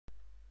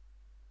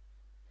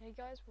Hey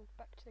guys, welcome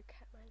back to the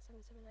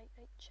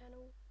Catman7788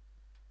 channel.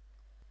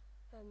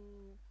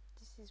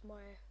 This is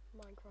my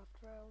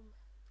Minecraft realm.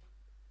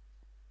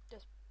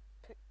 Just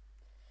put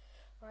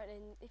right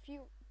in.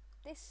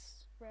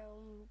 This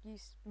realm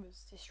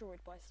was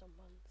destroyed by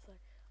someone, so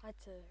I had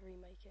to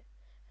remake it,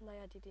 and I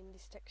added in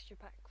this texture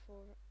pack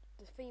for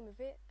the theme of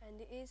it, and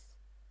it is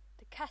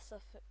the Casa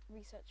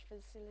research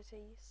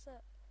facility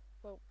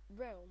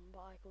realm, but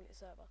I call it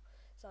server.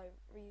 So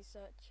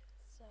research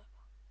server.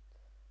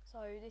 So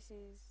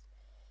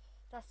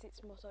that's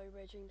its motto,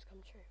 where dreams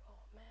come true.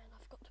 Oh man, I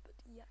forgot to put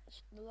the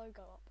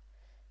logo up.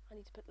 I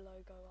need to put the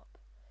logo up.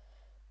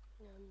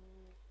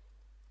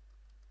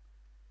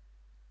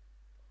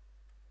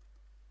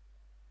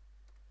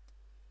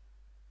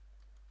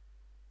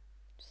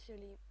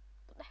 Silly.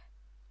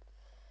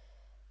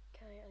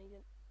 Okay, I need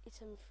an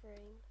item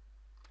frame.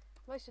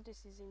 Most of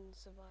this is in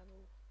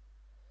survival.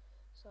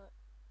 So,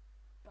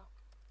 well,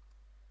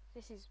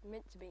 this is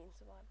meant to be in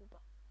survival,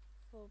 but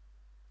for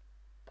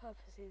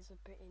purposes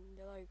of putting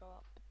the logo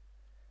up,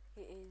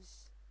 it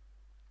is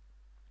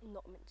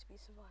not meant to be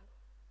survival.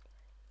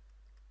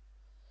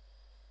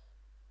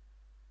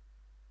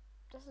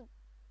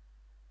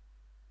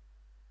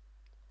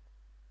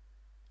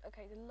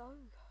 Okay, the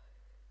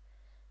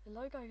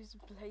logo is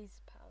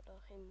blaze powder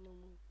in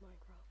normal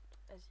Minecraft,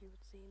 as you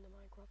would see in the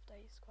Minecraft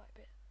days quite a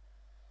bit.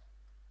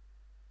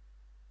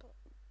 But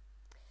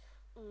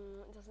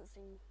it doesn't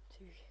seem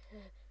too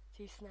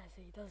too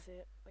snazzy, does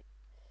it? Like,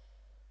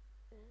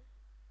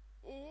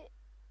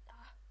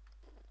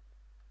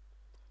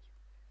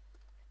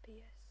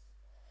 FPS.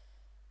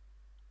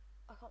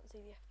 I can't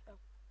see the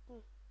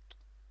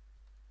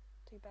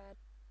too bad.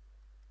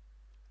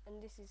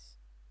 And this is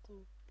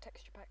some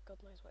texture pack,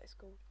 God knows what it's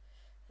called.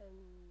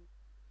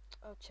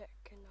 I'll check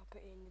and I'll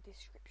put it in the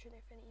description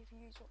if any of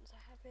you want to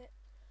have it.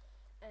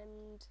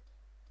 And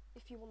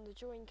if you want to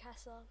join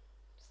Casa,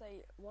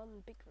 say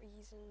one big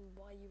reason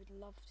why you would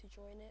love to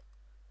join it,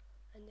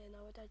 and then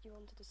I would add you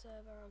onto the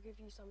server. I'll give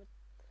you some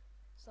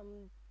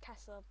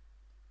Casa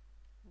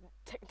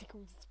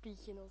technical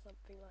speaking or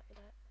something like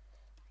that. I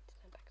need to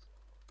turn back to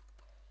normal.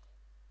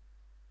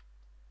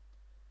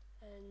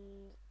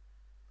 And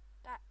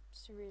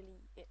that's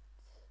really it.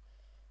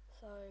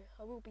 So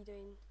I will be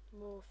doing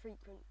more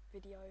frequent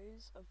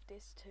videos of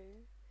this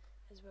too,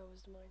 as well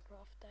as the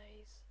Minecraft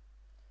days,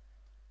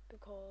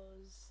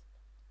 because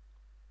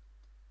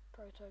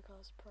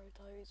Protocast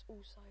Proto is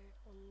also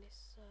on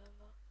this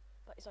server,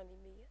 but it's only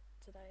me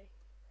today,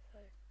 so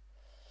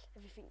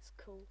everything's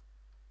cool.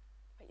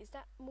 Wait, is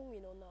that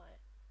morning or night?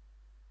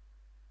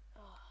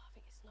 Oh, I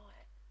think it's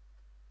night.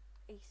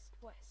 East,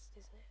 west,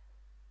 isn't it?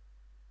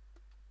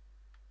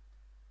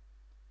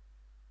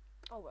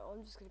 Oh well,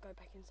 I'm just going to go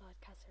back inside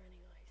Casa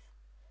anyways.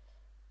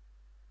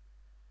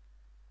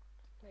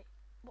 Wait,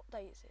 what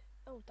day is it?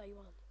 Oh, day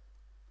 1.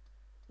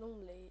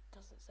 Normally it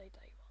doesn't say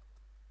day 1.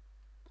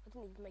 I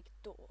didn't even make a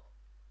door.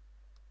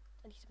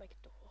 I need to make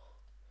a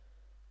door.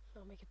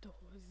 I'll make a door.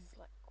 This is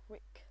like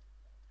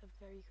a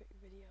very quick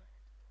video.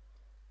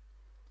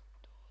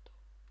 Door.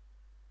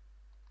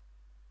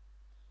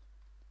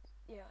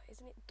 Yeah,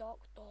 isn't it dark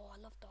door? I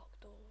love dark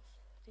doors.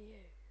 Do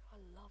you? I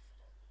love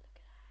them. Look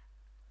at that.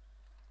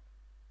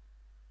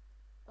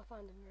 I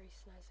find them very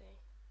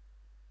snazzy.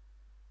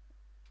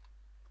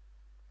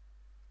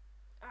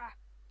 Ah!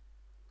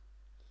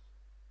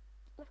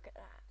 Look at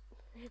that.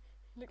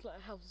 Look like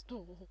a house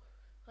door.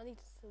 I need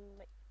to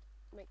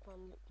make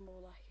one look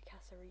more like a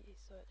Casa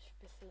research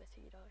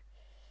facility though.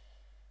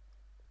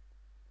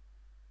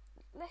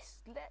 Let's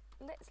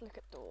look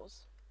at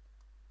doors.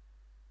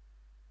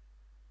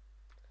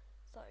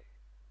 So,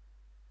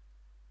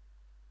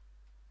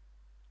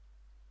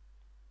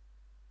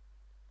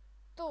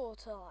 door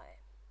time.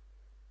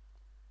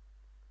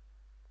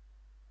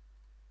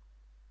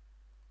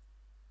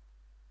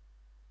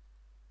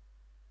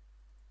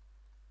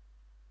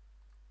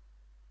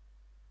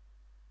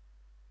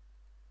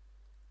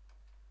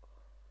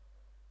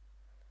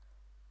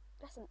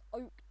 That's an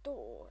oak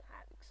door.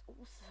 That looks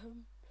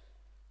awesome.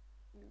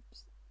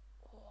 Oops.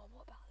 Oh,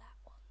 what about that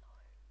one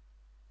though?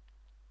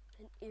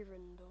 An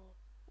iron door.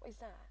 What is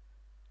that?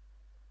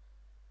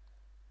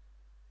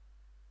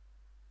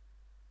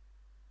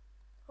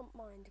 I don't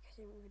mind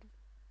getting rid of.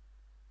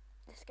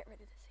 Let's get rid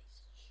of the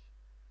seeds. Shh.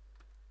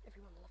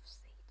 Everyone loves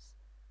seeds.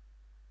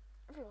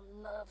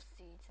 Everyone loves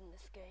seeds in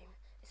this game.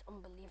 It's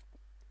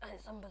unbelievable.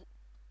 It's unbelievable.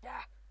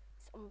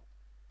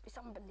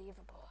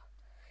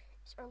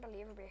 It's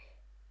unbelievable.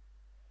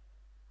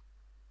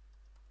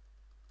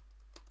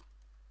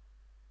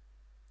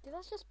 Did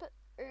I just put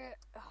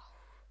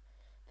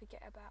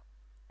forget about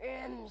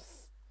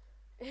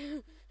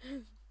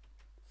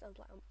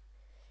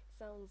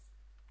sounds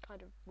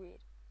kind of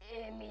weird.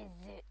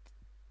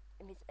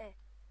 Is it?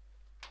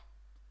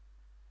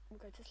 We'll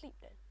go to sleep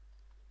then.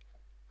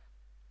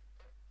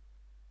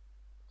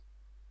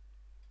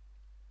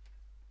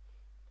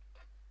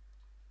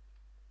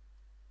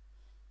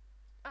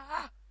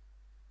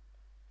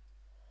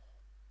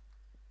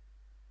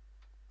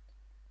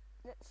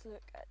 Let's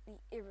look at the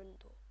iron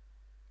door.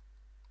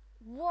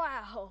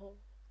 Wow,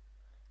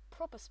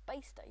 proper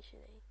space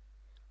station-y.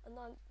 And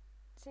then,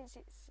 since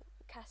it's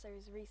Casa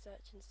is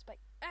research and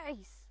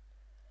space,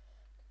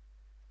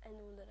 and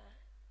all of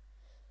that,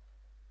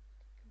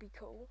 it'd be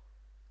cool.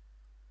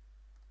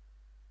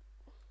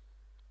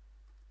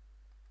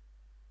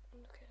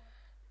 Look at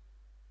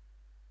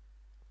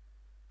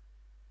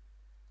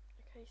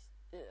that. Okay,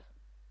 ugh.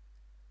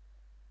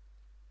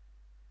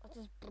 I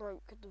just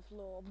broke the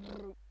floor.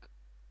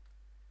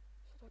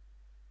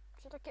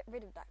 Should I get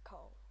rid of that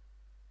coal?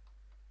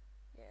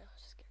 Yeah, I'll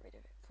just get rid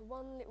of it for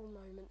one little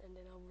moment, and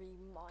then I'll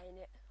remine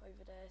it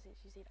over there.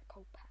 Since you see that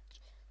coal patch,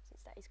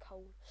 since that is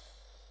coal.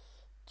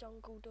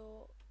 Jungle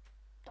door.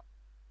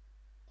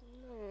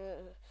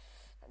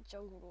 That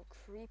jungle door,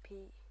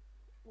 creepy.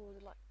 Or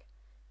like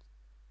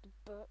the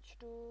birch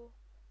door.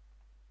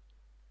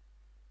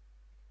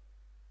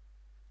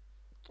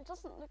 It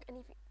doesn't look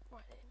anything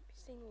right there. You've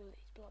seen all of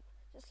these blood.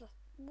 Just like,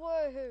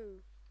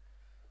 whoa!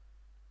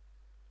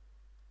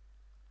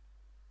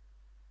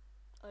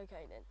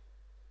 Okay then.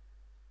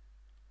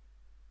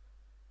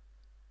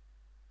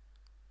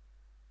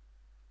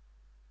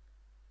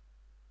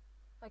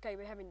 Okay,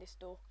 we're having this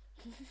door.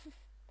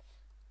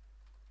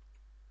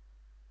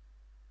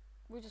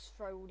 We'll just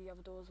throw all the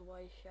other doors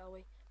away, shall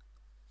we?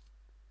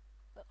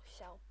 Well,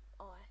 shall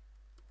I?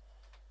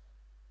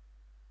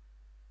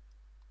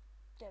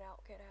 Get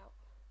out, get out.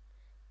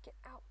 Get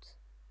out.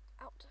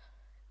 Out.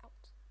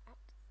 Out.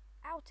 Out.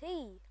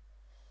 Outie!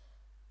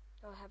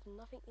 I have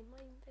nothing in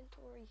my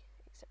inventory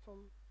except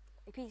from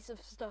a piece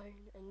of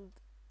stone and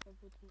a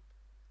wooden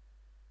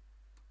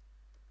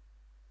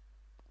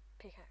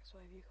pickaxe,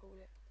 whatever you call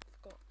it.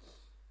 Forgot.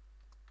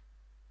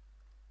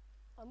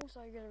 I'm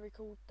also going to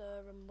record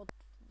the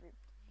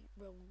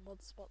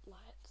mod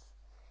spotlights.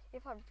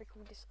 If I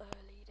record this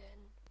early,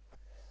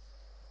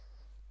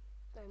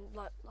 then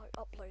like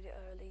upload it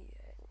early,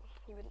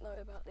 you wouldn't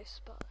know about this.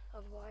 But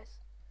otherwise,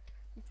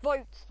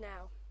 vote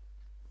now.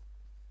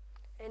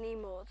 Any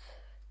mod,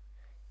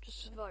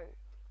 just vote.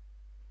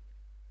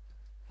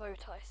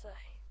 Vote, I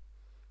say.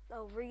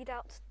 I'll read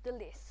out the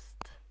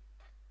list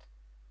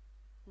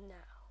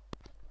now.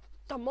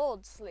 The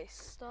mods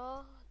list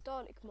are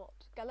Dalek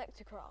mod,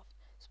 Galacticraft,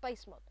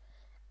 Space mod,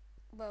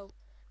 well,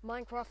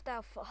 Minecraft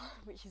Alpha,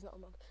 which is not a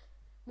mod,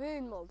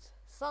 Moon mod,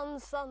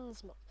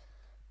 Suns mod,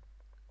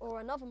 or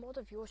another mod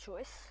of your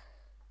choice,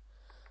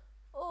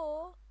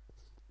 or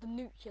the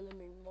Nuclear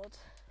Moon mod.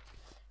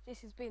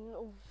 This has been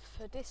all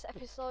for this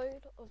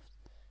episode of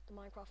the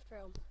Minecraft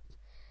Realm,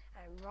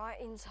 and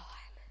right in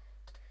time.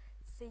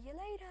 See you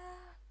later.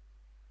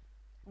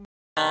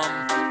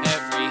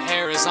 Every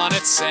hair is on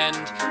its end.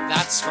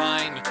 That's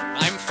fine.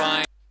 I'm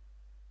fine.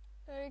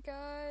 Hey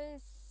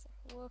guys,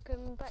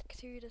 welcome back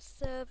to the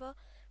server.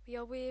 We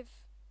are with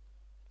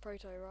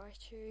Proto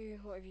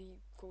Raichu, whatever you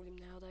call him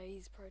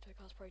nowadays,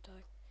 Protocast Proto,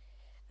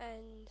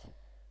 and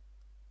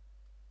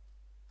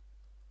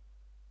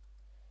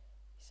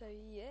so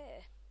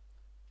yeah.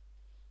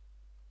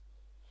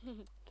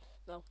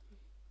 Well,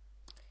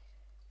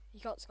 you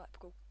can't Skype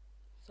call,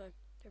 so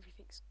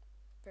everything's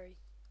very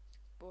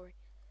boring.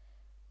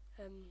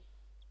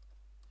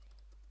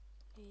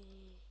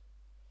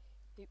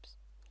 Oops,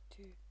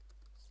 to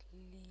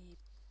sleep.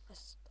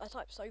 I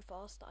type so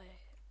fast that I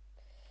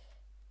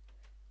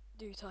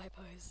do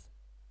typos.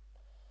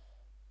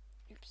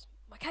 Oops,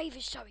 my cave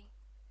is showing.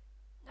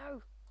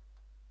 No.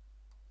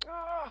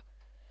 Ah!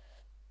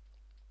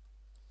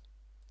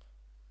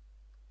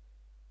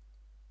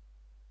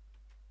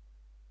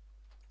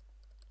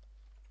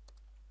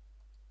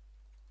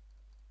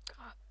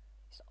 Ah,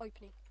 it's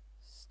opening.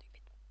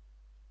 Stupid.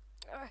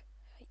 Ah, I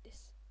hate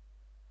this.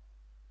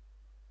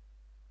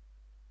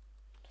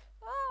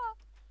 Ah!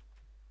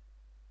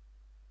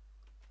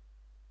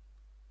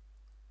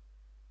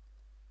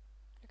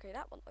 Okay,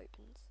 that one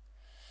opens.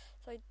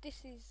 So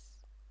this is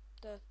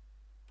the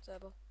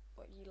server.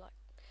 What you like?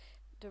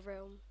 The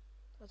realm.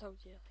 I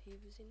told you he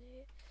was in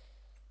here.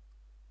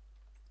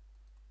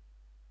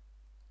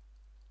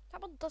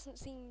 That one doesn't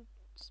seem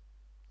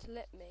to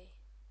let me.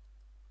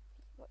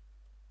 What?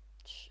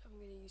 I'm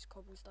going to use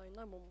cobblestone.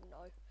 No one will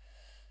know.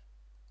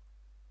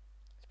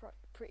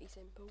 It's pretty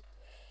simple.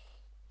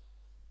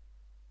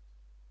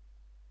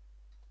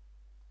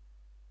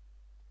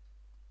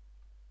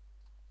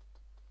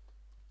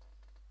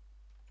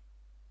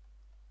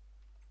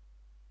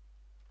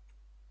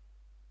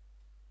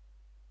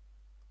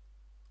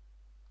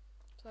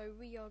 So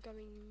we are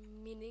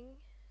going mining.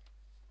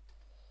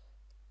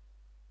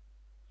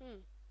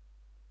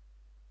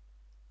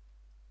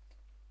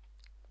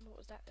 What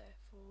was that there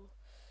for?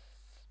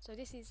 So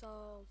this is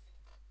our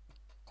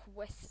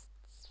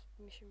quests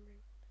mission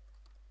room.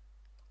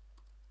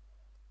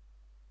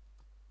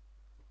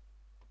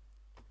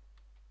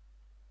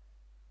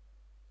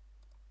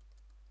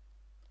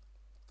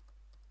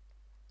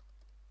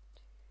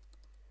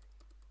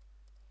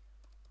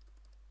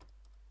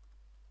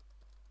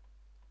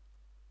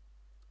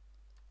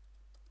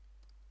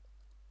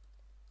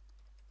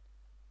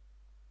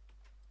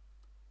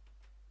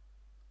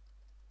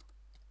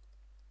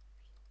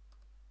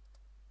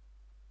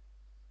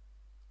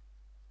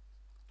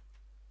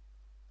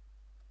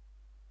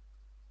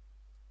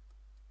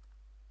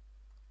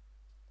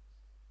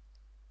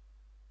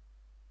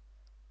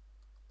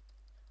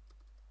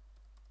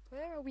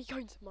 Where are we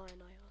going to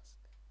mine, I ask?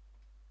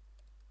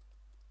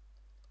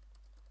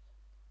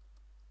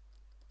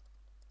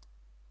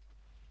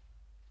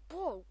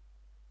 Whoa!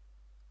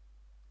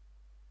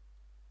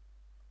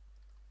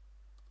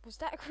 Was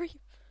that a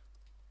creep?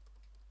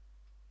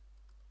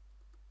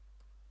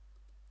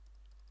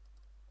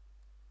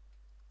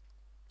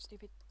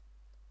 Stupid.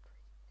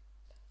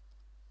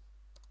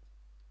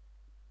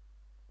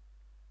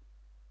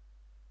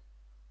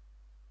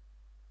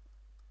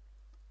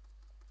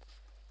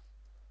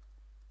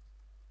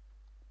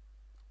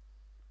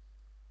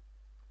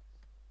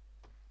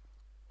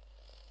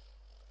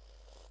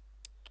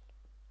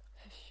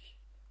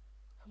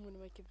 I'm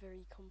gonna make a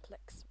very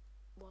complex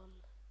one.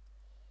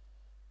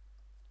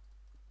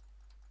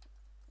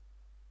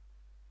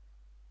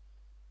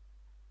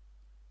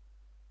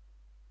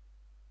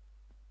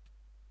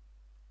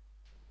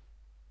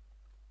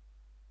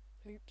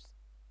 Oops.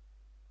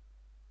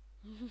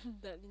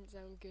 That didn't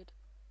sound good.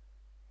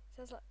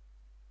 Sounds like.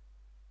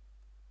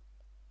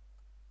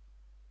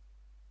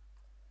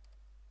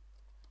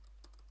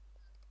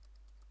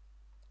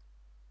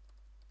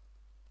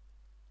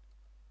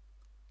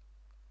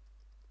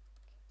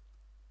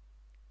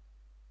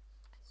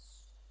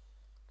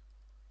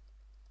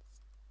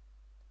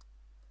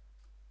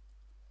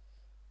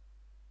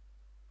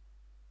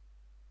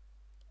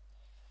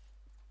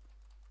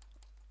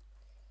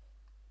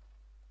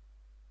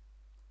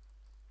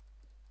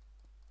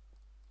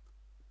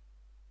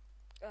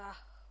 Well,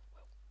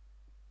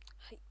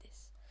 I hate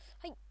this.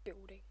 I hate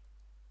building.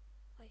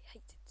 I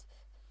hate it.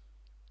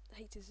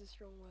 Hate is a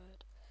strong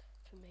word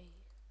for me.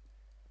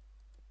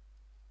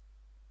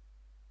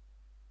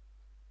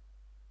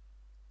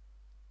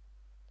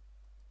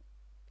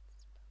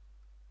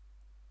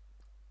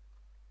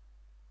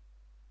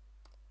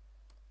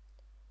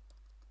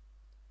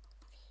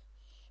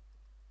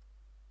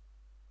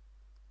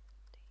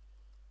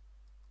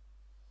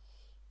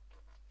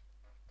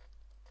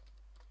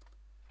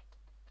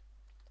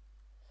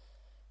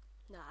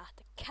 Nah,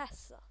 the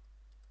Casa.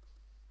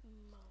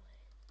 Mine.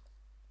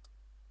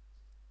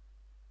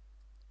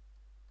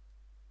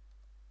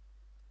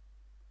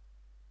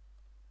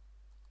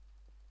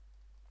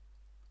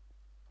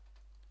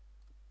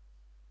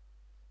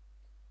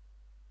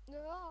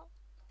 No.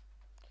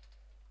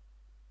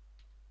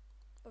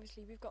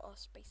 Obviously, we've got our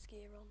space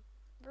gear on.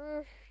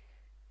 Brr.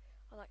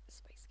 I like the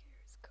space gear,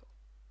 it's cool.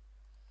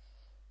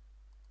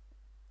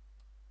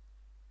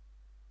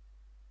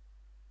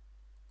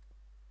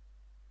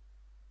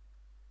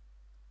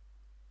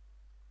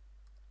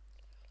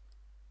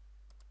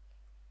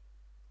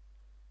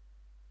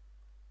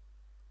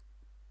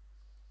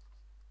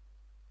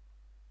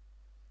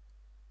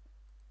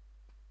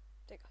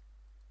 There you go.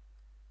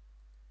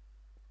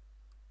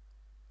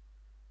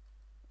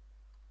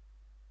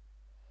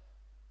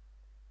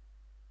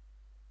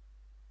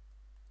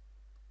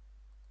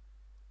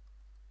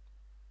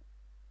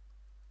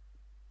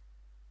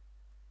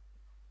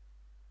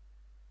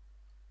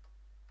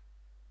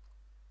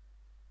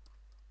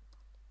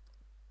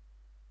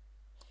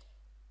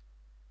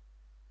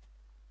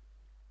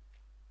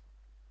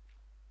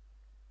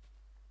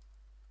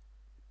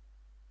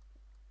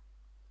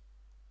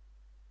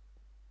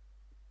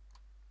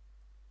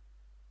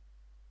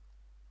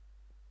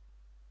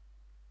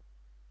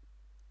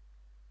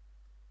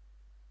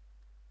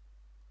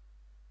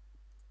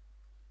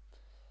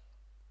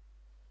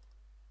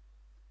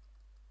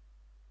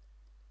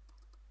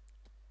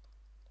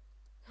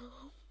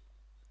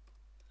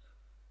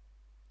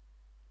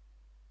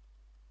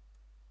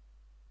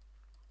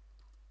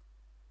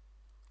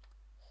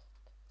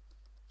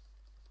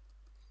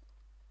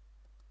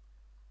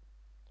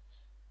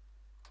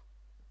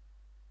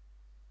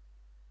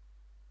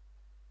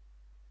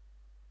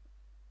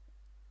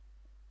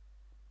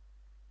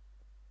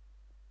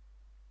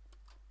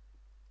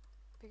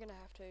 We're gonna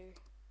have to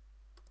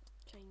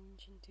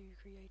change into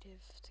creative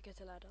to get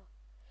a ladder.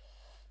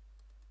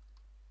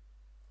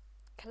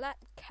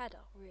 Cadder,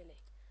 really.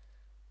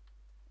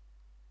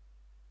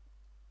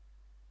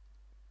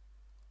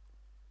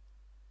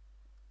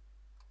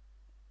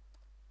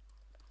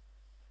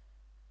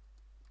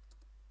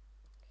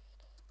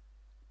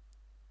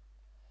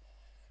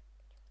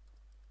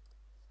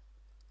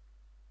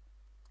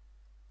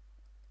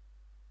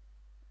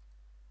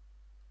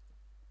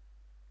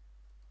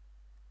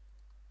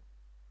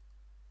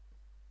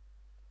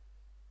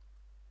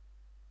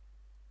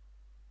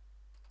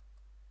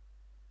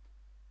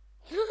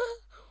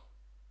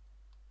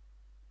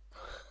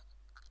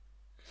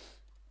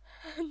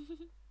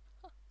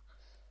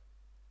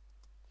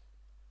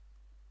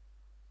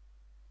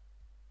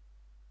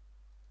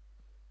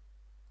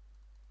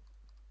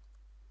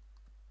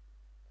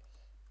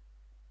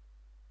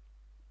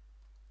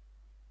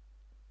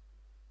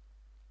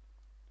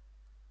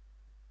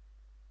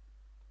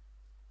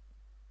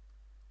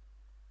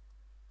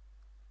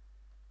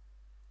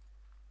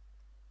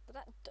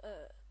 But that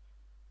dirt,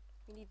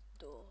 we need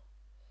a door.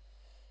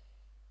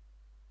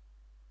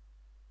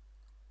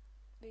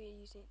 We're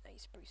using a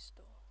spruce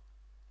door.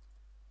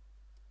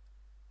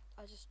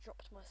 I just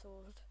dropped my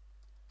sword.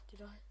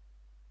 Did I?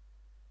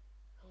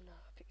 Oh no,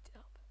 I picked it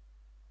up.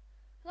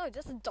 No,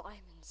 that's a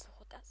diamond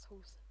sword. That's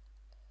awesome.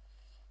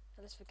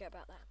 Now let's forget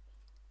about that.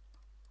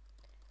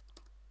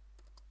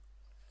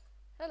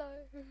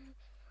 Hello.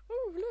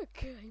 Oh,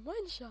 look, a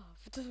mine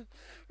shaft.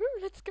 Oh,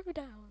 let's go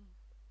down.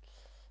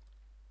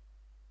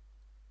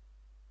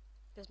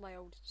 There's my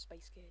old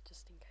space gear,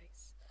 just in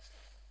case.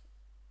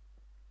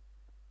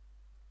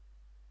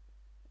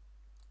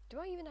 Do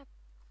I even have...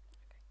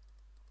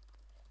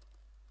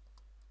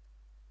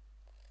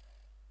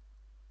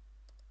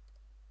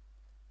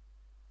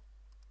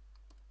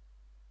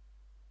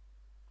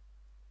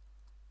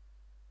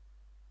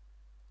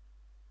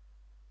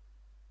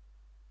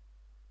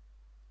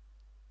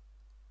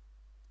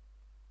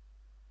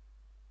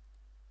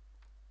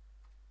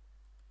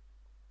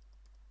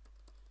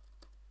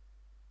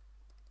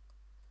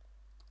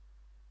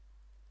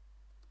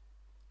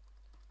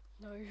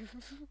 No. I had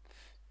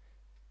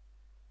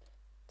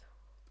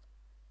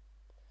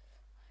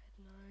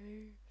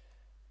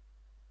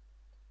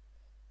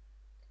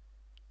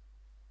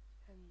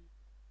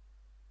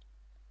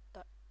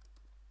no.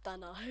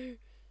 Dunno.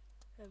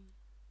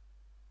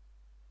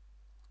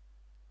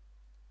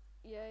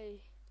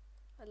 Yay.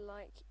 I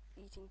like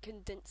eating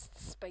condensed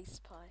space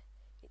pie.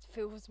 It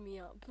fills me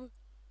up.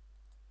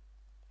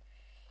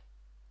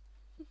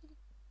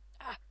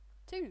 Ah!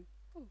 2!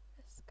 Oh,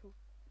 that's cool.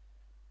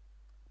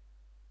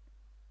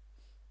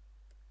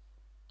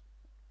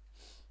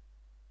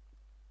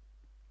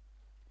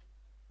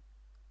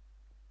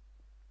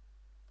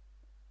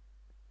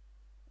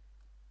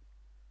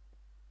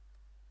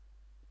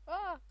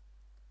 Ah!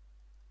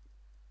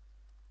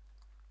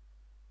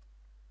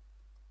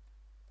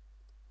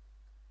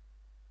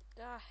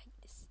 Ah, I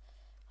hate this.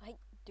 I hate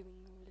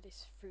doing all of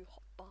this through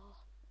hotbar.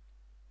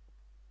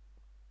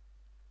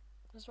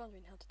 I was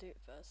wondering how to do it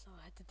first, so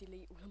I had to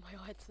delete all of my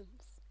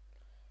items.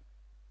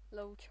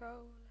 Lol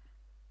troll.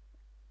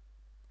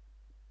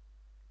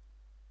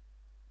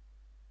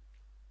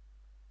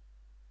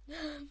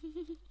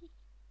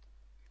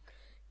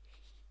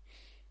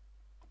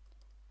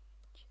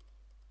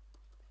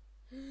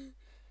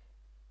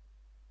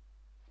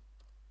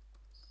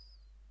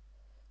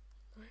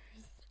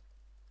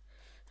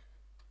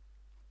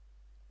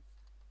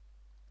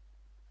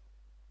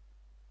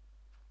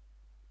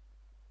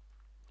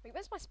 Wait,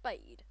 where's my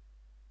spade?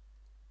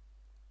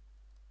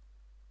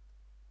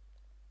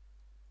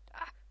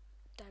 Ah!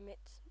 Damn it.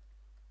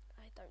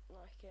 I don't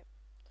like it.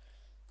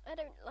 I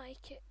don't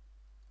like it.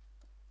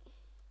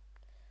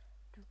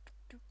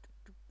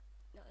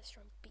 Now let's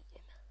try and beat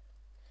him.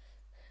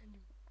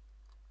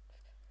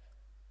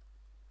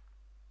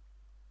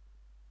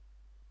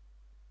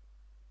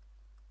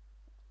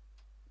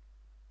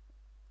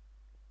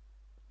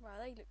 Right,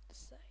 they look the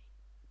same.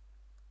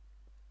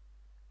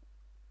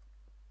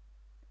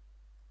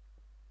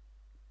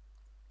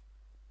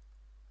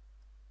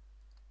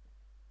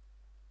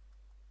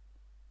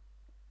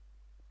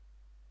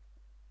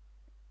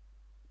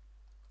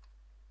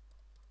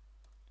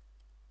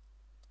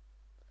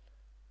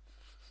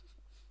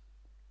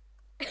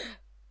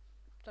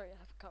 Sorry, I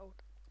have a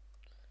cold.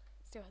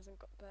 Still hasn't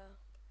got better,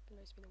 even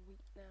though it's been a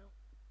week now.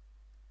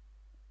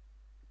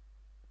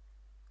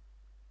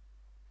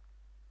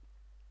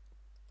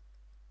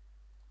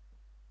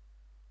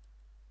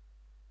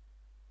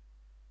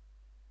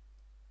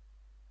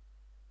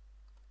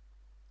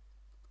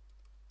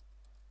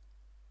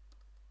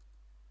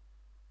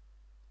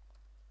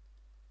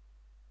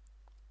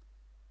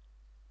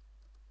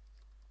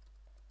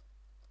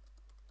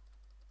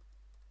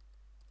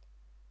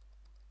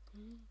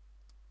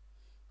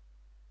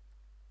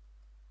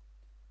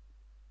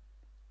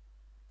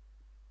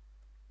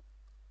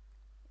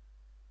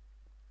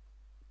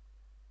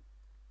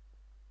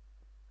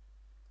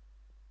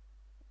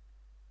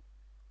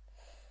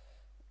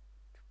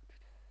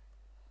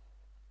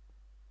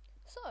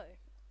 So,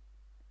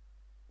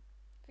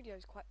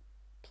 video's quite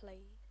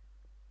plain.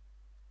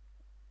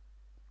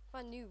 If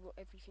I knew what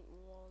everything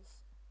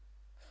was.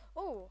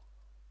 Oh!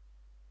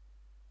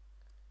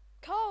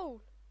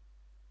 Coal!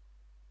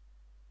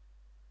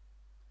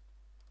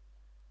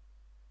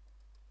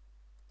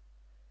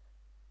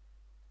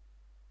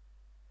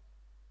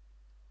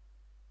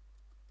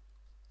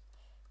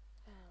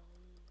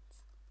 Found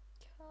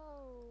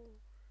coal.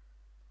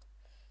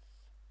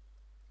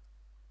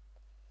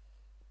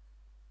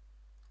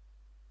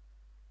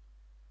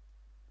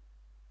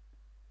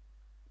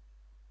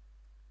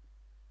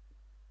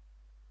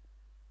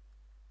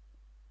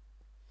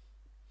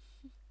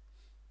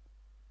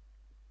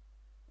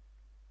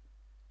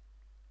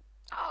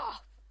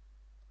 Ah!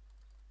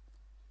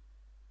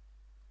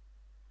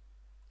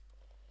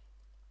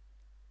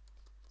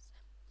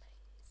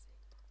 It's amazing.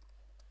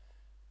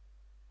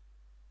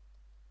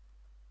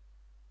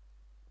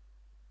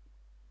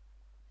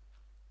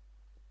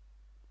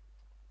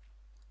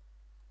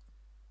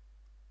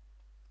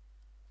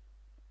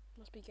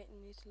 Must be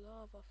getting this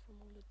lava from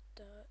all the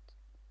dirt.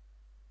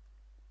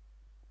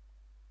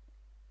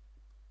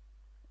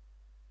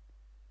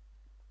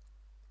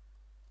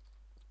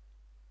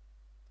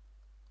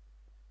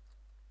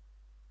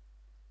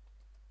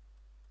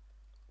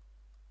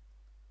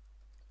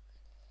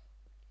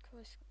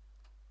 let's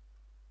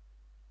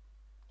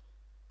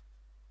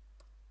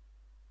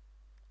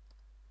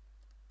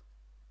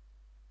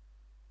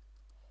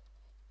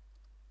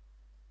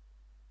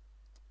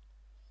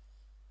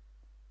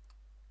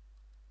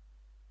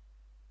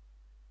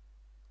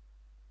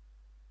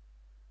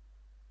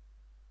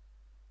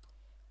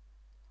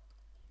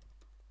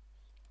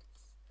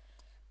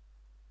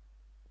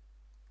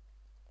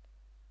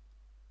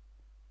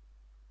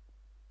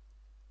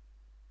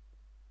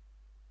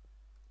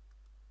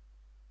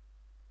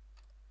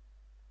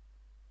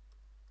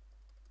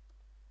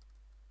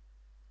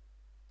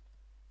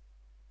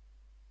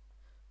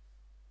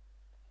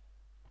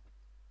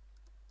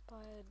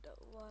by the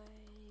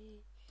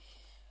way.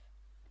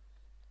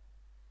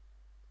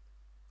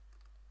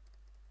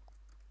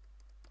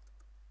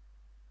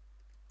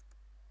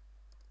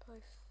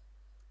 Both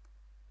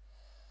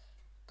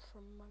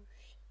promotion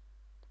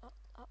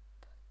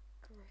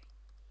upgrade.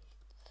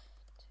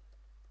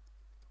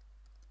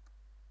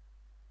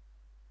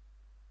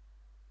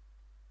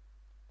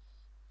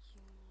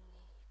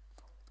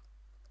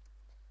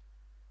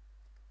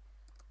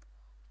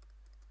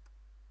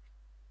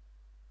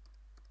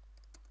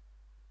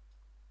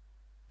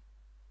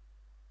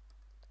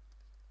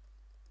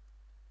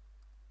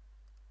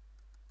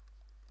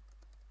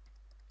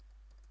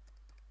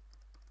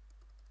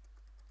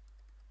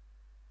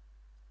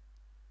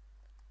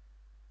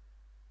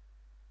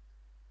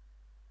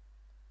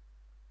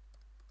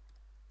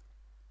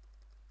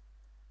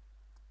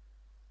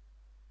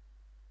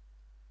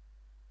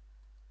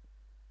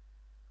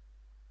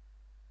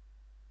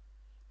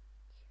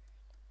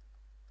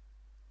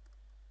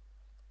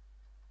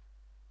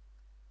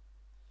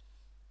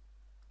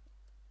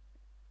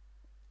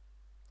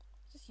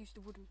 Just use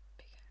the wooden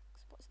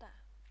pickaxe. What's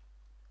that?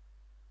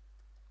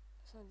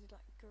 Sounded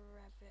like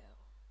gravel.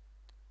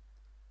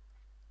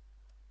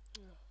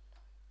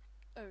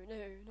 Oh no,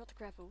 not the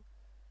gravel.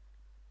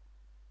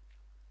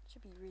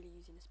 Should be really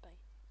using a spade.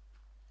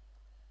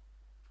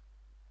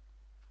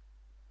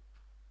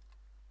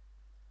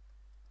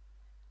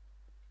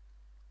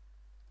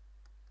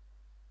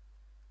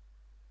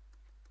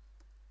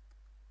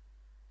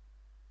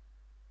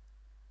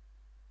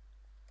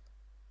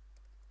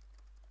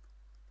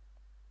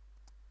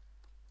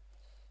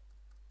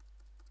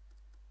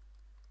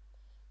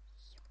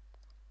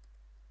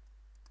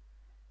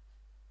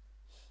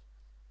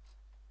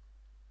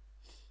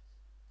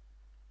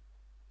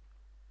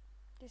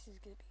 This is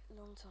going to be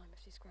a long time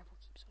if this gravel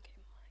keeps on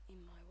getting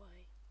in my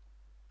way.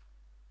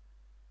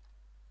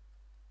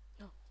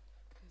 No,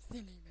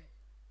 silly me.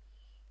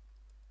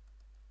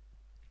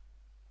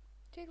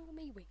 Tickle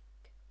me wink.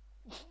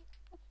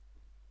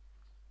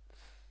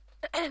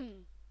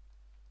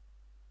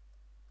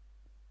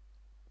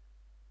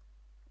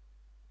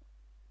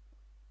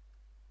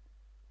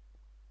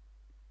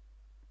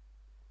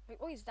 Wait,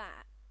 what is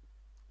that?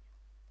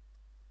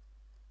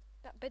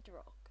 That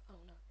bedrock? Oh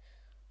no.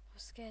 I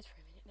was scared for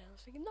a minute now. I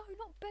was thinking, no,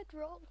 not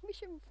bedrock.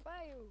 Mission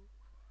fail.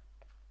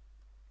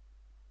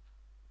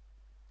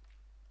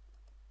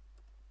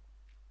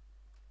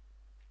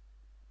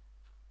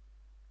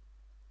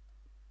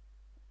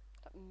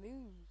 That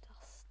moon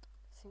dust.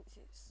 Since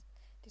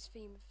this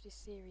theme of this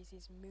series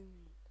is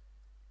moon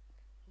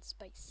and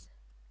space.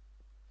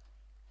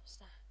 What's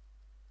that?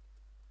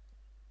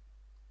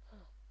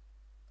 Huh.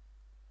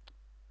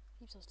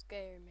 Keeps on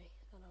scaring me.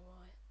 Don't know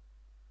why.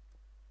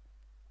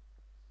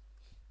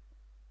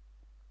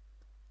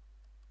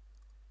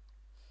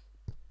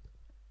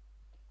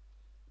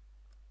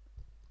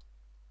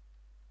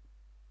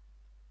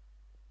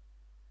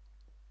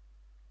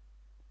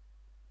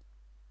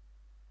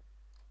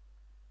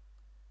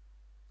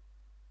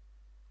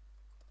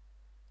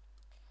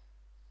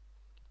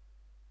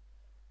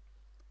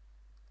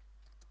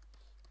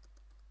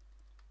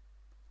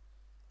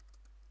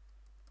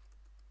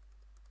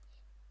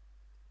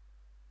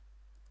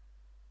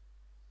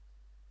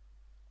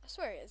 I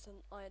swear it's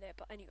an iron air,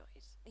 but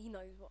anyways, he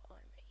knows what I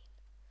mean.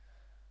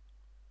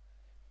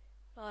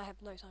 I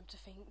have no time to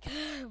think.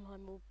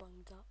 I'm all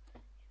bunged up.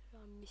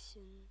 Our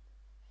mission.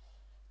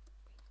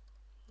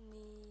 We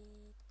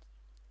need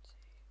to.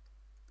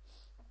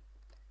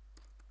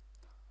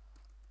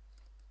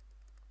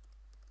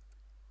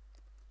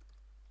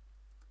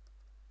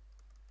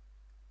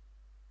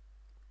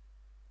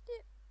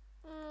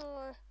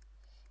 Yeah.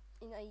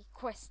 In a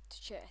quest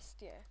chest,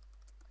 yeah.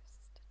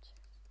 Quest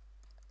chest.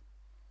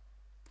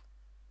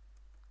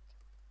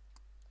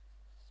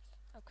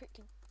 I'll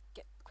quickly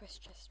get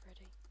quest chest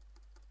ready.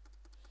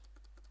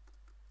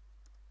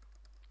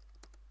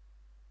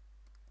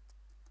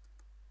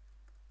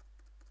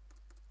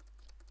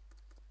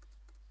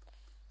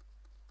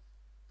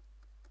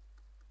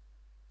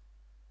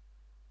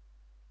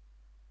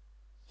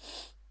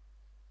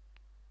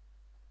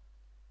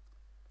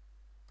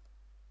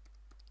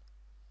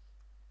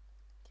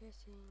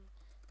 Getting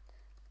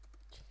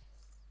chest.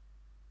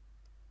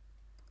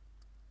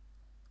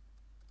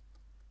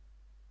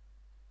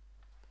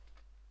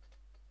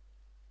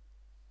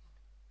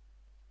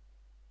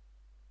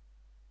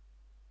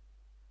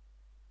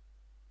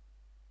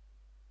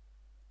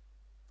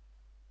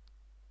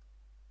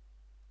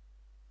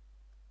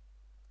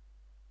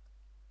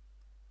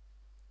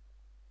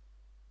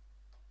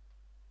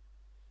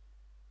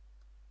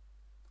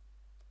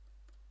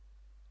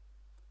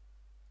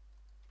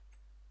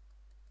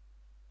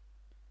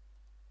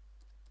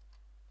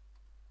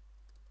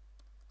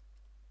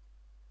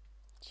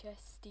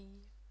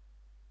 chesty.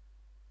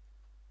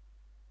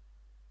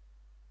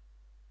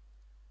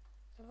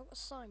 Have I got a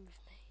sign with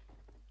me?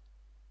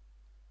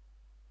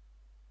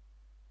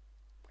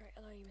 Right,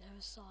 I don't even have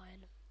a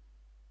sign.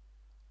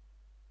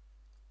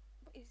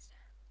 What is that?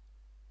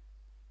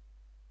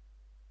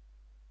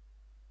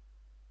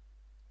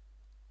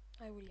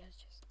 Oh, well, he has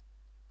just.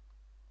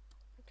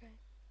 Okay.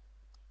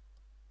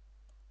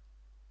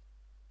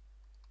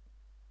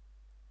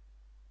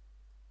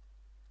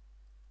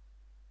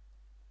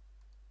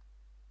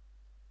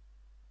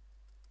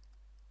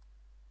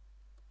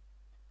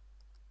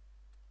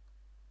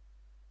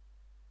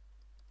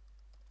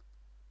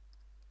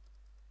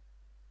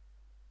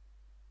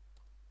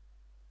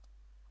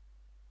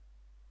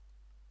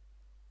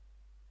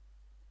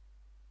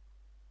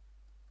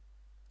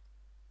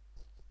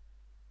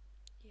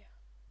 Yeah.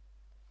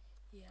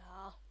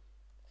 Yeah.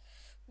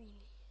 Really.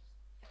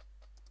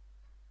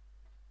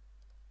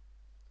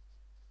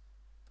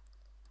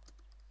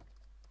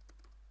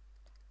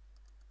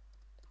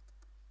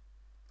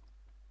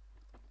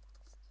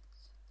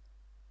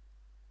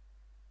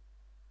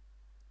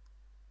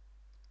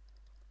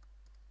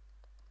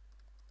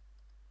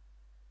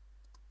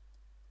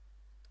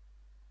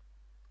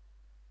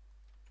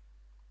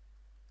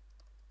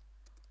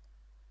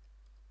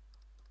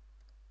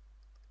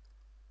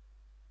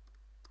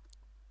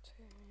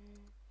 Two.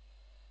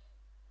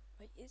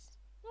 Wait, is.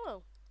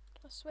 Oh!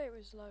 I swear it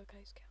was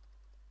lowercase count.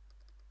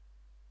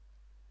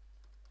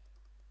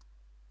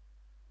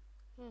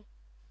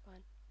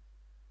 Fine.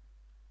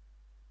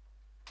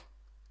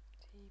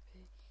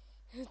 TP.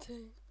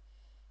 T.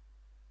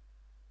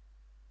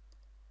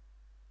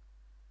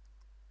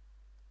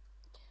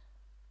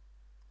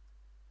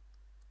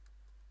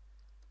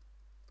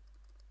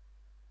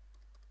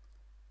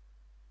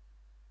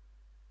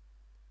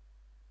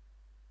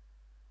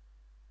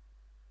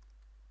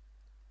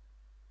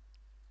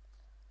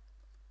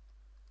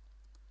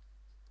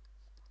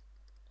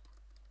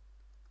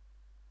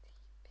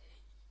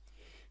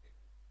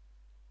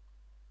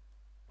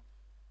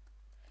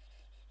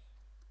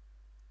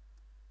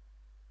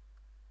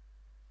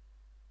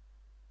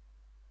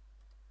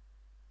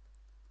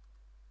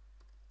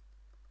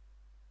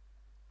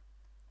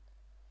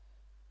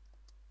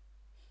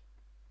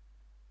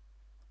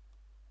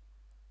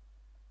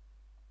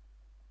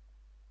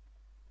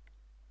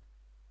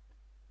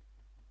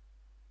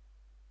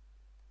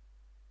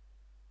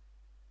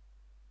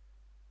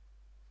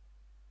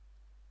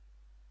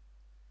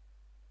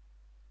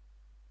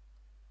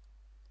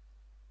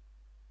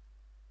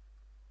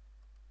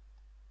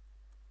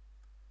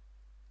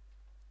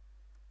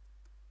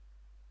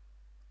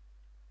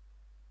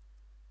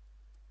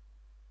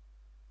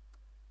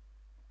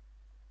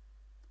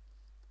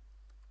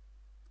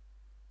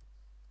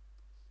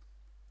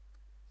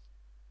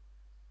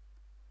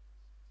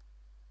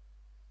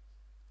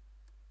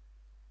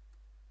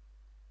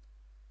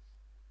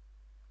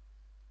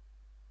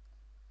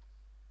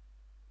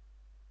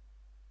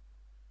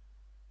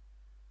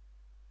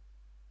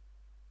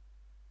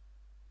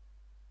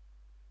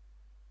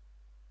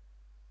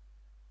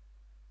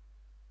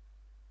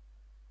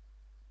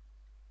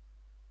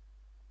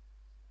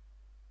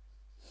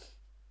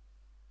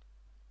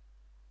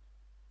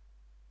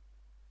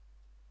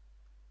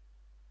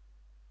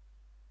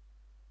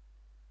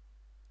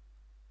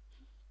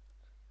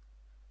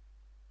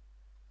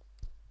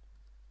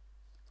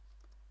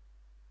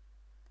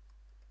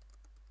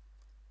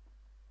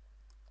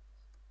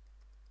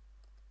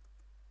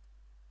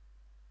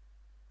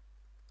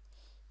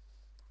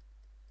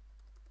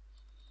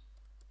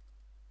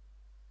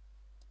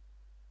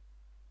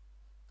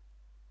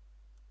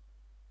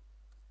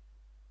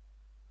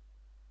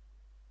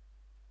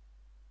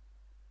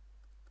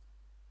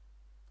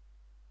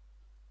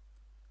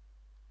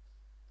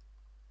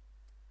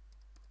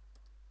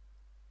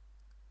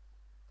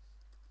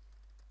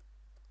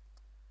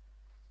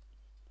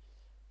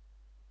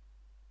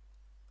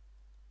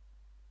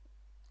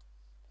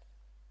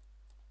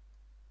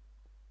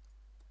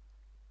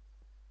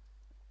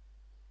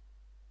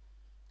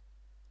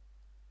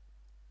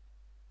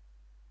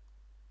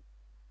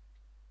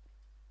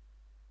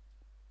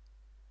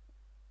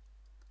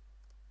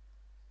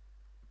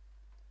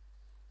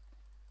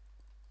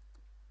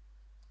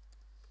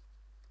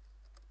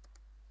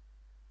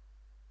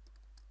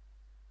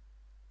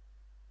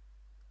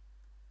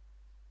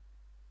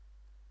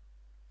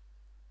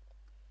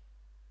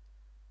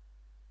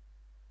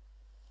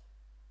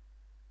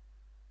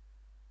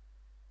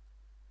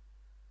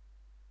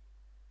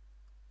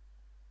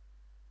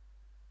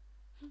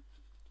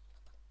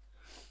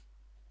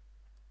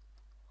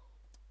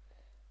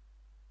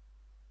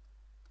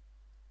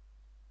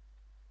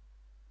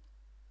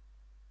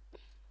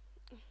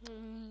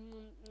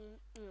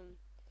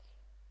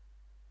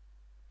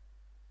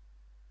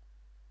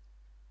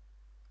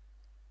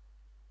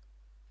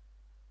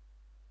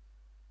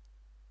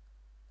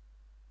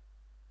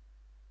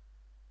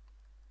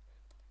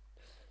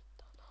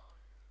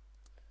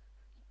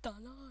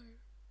 Dunno.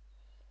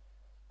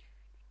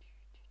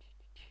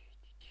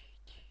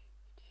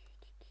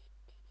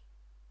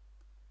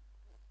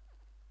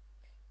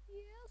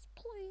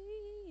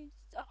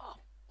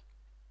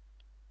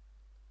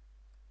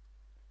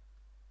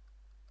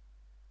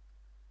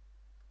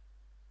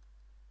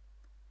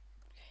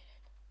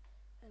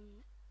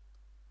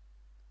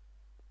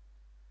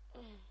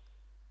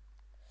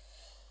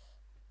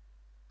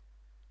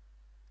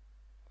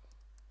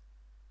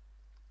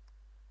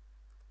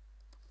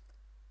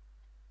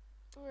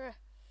 Ugh.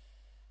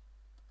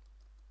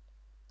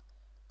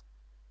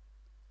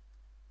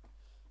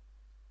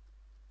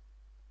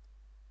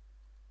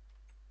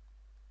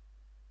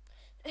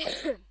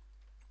 But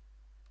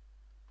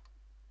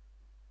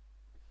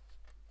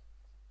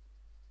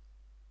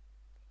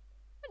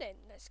then,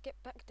 let's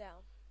get back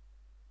down.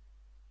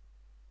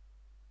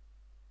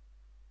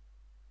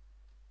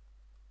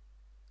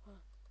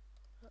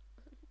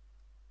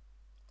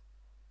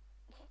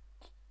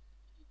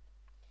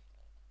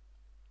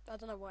 I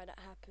don't know why that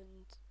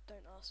happened.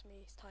 Don't ask me.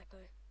 It's typo.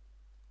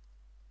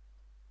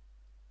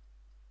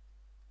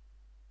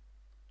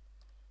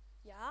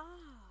 Yeah.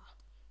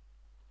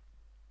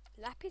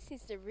 Lapis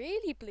is the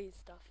really blue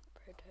stuff,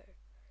 Proto.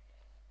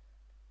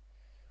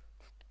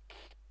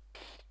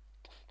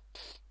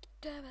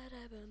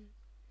 Da-ba-da-bum.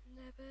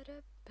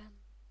 Da-ba-da-bum.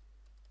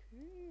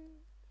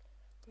 Ooh.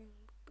 Boom,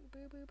 boom,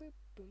 boom, boom,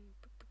 boom,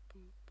 boom,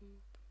 boom,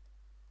 boom.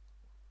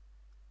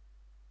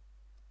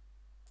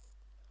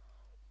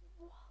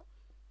 What?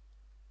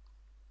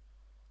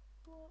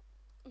 What?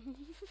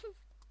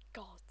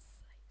 God's sake.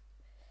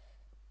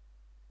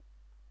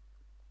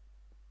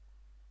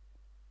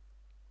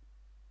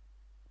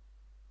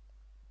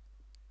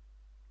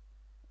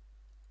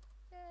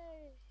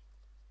 Yay.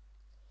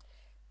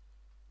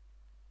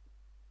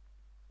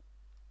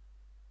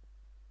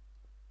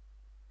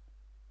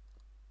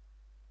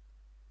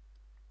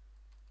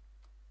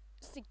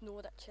 Just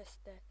ignore that chest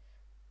there.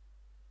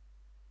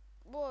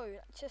 Whoa,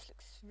 that chest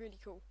looks really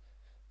cool.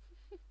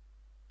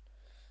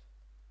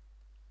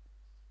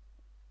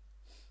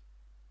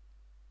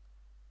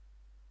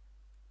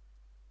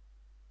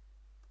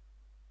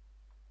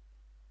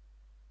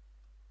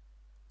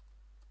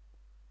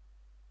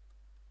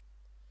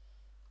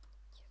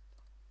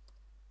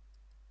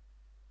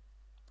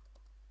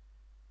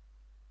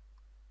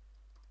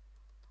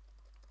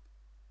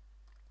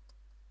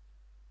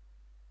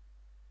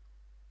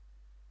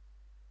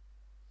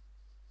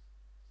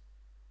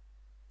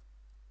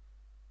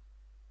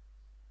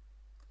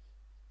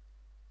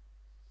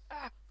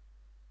 Ah!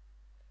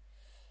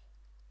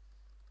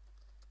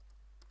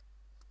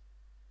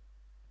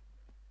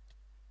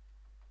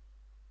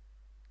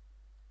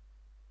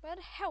 Where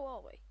the hell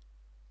are we?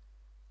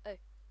 Oh,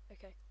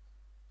 okay.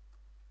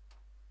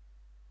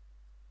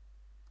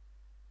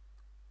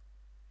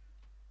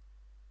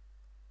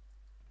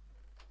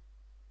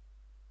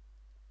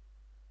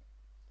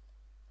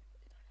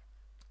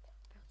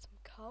 Found some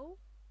coal,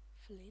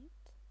 flint,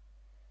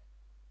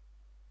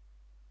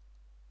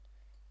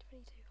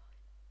 22 iron,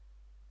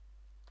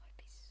 5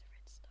 pieces of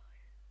redstone.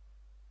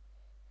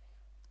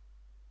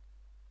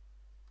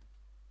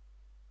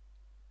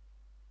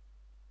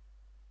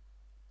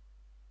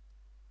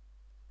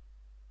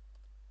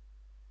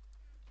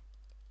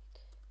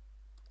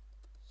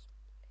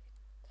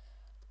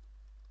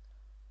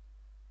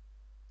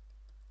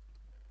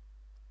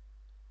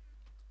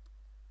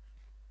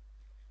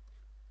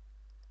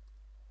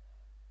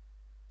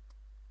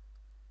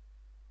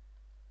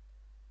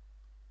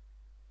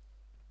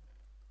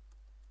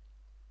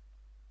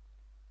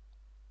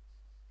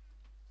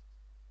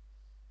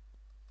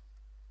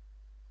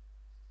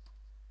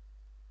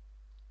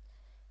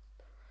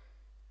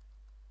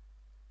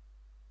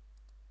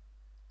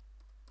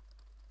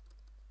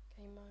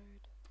 Game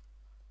mode.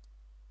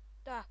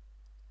 Ah!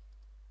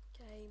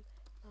 Game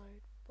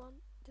mode 1.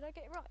 Did I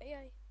get it right?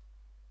 Yay.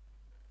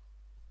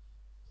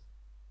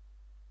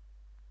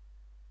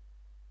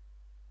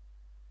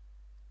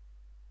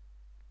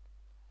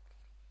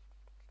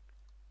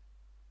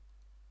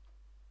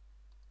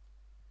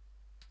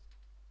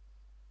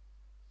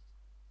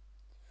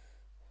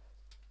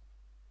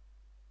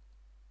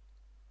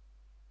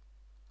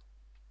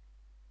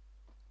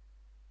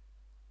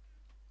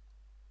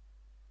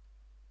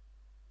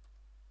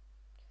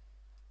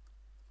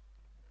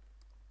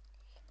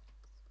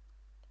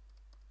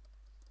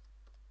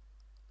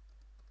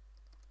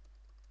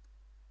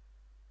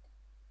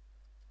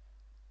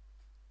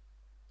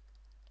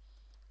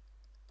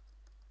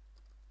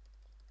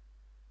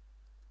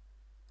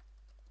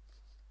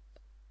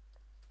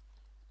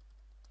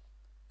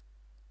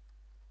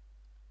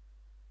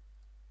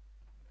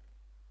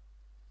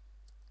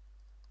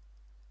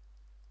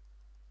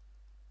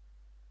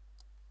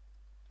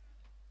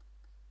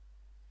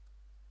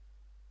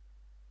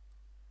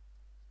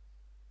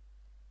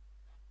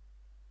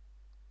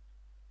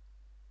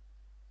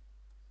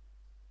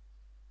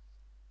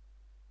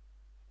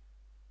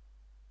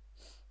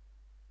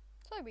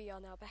 So we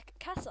are now back at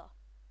Casa.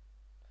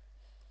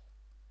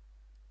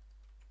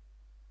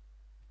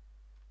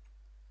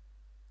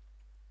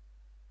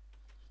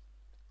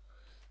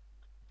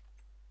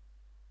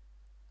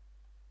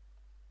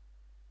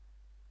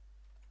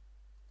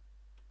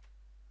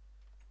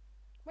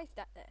 Why's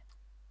that there?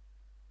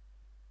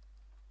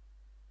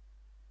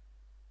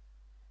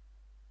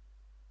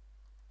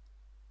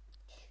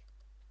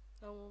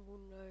 No one will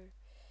know.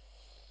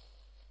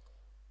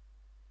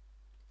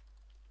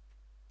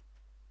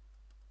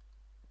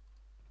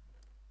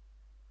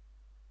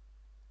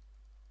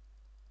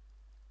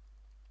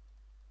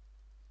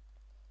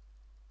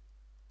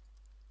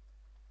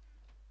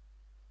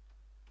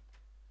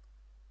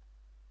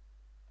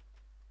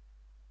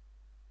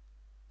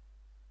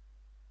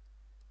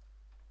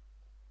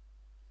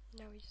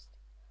 we just...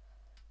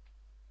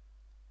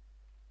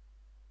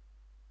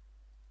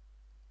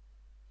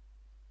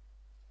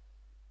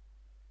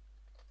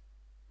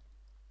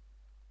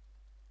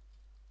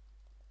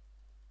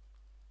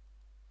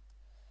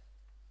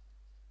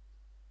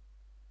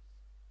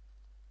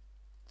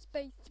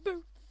 Space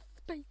boots,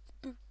 space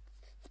boots,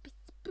 space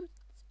boots.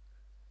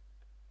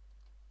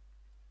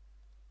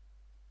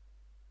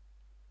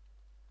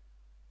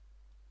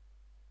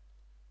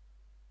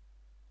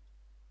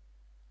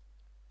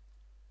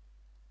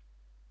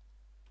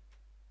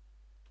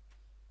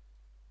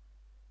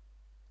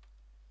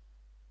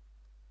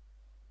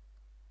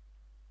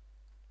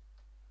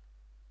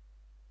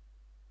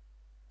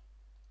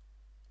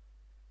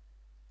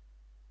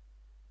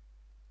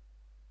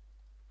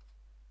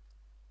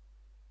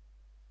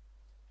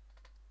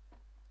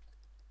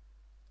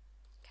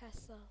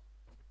 Casa.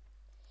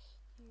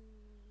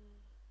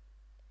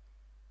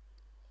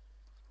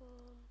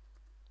 One,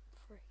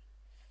 three.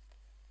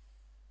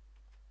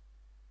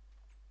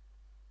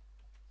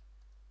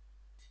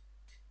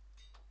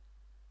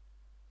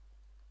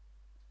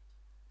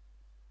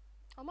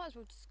 I might as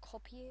well just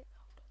copy it.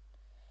 Hold on.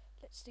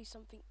 Let's do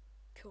something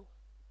cool.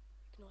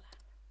 Ignore that.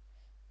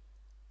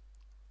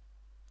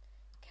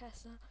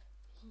 Casa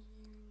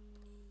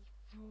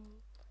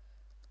uniform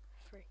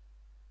 3.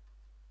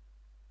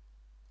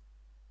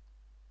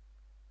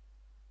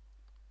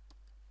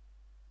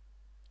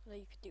 I know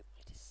you could do all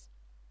of this.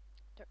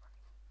 Don't worry.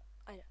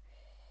 I know.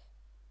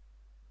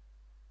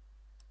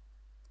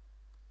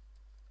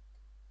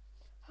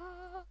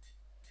 Ah.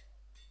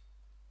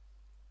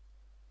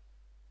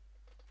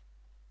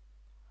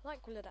 I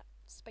like all of that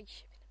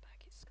spaceship in the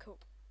back. It's cool.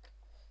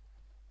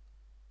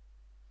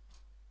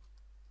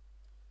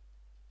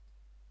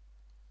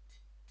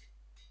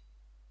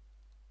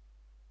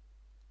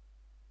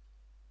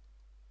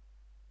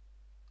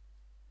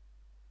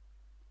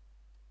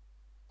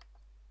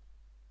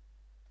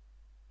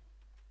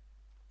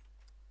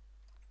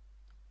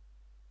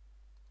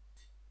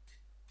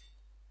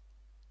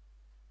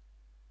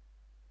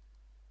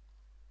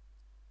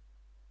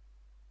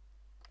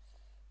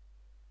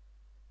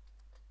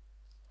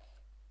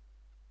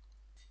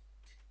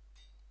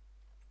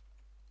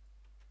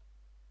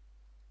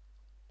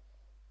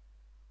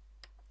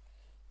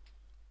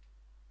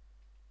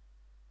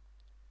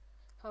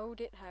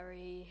 Hold it,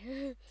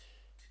 Harry.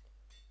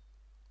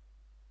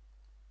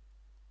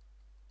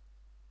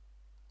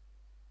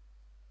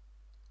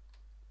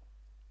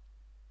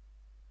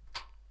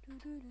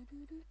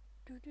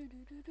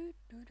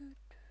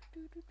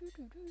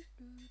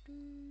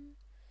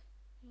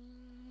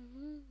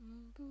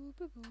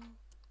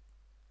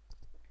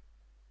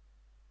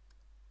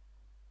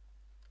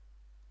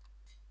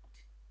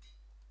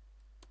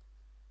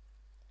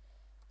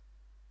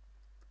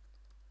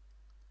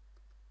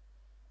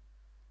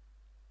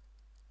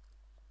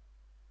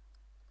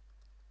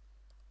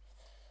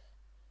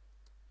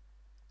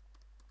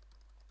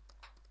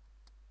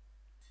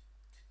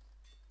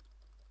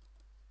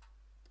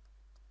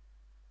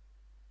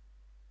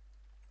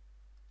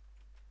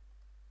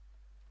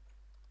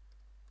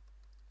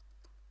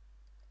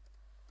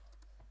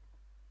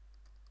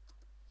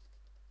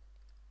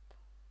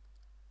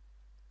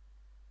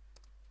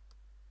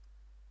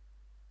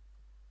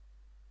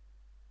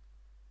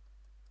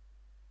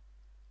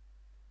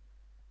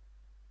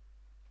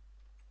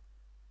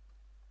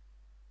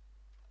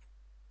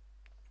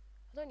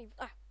 I don't even...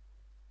 Ah!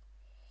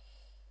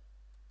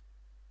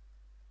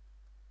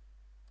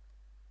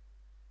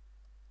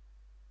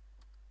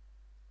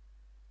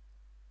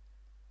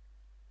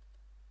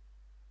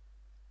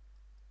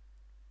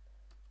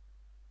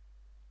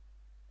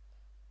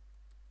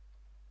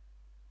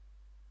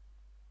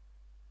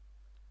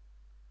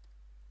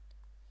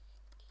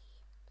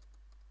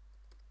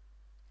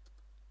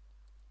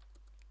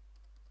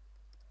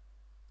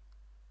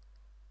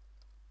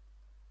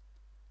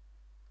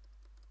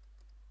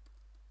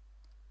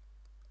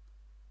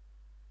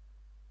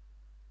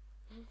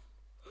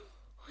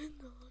 I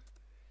know.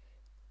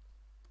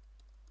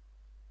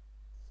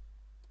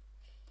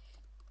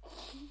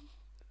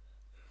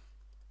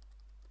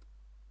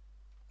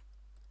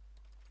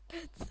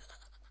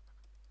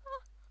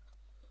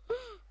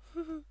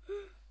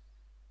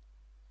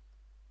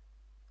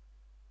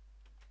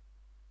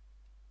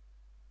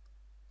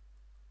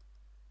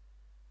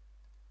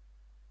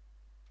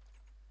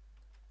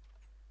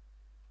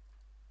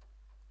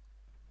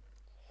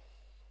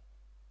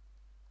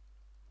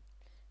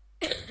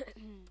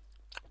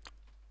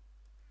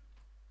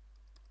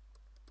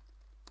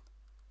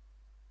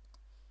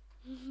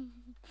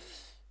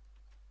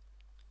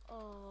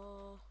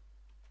 Oh,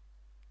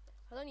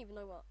 I don't even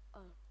know what. Oh,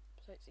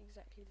 so it's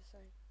exactly the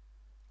same.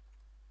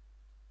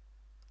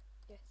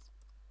 Yes.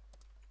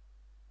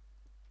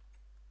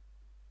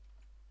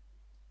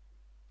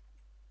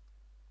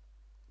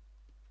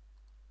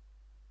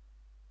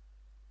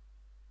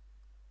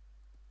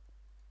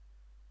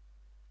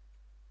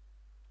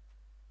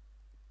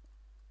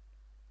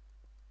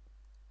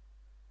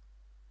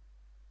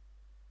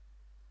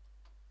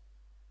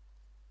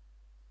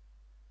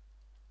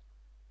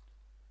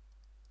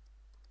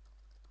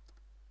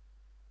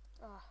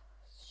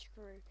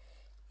 through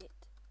it.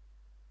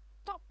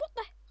 What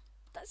the?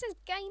 That says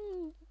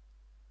game.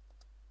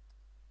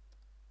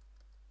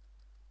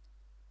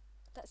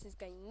 That says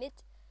game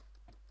mid.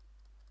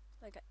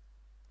 Okay.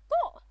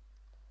 What?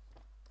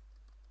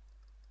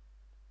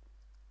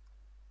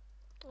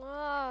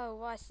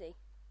 Oh, I see.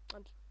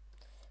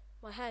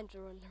 My hands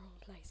are on the wrong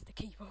place of the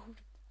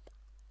keyboard.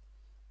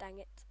 Dang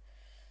it.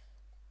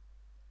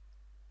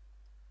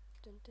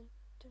 Dun, dun,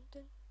 dun,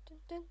 dun, dun,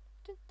 dun,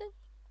 dun, dun.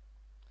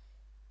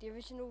 The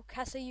original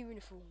Casa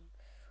uniform.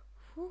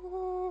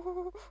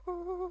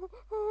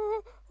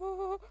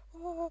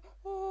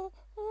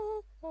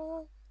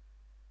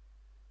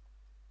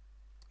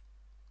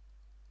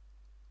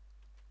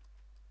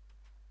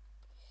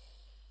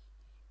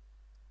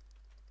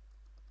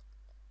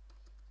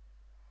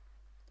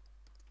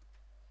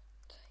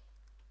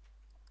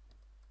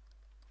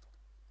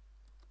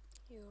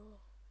 Your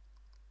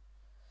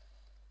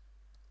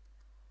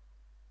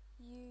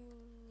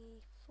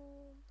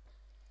uniform.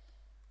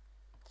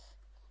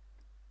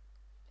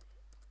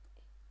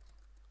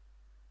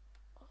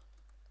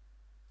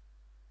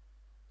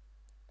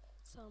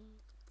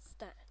 Some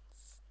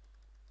stats.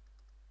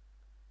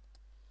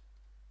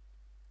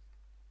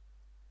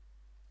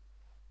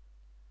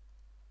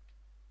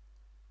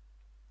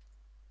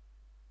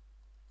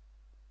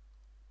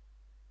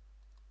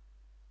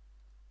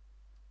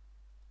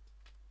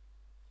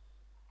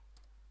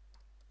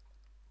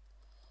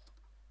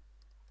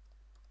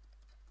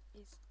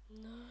 Is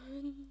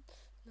none.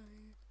 No.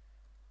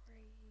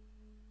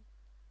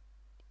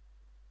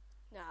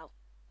 Now.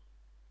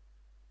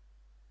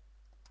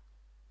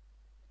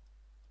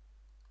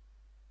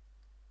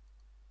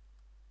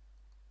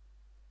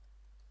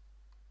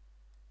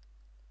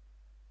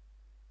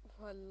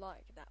 I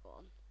like that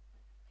one.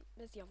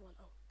 There's the other one.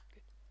 Oh,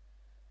 good.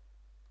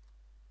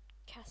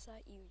 Casa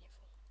uniform.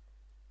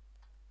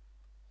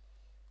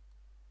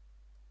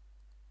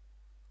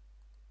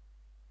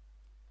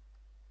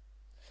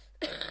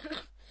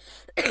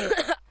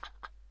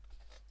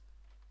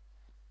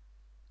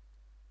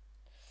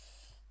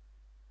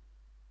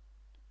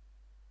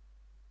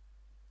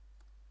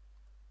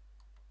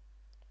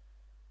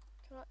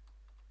 Can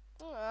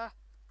I?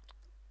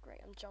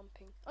 Great, I'm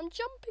jumping. I'm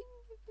jumping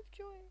with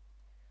joy.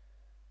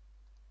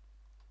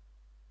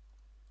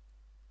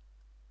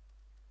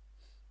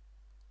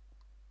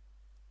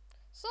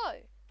 So,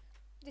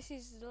 this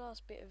is the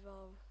last bit of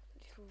our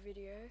little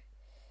video.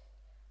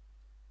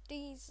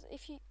 These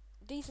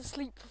are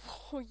sleep for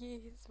 4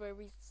 years, where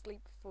we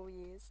sleep for 4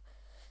 years.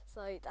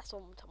 So that's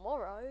on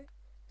tomorrow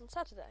and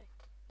Saturday.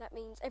 That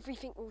means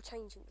everything will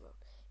change in the world.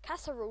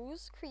 Casa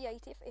rules,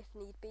 creative if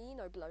need be,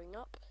 no blowing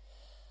up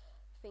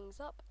things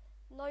up,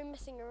 no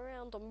messing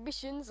around on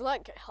missions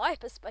like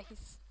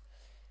hyperspace.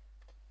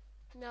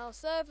 Now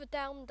server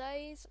down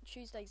days,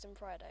 Tuesdays and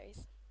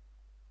Fridays.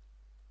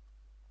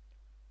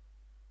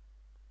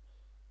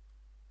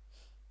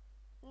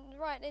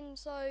 Right then,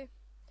 so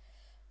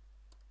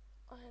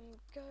I'm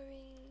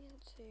going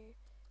to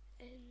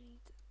end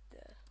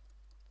the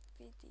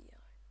video.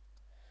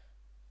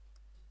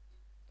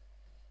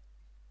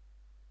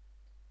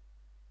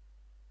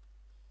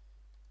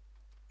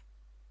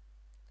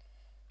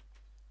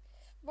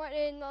 Right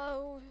then,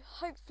 I'll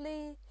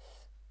hopefully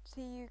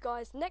see you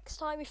guys next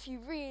time. If you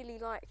really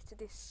liked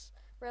this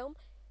realm,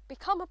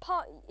 become a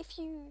part. If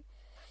you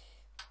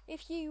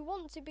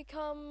want to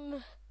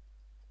become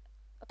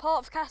a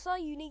part of Casa,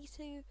 you need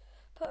to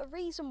put a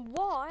reason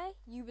why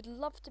you would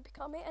love to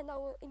become it, and I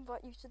will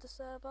invite you to the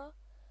server.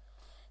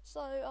 So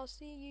I'll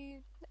see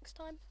you next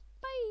time.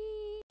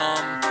 Bye.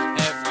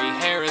 Every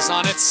hair is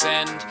on its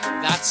end.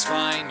 That's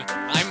fine.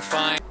 I'm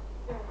fine.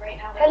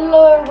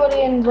 Hello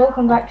everybody and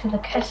welcome back to the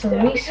Casa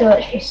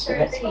Research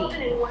Facility.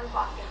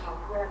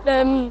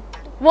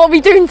 What are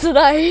we doing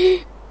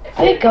today?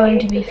 We're going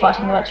to be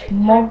fighting a bunch of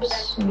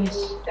mobs and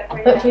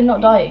hopefully not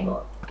dying.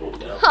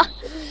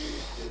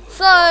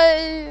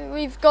 So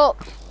we've got,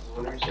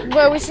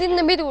 well, it's in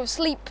the middle of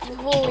sleep for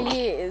 4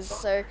 years,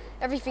 so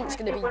everything's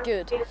going to be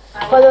good.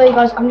 By the way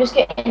guys, I'm just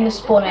getting the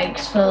spawn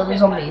eggs for the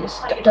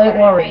zombies, don't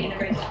worry.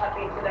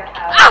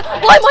 Ah!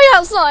 Why am I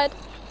outside?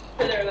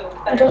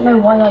 I don't know,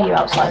 why are you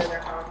outside?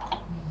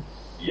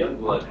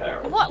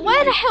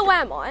 Where the hell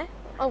am I?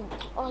 Oh,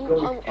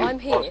 I'm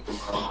here.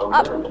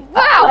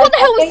 Wow, what the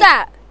hell was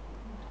that?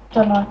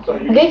 Don't know.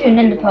 I gave you an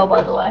ender pearl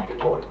by the way.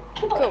 Cool.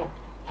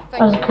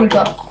 That was a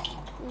creeper.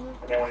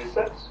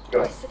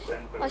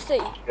 I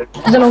see.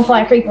 There's an on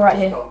fire creeper right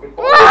here. Oh,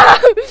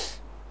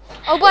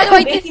 by the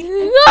way,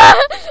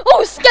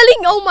 oh,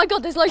 oh my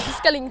god, there's loads of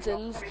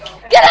skeletons.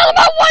 Get out of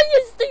my way,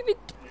 you stupid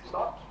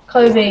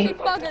Kobe.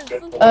 buggers.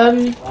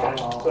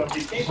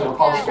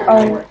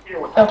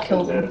 I'll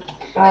kill them.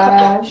 Wait,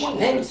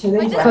 there's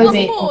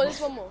Kobe. one more,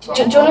 there's one more. Do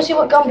you want to see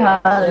what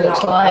gunpowder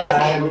looks like?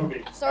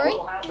 Sorry? Do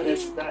you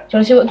want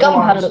to see what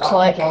gunpowder looks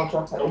like? Look at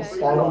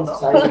gunpowder. Oh,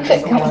 like a I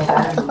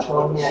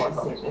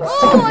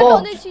got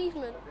bomb. an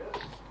achievement.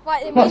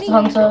 Right, then Monster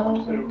Hunter.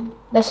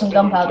 There's some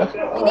gunpowder.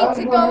 we need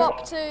to go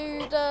up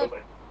to the,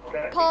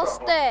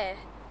 past there.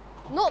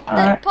 Not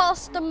Alright.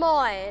 past the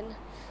mine.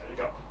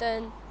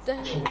 dun,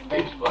 dun,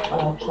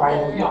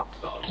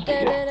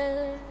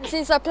 dun.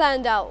 Since I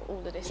planned out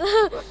all of this.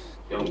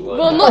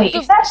 Well, not Wait,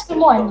 if that's the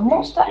mine, then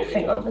what's that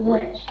thing over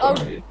there? Oh,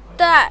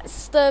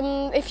 that's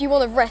if you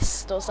want to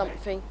rest or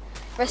something.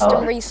 Rest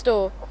and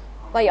restore.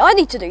 Wait, I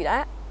need to do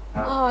that.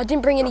 Oh, I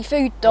didn't bring any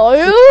food though.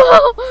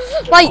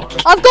 Wait,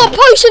 I've got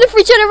potion of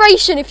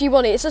regeneration if you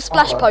want it. It's a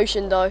splash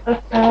potion though.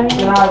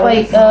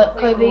 Wait,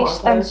 Kobe,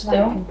 stand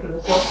still.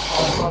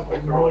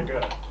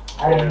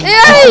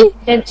 Yay!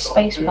 Condensed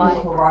space pie.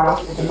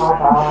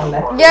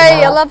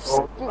 Yay, I love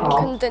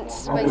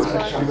condensed space pie.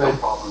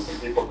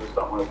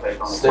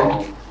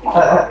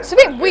 It's a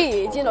bit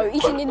weird, you know,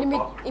 eating in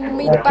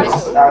mid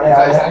battle.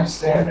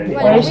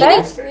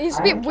 It's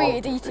a bit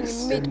weird eating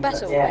in mid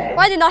battle.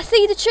 Why didn't I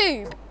see the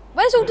tube?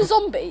 Where's all the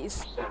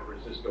zombies?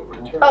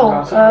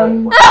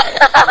 Oh,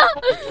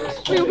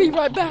 We'll be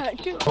right back.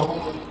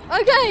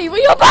 Okay,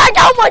 we are back!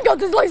 Oh my god,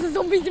 there's loads of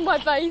zombies in my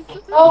face.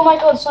 oh my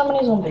god, so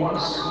many zombies.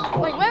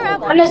 Wait, where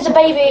am I? And there's the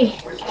baby.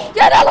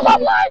 Get out of my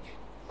way!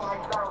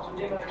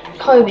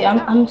 Kobe,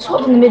 I'm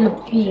sort of in the middle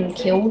of being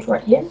killed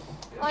right here.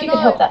 If you could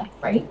help, that'd be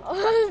great.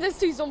 There's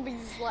two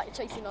zombies like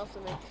chasing after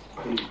me.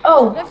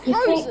 Oh, They're you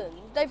frozen.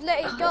 think, They've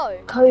let it go.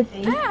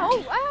 Kobe,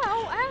 Ow,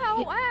 ow,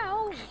 ow,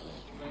 ow.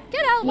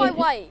 Get out of my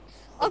way.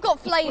 I've got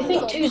you flames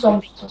think on. 2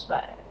 zombies was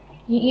bad?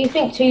 You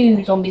think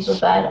 2 zombies was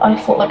bad? I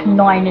thought like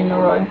 9 in a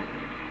row.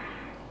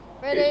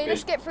 Ready?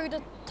 Let's get through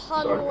the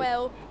tunnel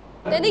well.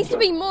 There needs to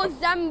be more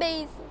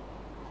zombies.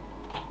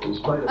 And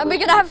we're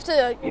going to have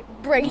to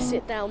brace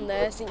it down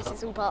there since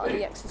it's all part of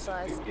the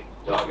exercise.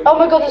 Oh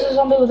my god, there's a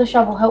zombie with a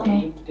shovel, help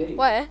me.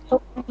 Where?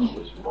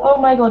 Oh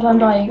my god, I'm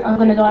dying, I'm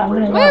gonna die, I'm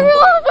gonna Where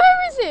die.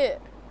 is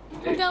it?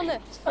 I'm down there.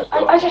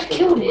 I just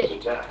killed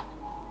it.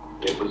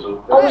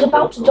 I was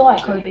about to die,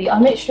 Kobe.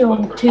 I'm literally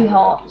on 2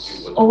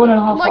 hearts. Or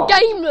 1.5 My hearts.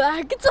 game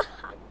lagged.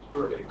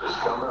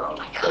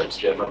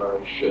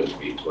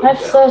 I have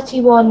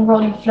 31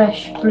 rotten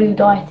flesh blue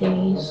dye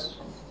thingies.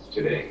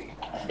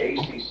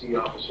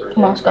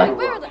 Come on, let's go.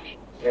 Where are they?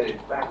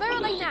 Where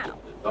are they now?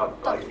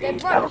 They're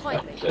right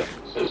behind me.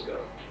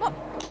 What?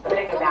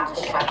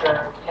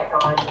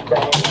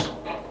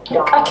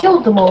 I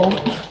killed them all.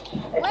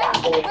 Where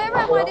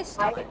am I this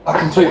time? I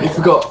completely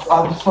forgot.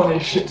 I have the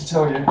funniest shit to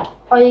tell you.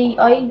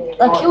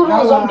 I killed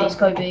all the zombies,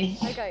 Kobe.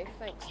 Okay,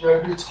 thanks. Do you know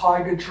who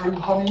Tiger Drew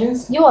Honey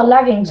is? You are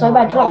lagging so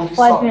bad, you're like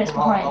 5 minutes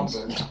behind.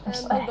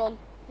 Hold on.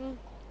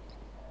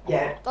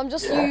 Yeah. I'm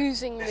just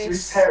using That's who his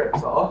this.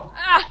 parents are.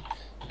 Ah!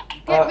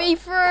 Get me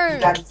through!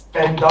 Dad's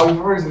Bend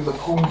Over, isn't the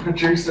porn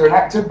producer and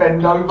actor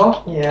Bend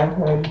Over? Yeah, I've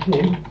heard of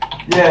him.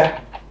 Yeah,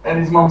 and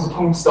his mum's a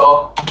porn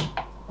star.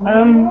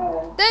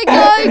 There you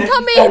go,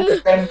 come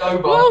in! Bend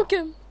Over.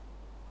 Welcome!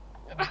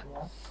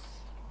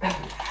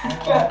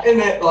 In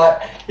it,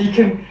 like, he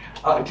can...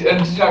 and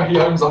did you know he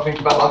owns, I think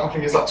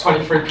it's like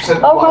 23%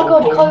 of Oh my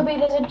god, porn. Kobe,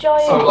 there's a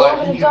giant. So, I'm like,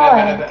 gonna he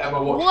can never die.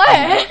 ever watch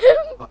Where?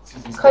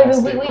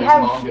 Kobe, we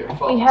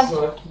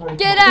have.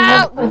 Get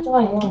out! A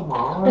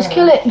giant. Let's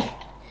kill it.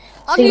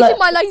 I'm See, using like-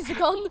 my laser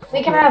gun.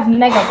 We can have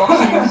mega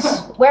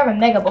bosses. We're having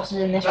mega bosses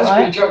in this, That's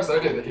pretty right? jokes though,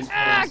 isn't it? That his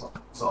parents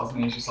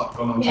and he's just like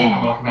gone on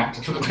talking like an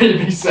actor for the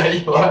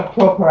BBC. Like,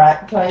 Proper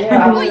actor,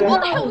 yeah. Wait,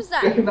 what the hell was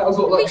I that? reckon that was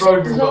what We like should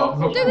Grogan got. I'm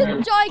not do a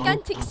gonna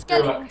gigantic do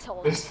skeleton.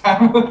 this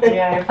family.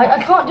 Yeah.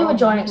 I can't do a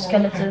giant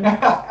skeleton.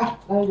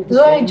 There's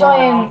only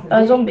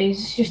giant zombies.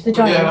 It's just the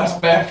Yeah, that's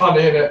giant. bare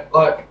funny, isn't it?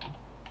 Like,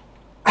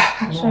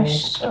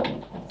 So,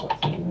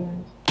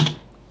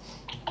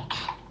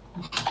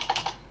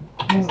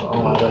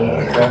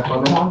 bare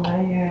funny.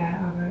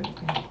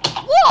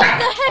 What the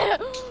hell?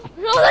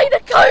 Are they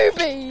the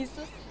Kobe's?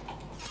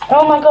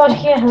 oh my god,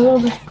 yeah,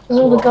 there's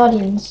all the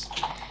guardians.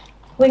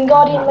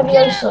 Wingardium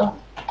Leviosa.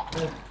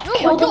 Oh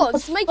Kill my them god, with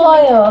it's making me...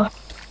 fire.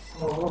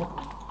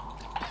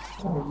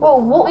 Whoa,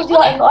 what was the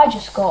item that I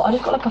just got? I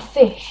just got like a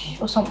fish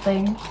or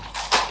something.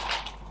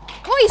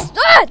 What is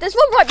that? There's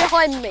one right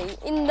behind me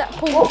in that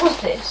pool. What was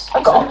this?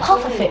 I got a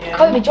pufferfish.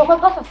 Kobe, do you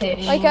want my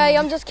pufferfish? Okay,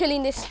 I'm just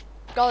killing this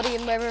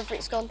guardian wherever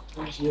it's gone.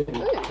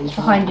 It's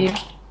behind you.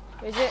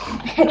 Is it?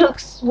 It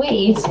looks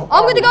weird.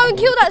 I'm gonna go and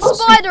kill that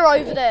spider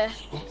over there.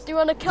 Do you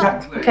want to come?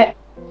 Okay.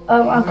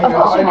 I've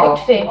got some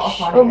cooked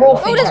fish. Or raw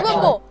fish. Oh, there's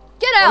one more.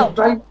 Get out!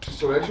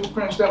 So they should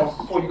finish that off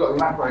before you got the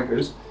lap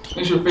breakers.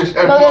 You should fish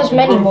No, there's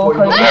many more,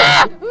 Kobe.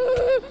 Ah!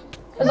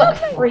 There's like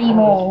 3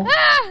 more.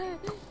 Ah!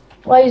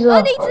 Laser.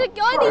 I need to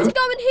go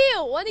and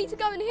heal. I need to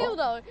go and heal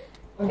though.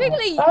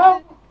 Quickly,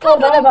 Oh, cover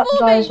God, I'm them about to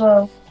for die me. as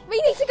well.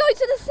 We need to go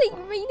to the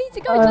secret. We need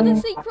to go to the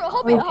secret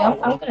hobbit Wait, hole.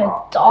 I'm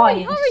gonna die.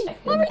 in a Hurry,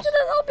 second. hurry to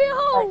the hobbit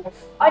hole.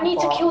 I need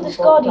to kill this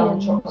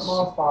guardian.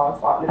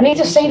 I need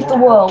to save the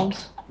world.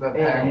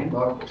 Okay,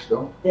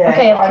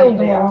 I've killed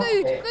them all.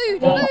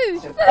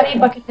 Food. I need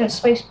my condensed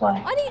space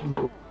pie.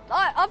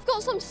 I've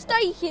got some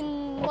steak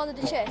in one of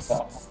the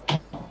chests.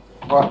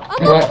 Right.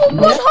 I'm on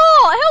 1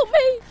 heart. Help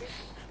me.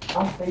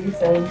 I'll see you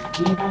soon.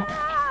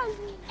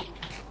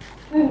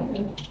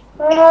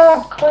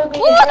 Kobe,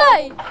 What are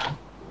they?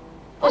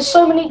 there's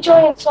so many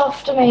giants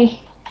after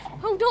me.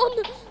 Hold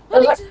on.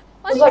 There's like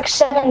There's like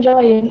 7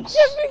 giants.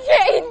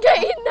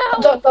 Get in now.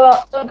 Don't go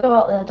out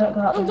there, don't go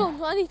out Hold there.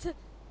 on, I need to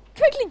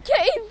quickly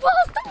get in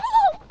past the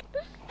block.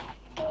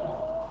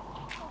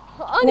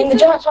 I mean, the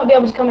giants might be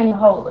able to come in the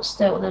hole, but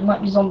still, there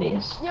might be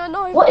zombies. Yeah, I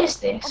know. What is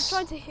this? I'm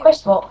trying to hit.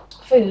 Quest box,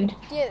 food.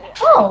 Yeah.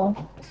 Oh,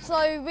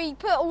 So we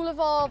put all of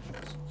our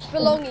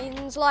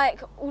belongings,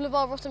 like all of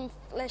our rotten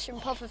flesh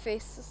and puffer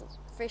fish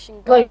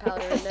and like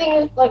gunpowder the in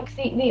there. thing, like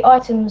the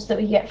items that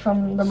we get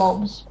from the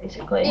mobs,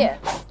 basically. Yeah.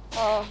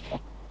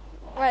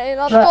 Right, and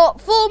I've Right. got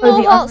 4 Oh,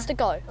 more the hearts to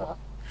go.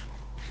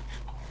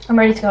 I'm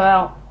ready to go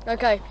out.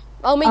 Okay,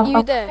 I'll meet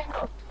you there.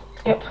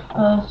 Yep.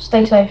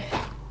 Stay safe.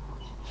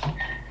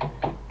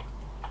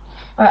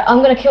 Alright,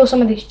 I'm gonna kill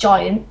some of these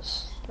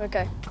giants.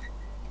 Okay.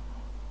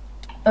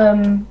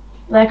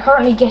 They're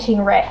currently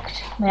getting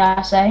wrecked, may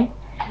I say.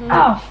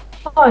 Ah,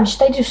 fudge,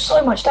 they do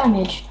so much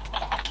damage.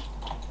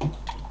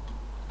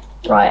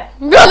 Right,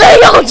 But they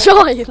are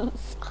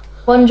giants!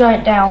 1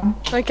 giant down.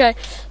 Okay.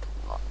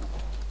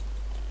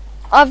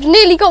 I've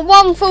nearly got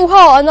 1 full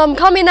heart and I'm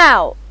coming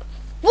out.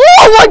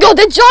 Oh my god,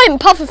 they're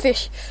giant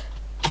pufferfish.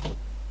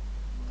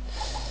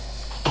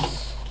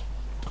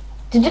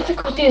 The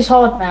difficulty is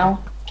hard now.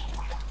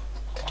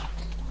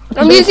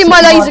 I'm using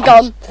my laser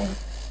gun.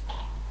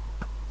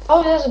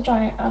 Oh, there's a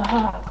giant.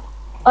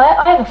 I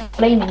have a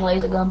flaming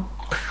laser gun.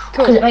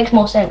 Because Cool. it makes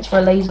more sense for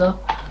a laser.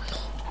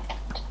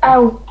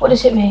 Ow, what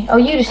just hit me? Oh,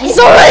 you just hit me.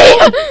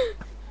 Sorry!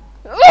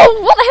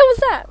 Oh, what the hell was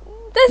that?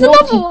 There's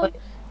Naughty another one.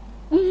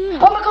 boy.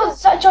 Oh my god,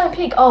 it's that giant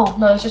pig. Oh,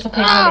 no, it's just a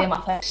pig really in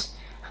my face.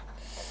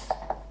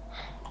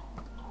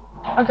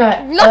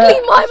 Okay. Luckily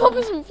my mob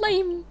isn't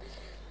flame.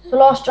 The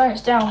last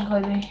giant's down,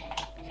 Kobe.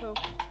 Cool.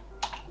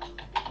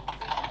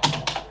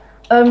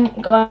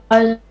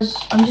 Guys,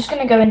 I'm just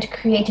gonna go into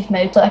creative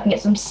mode so I can get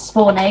some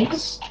spawn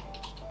eggs.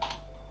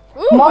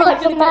 Ooh, Am I what like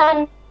you the gonna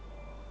man?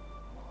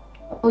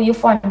 Well, you'll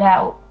find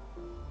out.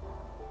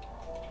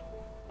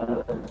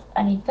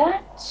 I need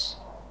that.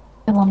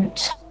 I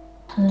want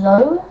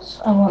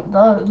those. I want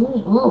those. Ooh,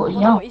 do? I know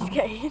yum. what he's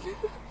getting.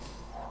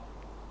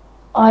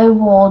 I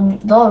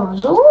want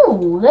those.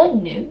 Ooh, they're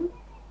new.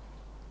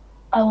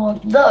 I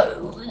want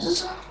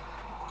those.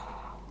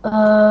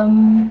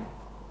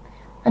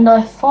 And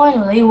I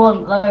finally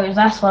want those.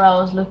 That's what I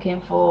was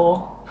looking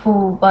for.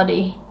 Cool,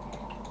 buddy.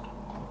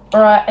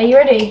 Alright, are you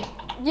ready?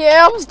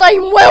 Yeah, I'm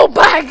staying well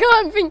back.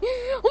 I'm thinking,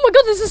 oh my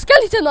god, there's a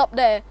skeleton up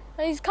there.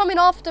 And he's coming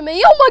after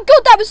me. Oh my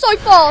god, that was so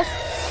fast.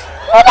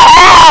 What the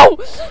hell?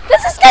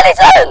 There's a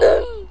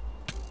skeleton!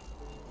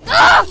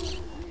 Ah!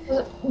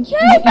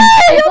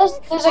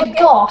 There's a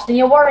ghost, and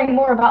you're worrying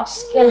more about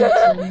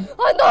skeleton.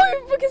 I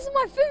know, because of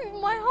my food,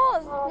 my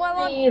hearts, my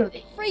like,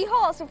 Really? 3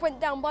 hearts have went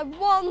down by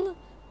 1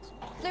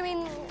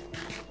 blooming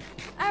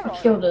arrow.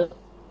 Killed it.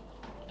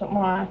 Don't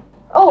worry.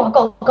 Oh, I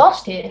got a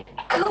ghost here.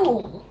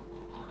 Cool.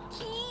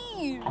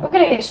 Cute. We're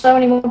gonna get so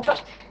many more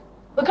trucks.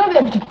 We're gonna be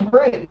able to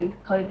brew,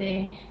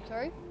 Cody.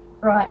 Sorry?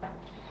 Right.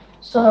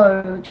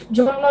 So, do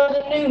you want to know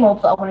the new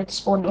mob that I wanted to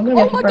spawn? We're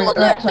gonna Oh go my for brew. god,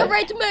 Right, look, so the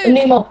red the moon.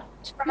 new mob.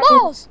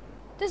 Mars!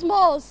 There's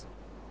Mars.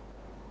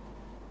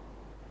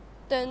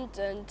 Dun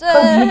dun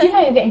Kobe, you do dun.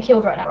 know you're getting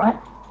killed right now, right?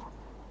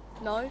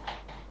 No.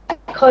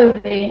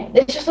 Kobe,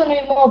 it's just the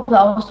new mob that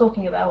I was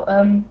talking about.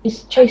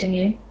 It's chasing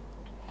you.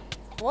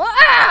 What?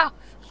 Ah!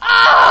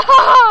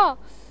 Ah!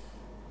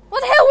 What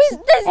the hell is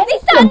this?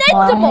 Is that an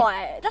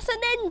endermite? That's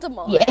an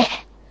endermite. Yeah.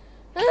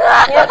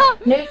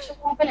 Yep. New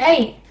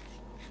 1.8.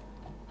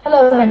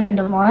 Hello,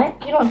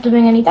 Endermite. You're not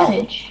doing any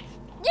damage.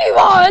 You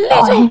are a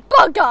little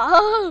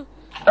bugger.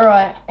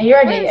 Alright, are you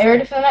ready? Where is Are you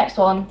ready for the next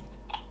one?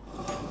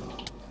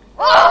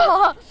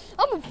 Ah!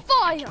 I'm on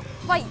fire.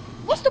 Wait,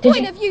 what's the Did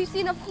point you- of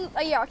using a?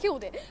 Yeah, I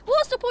killed it.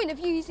 What's the point of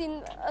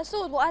using a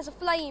sword that has a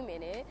flame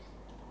in it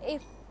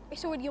if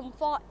it's already on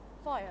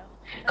fire?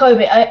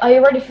 Kobe, are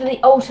you ready for the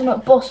ultimate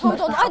boss Hold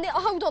on, battle?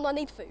 hold on. I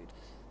need food.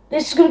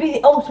 This is going to be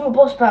the ultimate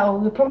boss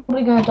battle. You're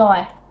probably going to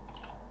die.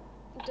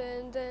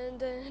 Dun, dun,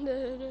 dun,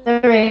 dun,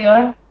 dun. There you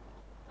go.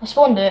 I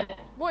spawned it.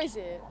 What is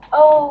it?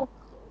 Oh.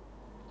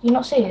 Do you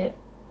not see it?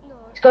 No.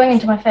 It's going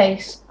into my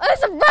face. Oh,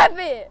 it's a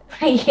rabbit.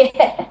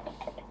 Yeah.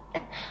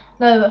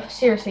 No, but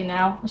seriously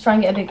now. Let's try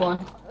and get a big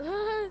one.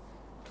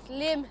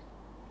 Slim.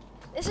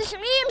 It's a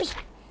slim.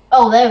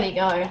 Oh, there we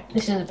go.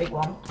 This is a big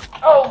one.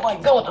 Oh my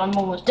god, I'm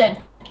almost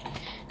dead.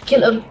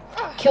 Kill him.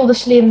 Kill the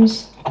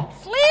slims.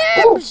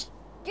 Slims.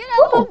 Get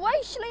out of Ooh. my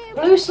way, Slim.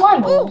 Blue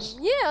slime Oh, balls.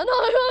 yeah, no,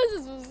 I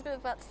was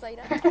about to say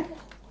that.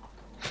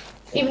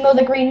 Even though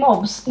they're green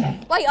mobs.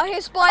 Wait, I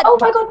hear spider. Oh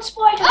my god,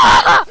 spider!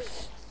 Ah!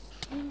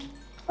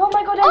 Oh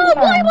my god, Oh,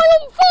 why am Enderman! I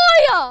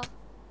on fire?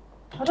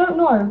 I don't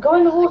know. Go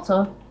in the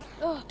water.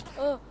 Oh.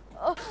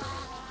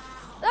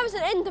 That was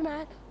an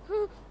Enderman.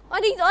 I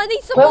need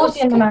some Where more. was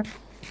the Enderman?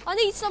 I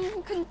need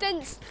some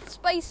condensed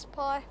space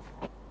pie.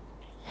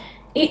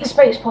 Eat the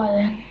space pie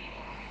then.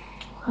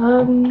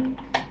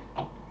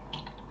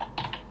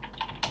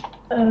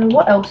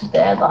 What else is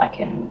there that I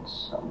can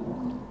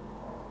summon?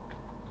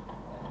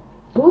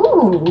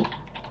 Ooh!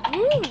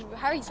 Ooh,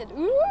 Harry said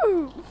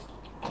ooh.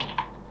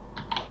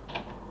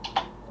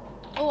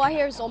 Oh, I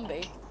hear a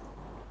zombie.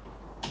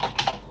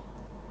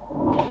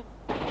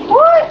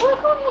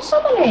 why can't you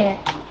summon it?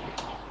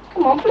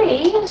 Come on,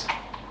 please.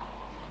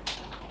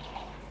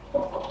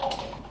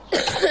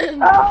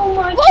 Oh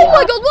my god. Oh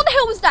my god, what the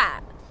hell was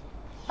that?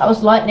 That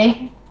was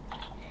lightning.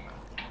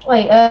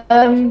 Wait,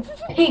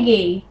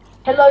 Piggy.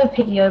 Hello,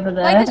 Piggy over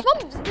there. Wait,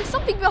 there's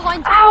something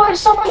behind you. Ow,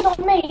 it's summoned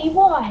on me.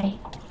 Why?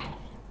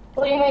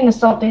 What do you mean there's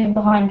something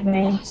behind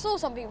me? I saw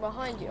something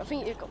behind you. I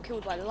think it got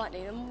killed by the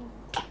lightning.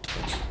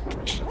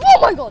 Oh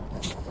my god!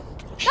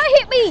 That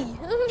hit me!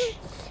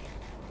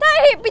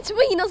 That hit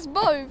between us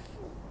both.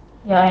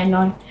 Yeah, I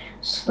know.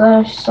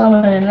 Slash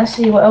summon. Let's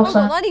see what else. Oh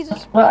god, I need to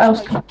What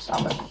else can I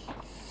summon?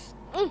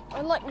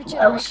 I like What else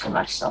regeneration. can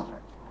I summon?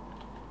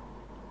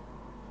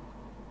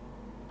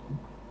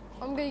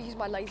 I'm gonna use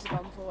my laser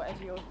gun for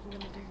whatever you're gonna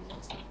do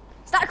next time.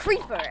 Is that a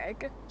creeper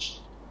egg?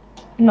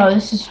 No,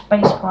 this is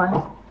space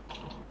pie.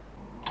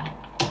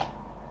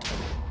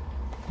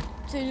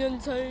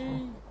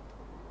 TNT.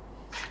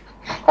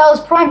 That was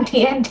prime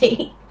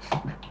TNT.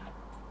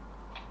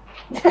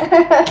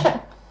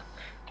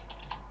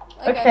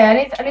 Okay, I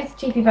need to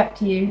TP back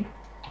to you.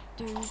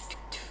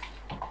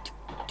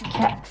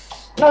 Cat.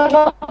 No,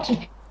 not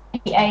TP.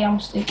 I'm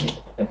stupid.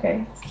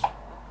 Okay.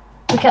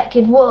 The Cat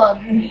Kid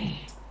 1.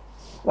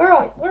 Where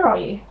are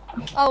you?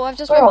 Oh, I've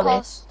just Where went are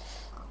past.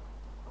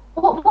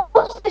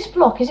 What's this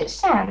block? Is it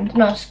sand?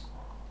 No, it's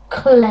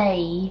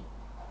clay.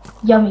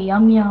 Yummy,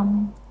 yum,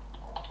 yum.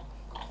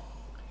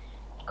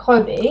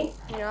 Kobe,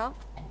 Yeah.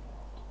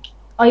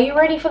 are you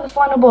ready for the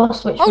final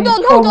boss? Which Hold we on.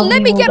 Let probably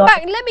me will get die?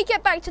 back. Let me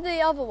get back to the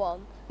other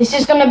one. This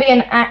is going to be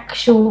an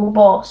actual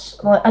boss.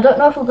 Like, I don't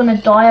know if we're going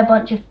to die a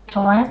bunch of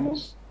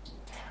times.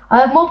 I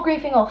have mob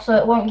griefing off, so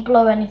it won't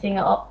blow anything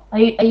up. Are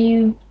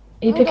you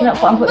picking up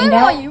what I'm putting Where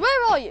down? are you?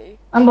 Where are you?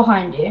 I'm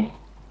behind you.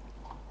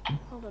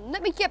 Hold on.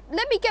 Let me get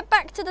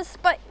back to the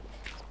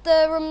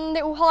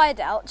little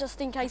hideout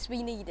just in case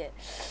we need it.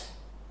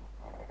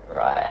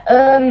 Right.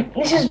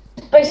 This is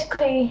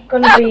basically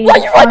going to be. Why are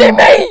you running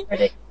me?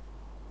 Ready.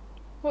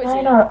 What is I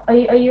it? know.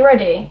 Are you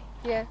ready?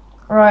 Yeah.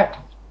 Right.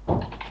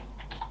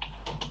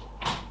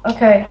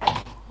 Okay.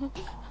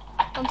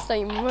 I'm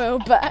staying well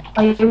back.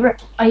 Are you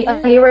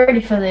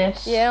ready for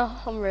this? Yeah,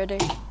 I'm ready.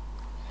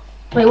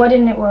 Wait, why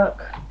didn't it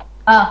work?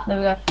 Ah, there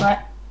we go. Right.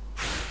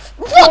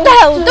 What the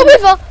hell? The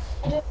river!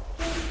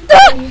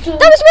 That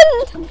was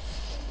when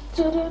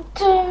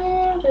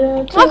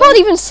I can't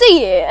even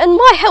see it, and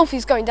my health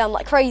is going down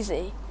like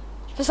crazy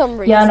for some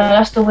reason. Yeah, no,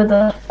 that's the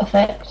wither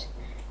effect.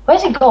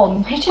 Where's it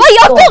gone? It's just Hey,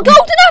 I've gone. got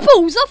golden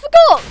apples! I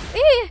forgot!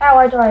 Here, Ow,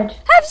 I died.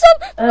 have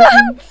some!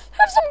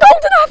 Have some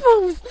golden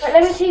apples! Right,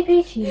 let me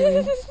TP to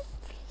you.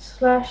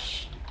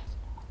 Slash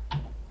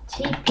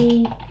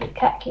TP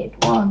Cat Kid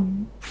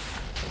 1.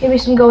 Give me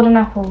some golden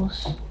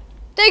apples.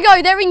 There you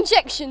go, they're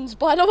injections,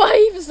 by the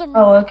way, for some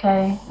Oh,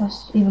 okay.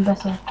 That's even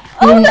better.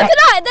 Oh, look at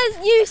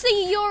that! You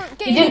see, you're You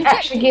getting didn't injected.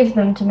 actually give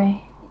them to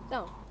me.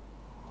 No.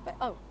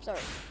 Oh, sorry.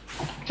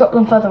 Drop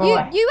them further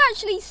away. You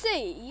actually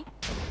see,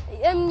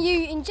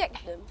 you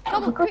inject them.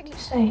 Come Oh, on, for quickly.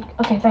 God's sake.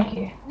 Okay, thank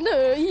you.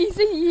 No, you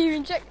see, you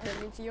inject them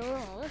into your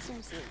arm. That's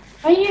awesome.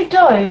 No, you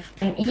don't.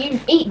 You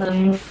eat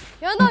them.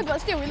 Yeah, I know, but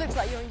still, it looks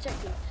like you're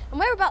injecting. And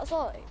whereabouts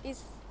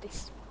is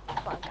this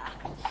bugger?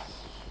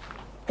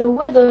 The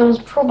withers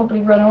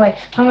probably run away.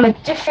 I'm on a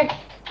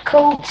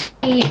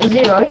difficulty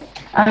 0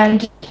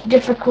 and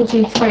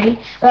difficulty 3.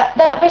 That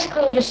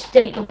basically will just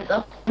delete the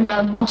wither.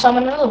 I'll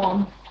summon another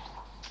one.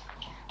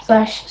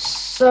 Slash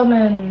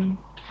summon.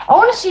 I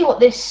want to see what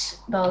this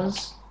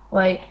does.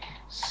 Wait.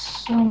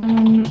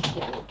 Summon.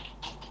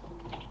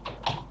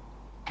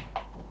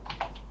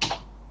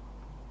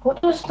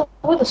 What does the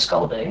wither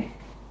skull do?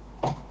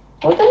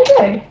 What did it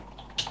do?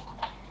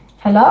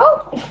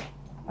 Hello?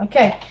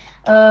 Okay.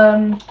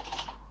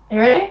 You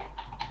ready?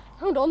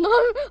 Hold on, no,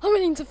 I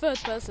went into third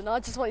person. I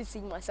just wanted to see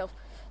myself.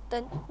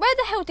 Then, where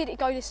the hell did it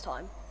go this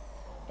time?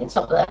 It's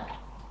up there.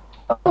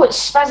 Oh,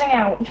 it's spazzing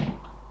out.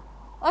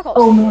 I got.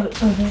 Oh no,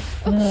 it's over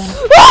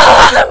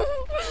there.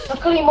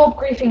 Luckily, mob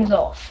griefing's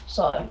off,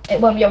 so it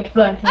won't be able to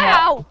blow anything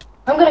out. Ow!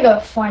 I'm gonna go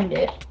find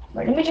it.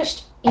 Right, let me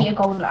just eat a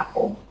golden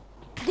apple.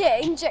 Yeah,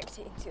 inject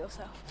it into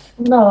yourself.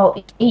 No,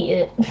 I'll eat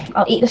it.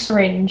 I'll eat the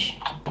syringe.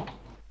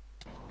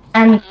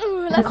 And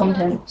Ooh, the that's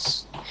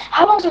contents.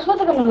 How long is this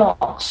weather gonna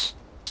last?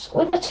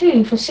 Wither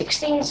 2 for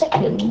 16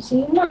 seconds. Are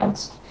you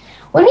nuts?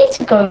 We need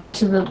to go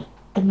to the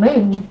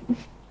moon.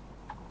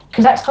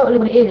 Because that's totally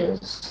what it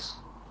is.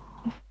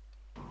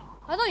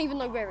 I don't even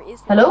know where it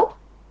is. Now. Hello?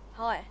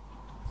 Hi.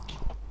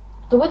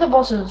 The wither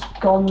boss has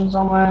gone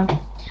somewhere.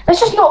 Let's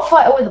just not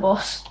fight a wither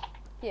boss.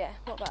 Yeah,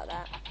 what about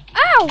that?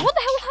 Ow! What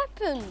the hell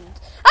happened?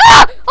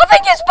 Ah! I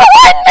think it's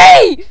behind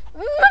me!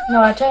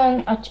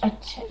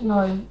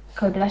 No,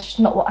 Kobe, that's just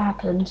not what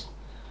happened.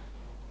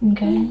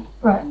 Okay,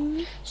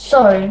 right.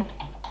 So,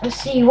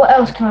 let's see, what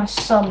else can I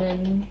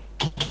summon?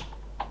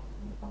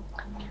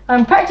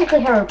 I'm practically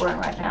Herobrine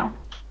right now.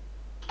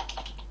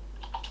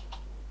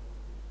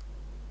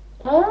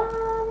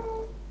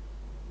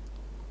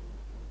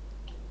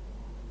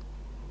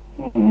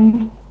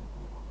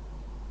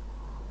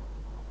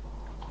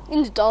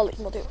 In the Dalek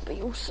mod, it would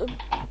be awesome.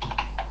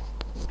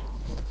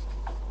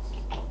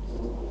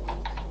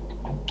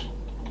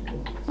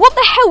 What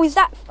the hell is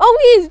that? Oh,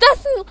 it is.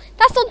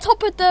 That's on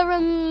top of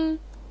the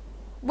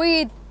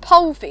weird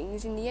pole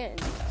things in the end.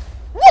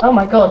 Oh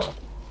my god.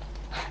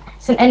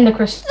 It's an ender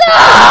crystal.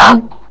 Ah!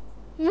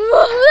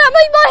 That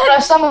made my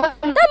head. Someone... That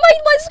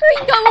made my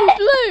screen go all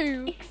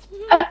blue.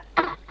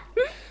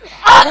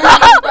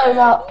 Where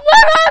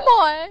Where am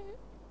I?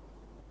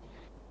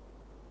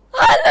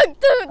 Look,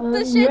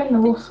 the You're shit. in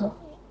the water.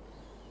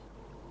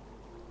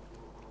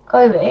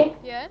 Kobe?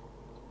 Yeah.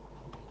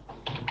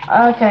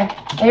 Okay.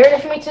 Are you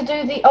ready for me to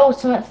do the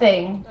ultimate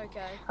thing?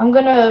 Okay. I'm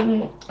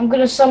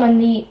gonna summon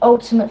the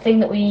ultimate thing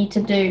that we need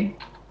to do.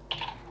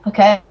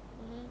 Okay?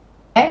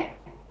 Okay?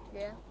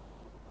 Yeah.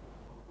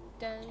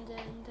 Dun,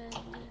 dun, dun,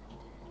 dun.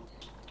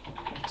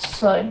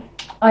 So,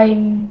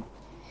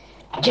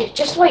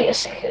 just wait a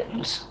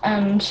second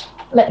and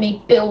let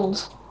me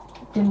build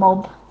the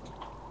mob.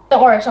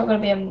 Don't worry, it's not going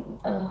to be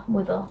a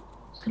wither.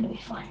 It's going to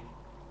be fine.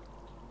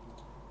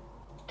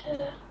 I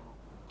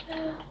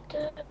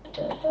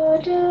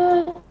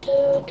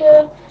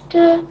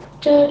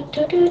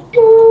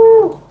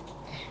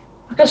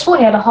could have sworn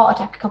he had a heart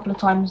attack a couple of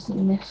times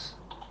in this.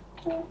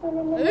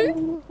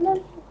 Who?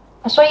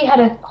 I swear he had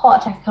a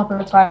heart attack a couple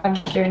of times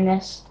during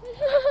this.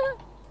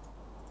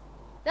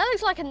 That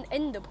looks like an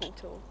ender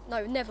portal.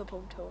 No, never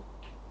portal.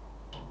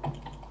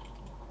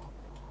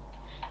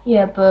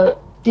 Yeah, but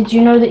did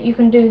you know that you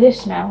can do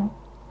this now?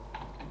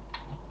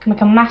 You can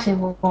make a massive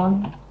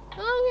one.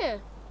 Oh yeah.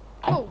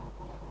 Cool.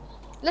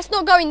 Let's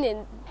not go in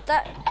there.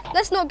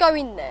 Let's not go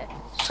in there.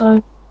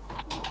 So,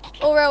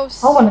 Or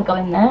else. I want to go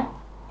in there.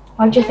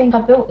 Why do you think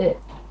I built it?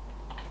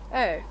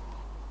 Oh.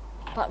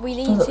 But we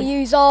need to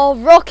use our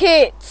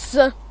rockets.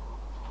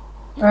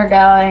 We're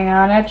going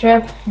on a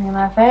trip in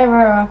my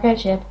favorite rocket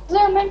ship.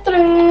 Zooming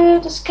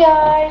through the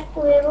sky,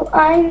 little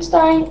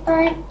Einstein,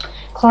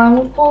 climb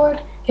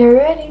aboard, get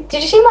ready.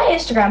 Did you see my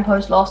Instagram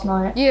post last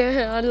night?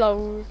 Yeah,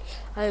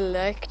 I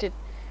liked it.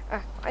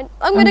 I'm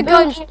gonna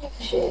go.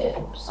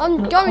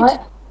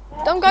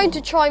 I'm going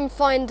to try and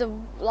find a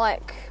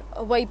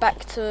way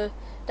back to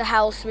the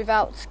house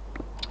without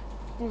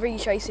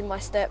retracing my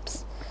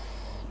steps.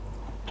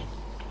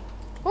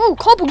 Oh,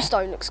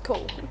 cobblestone looks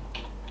cool.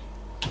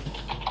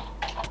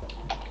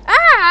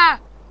 Ah!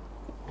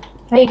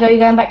 There you go, you're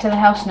going back to the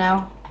house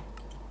now.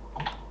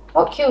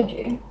 What killed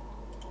you?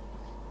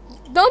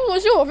 I'm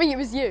not sure. I think it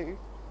was you.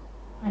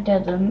 I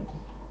didn't.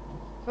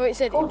 Well, it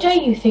said. How dare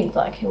you think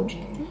that I killed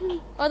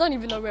you? I don't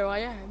even know where I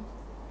am.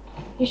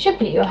 You should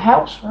be at your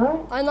house,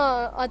 right? I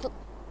know.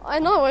 I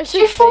know. I Did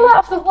should. you fall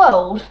out of the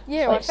world?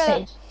 Yeah, That's I what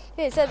fell. it said.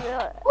 Yeah, it said.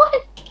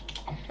 What?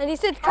 And he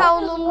said Cow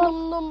Nom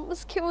Nom Nom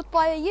was killed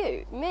by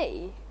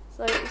me.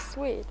 So it's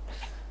weird.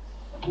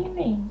 What do you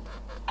mean?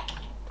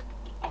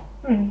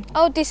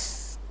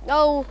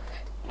 Oh,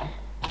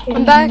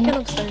 I'm back and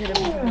I'm still here.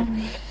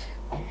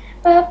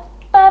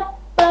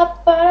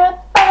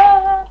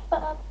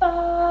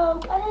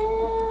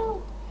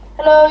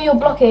 Hello, you're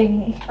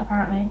blocking,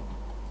 apparently.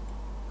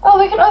 Oh,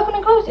 we can open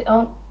and close it.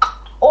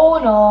 Oh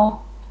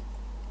no.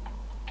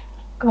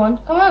 Come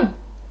on.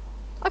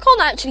 I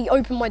can't actually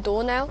open my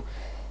door now.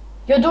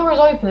 Your door is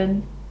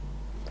open.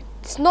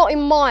 It's not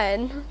in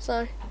mine,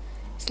 so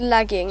it's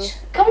lagging.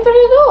 Come through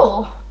the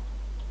door.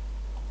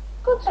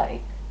 God's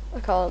sake. I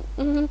can't.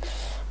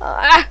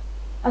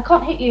 I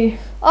can't hit you.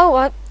 Oh,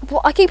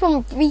 I keep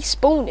on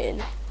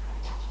respawning.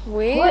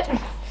 Weird. What?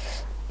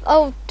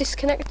 I'll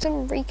disconnect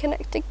and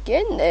reconnect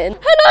again then.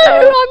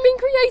 Hello, I'm in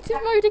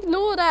creative mode.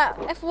 Ignore that.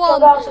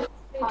 F1.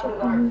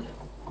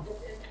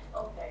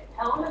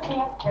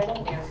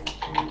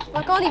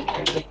 I can't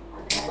even.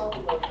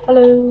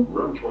 Hello.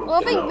 Well,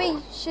 I think we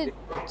should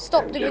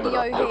stop the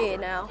video here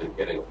now.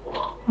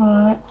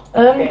 Alright.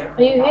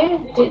 Are you here?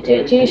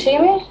 Do you see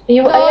me? Are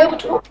you able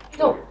to open the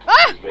door?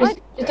 Ah!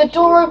 Is the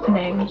door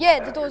opening? Yeah,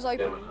 the door's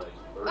open.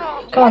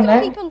 Oh, Go on I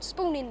then. keep on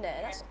spawning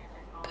there. That's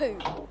poo.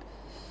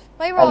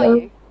 Where are Hello.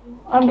 you?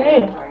 I'm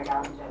here.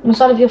 On the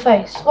side of your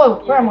face. Whoa,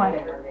 where am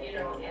I?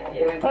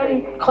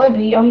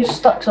 Kobe, I'm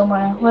stuck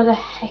somewhere. Where the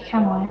heck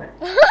am I?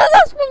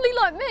 That's probably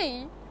like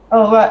me.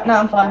 Oh, right. No,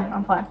 I'm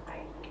fine.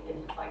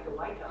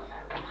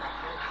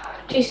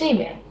 Do you see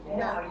me?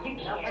 No, I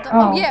don't.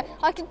 Oh. Oh yeah,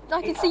 I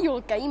can see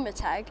your gamer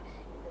tag.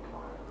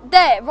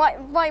 There,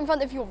 right in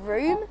front of your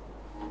room.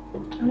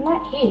 I'm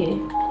not here.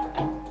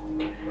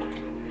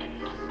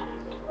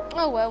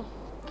 Oh well.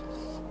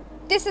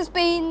 This has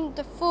been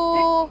the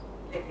 4.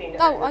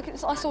 Oh,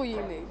 I saw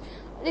you move.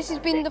 This has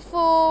been the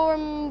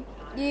 4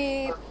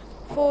 year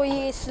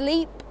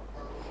sleep.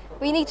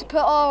 We need to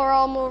put our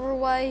armor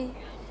away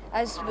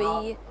as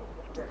we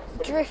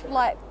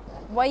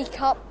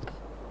wake up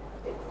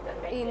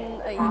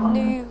in a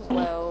new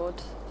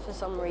world for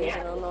some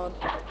reason or not.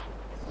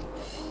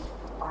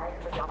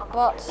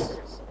 But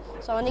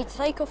so I need to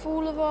take off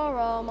all of our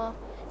armor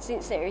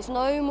since there is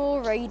no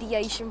more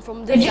radiation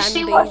from the Did you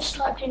see what I zombies. just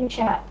typed in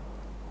chat?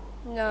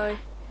 No,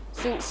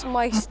 since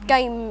my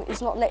game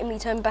is not letting me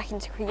turn back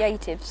into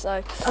creative,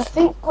 so I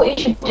think what you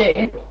should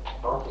do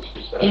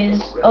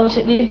is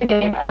obviously leave the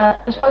game.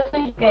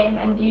 Leave the game,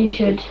 and you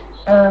should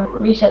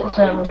reset the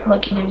server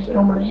like you do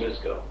normally.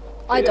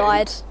 I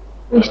died.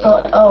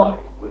 Restart. Oh,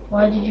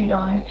 why did you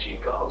die?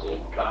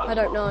 I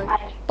don't know.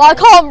 But I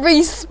can't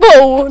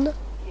respawn.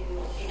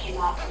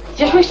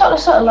 Just restart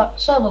the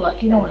server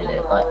like you normally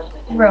do, like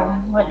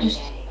realm. Like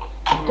just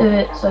do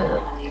it so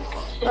that.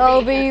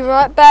 I'll be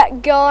right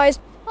back, guys.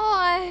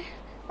 Hi.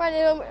 Right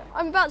now,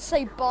 I'm about to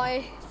say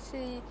bye to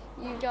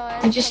you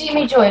guys. Did you see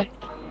me join?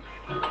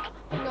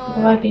 No.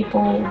 Hi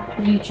people,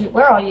 YouTube.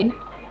 Where are you?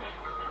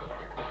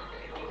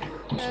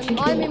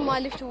 I'm in my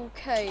little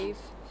cave.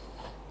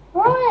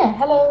 Right,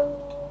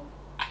 hello.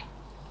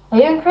 Are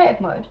you in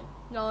creative mode?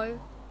 No.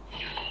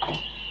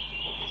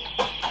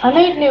 I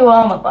made new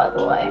armor, by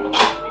the way.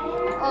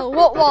 Oh,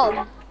 what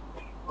one?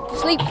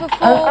 Sleep for 4.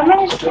 I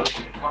managed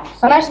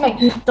to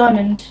make you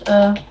diamond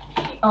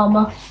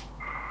armor.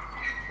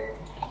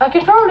 I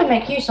could probably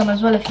make you some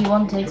as well if you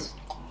wanted.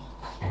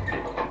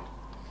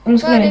 I'm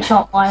just going to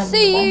enchant mine.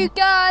 See you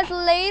guys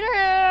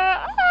later.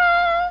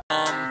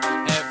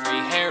 Every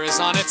hair is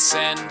on its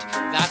end.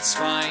 That's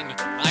fine.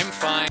 I'm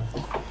fine.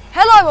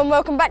 Hello and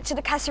welcome back to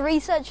the Casa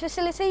Research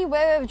Facility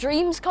where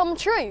dreams come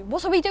true.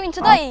 What are we doing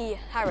today,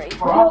 Harry?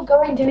 We're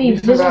going to be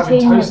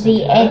visiting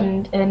the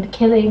end and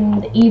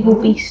killing the evil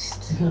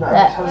beast.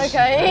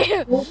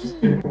 Okay.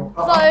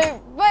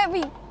 So where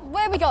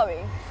are we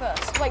going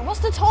first? Wait, what's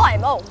the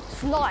time? Oh,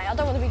 it's night. I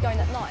don't want to be going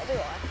at night, do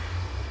I?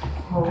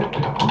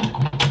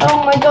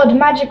 Oh my god,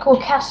 magical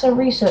Casa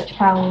research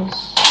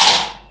powers.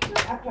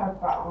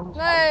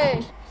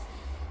 No.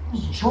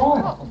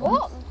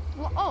 What?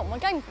 Oh, my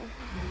game.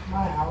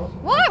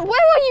 What?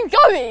 Where are you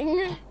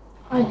going?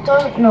 I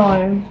don't know.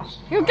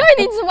 You're going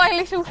into my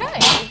little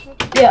cave.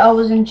 Yeah, I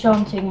was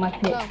enchanting my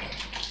pick. Oh.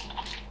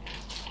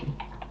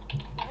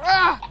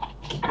 Ah.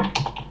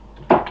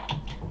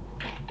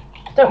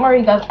 Don't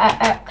worry guys, I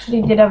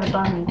actually did have a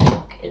diamond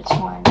pick. It's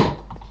fine.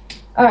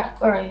 Alright,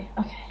 where are you?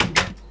 Okay.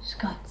 Let's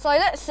go. So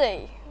let's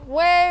see.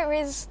 Where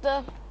is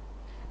the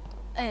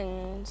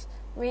end?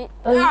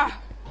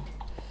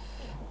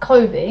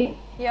 Kobe,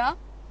 Yeah?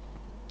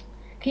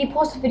 can you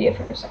pause the video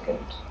for a second?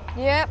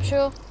 Yep,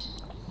 sure.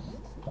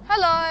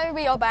 Hello,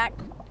 we are back.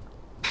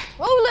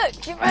 Oh look,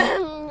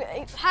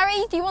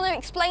 Harry, do you want to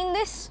explain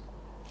this?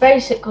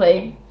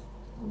 Basically,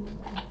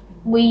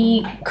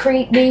 we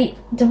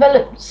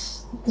developed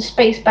the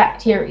space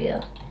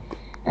bacteria,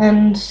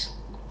 and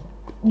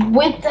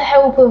with the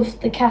help of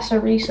the Casa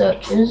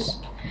researchers,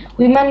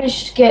 we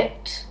managed to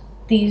get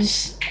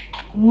these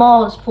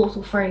Mars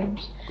portal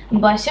frames, and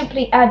by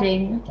simply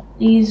adding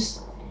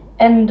these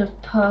ender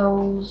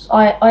pearls,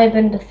 eye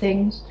bender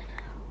things,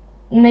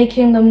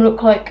 making them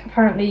look like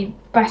apparently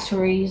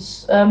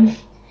batteries,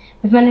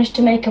 we've managed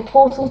to make a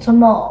portal to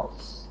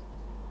Mars.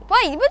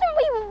 Wait, wouldn't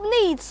we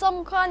need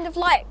some kind of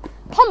like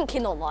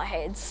pumpkin on our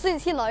heads?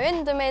 Since you know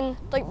Endermen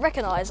don't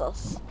recognise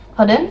us.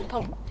 Pardon?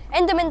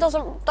 Endermen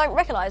don't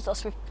recognise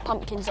us with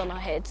pumpkins on our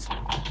heads.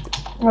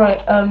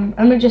 Right,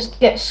 and we just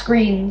get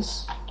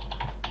screens,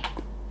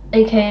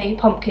 aka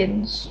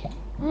pumpkins.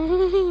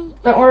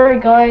 Don't worry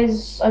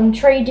guys, I'm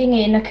trading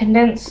in a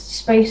condensed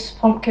space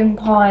pumpkin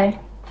pie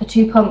for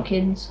 2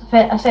 pumpkins.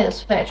 I say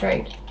that's a fair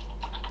trade.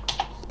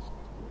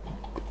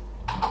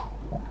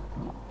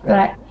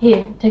 Right,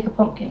 here, take a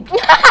pumpkin.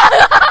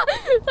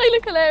 They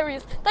look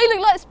hilarious. They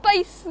look like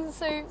space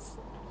suits.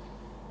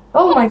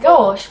 Oh my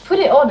gosh, put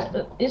it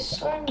on, it's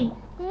so...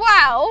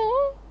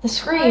 Wow. The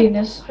screen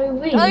is so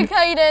weird.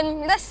 Okay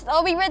then,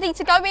 are we ready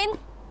to go in?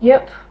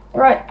 Yep,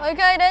 right.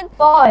 Okay then.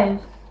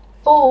 5,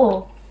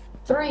 4,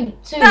 3,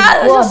 2,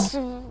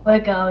 1. We're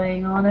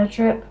going on a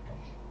trip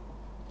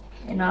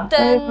in our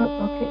favourite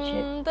rocket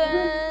ship.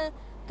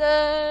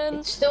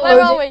 It's still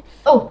Where are we?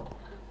 Oh!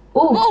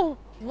 Ooh! Whoa!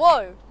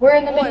 Whoa! We're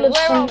in the middle of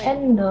where some are we?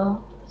 ender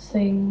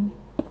thing.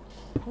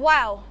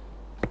 Wow!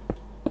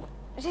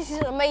 This is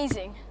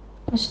amazing.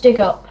 Let's dig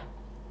up.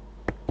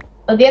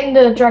 The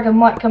ender dragon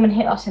might come and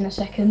hit us in a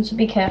second, so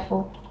be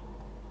careful.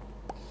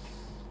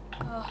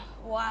 Oh,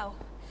 wow!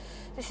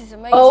 This is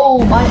amazing. Oh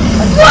my!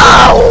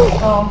 Wow!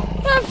 Oh.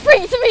 That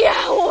freaked me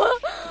out.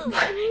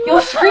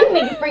 Your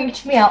screaming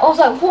freaked me out. I was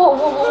like, whoa,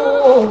 whoa,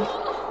 whoa,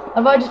 whoa!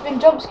 Have I just been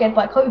jump scared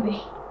by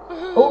Kobe?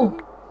 Oh,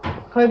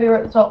 Kobe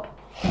right at the top.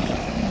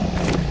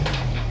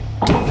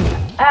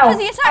 Ow! Has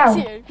he attacked ow.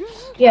 you?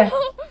 Yeah.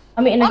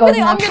 I'm eating a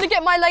golden I'm apple. gonna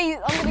get my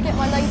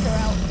laser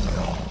out.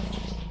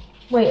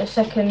 Wait a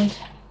second.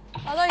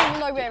 I don't even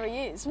know where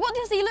he is. What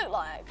does he look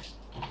like?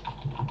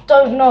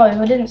 Don't know.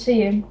 I didn't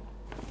see him.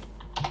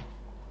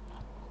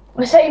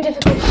 We're setting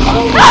difficulty.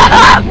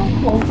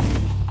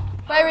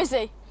 Where is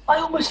he? I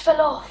almost fell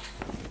off.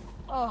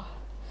 Oh,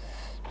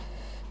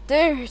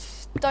 dude,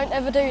 don't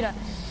ever do that.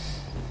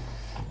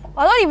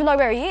 I don't even know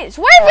where he is.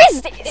 Where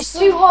is this? It's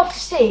too hard to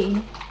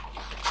see.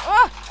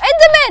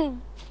 Enderman!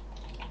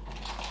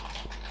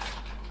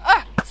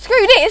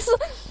 Screw this!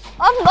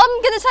 I'm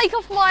gonna take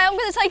off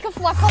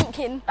my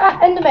pumpkin.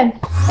 Enderman!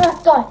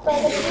 Die!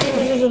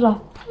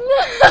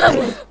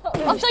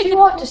 I'm It's taking. too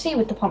hard to see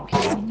with the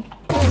pumpkin.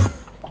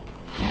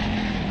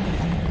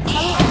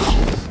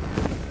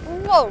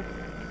 Whoa!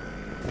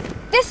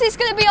 This is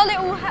gonna be a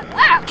little.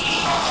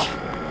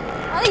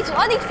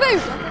 I need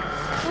food.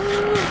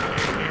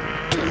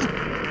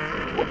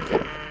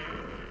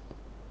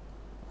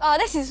 Oh,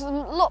 this is a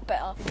lot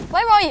better.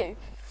 Where are you?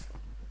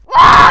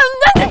 Ah!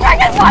 The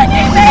dragon's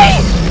finding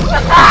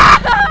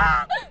me!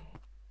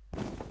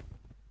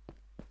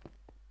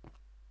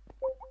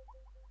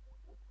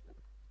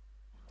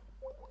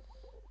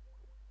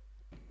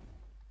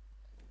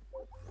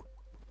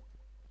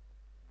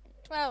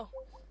 Well,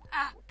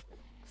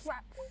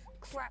 crap,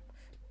 crap,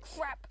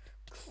 crap,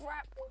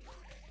 crap.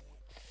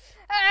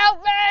 Help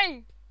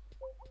me!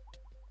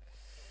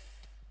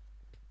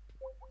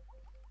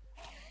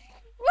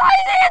 Why is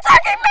he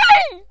attacking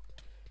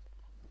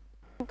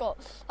me? God,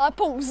 I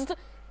paused.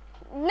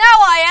 Now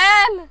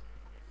I am.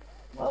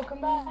 Welcome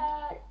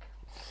back.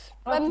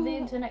 After the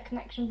internet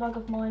connection bug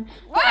of mine.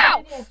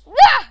 Wow!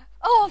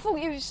 Oh, I thought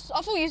you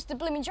was the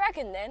blooming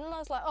dragon then, and I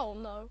was like, oh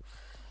no.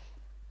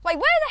 Wait,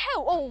 where the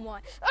hell? Oh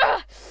my.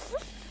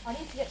 I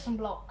need to get some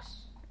blocks.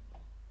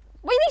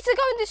 We need to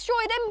go and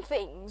destroy them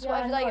things, Yeah,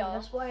 whatever I they know, are.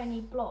 that's why I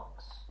need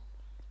blocks.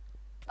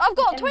 I've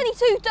got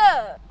 22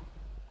 dirt.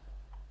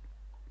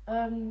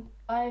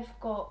 I've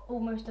got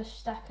almost a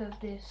stack of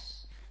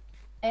this.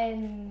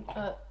 Wait,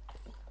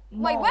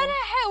 where the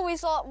hell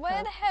is our?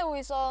 Where the hell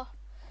is our?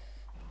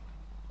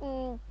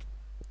 Ow!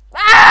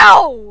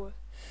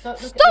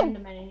 Don't look Stop! at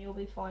Enderman and you'll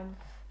be fine.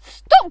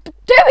 Stop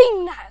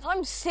doing that!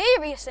 I'm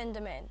serious,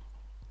 Enderman.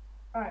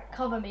 Alright,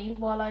 cover me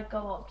while I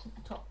go up to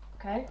the top,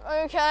 okay?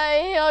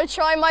 Okay, I'll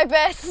try my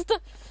best.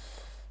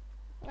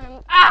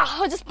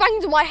 I just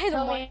banged my head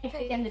Tell on me my. if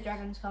the Ender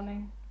Dragon's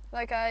coming.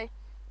 Okay,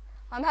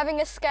 I'm having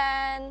a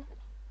scan.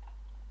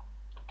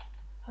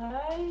 Yeah.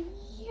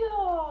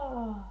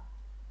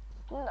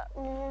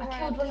 I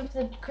killed one of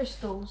the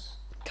crystals.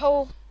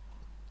 Cool.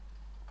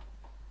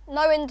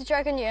 No Ender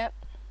Dragon yet.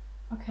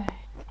 Okay.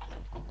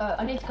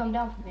 I need to come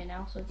down from here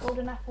now, so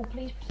golden apple,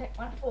 please protect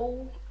my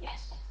fall.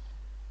 Yes.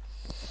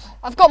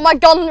 I've got my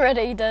gun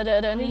ready.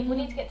 We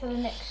need to get to the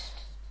next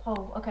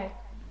pole. Okay,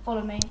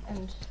 follow me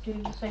and do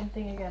the same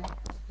thing again.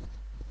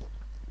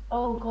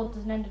 Oh god,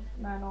 there's an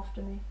Enderman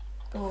after me.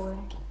 Go away.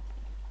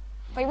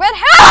 Wait, where the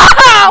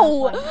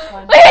hell? That's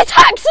fine. He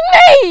attacks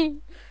me!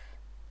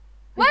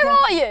 Where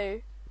are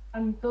you?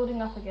 I'm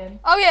building up again.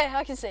 Oh yeah,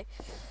 I can see.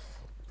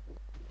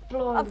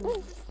 Blow.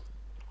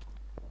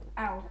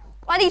 Ow.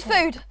 I need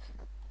food.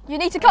 You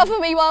need to cover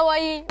me while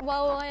I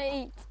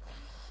eat.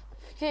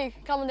 Phew,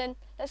 come on then.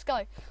 Let's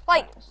go.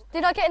 Wait,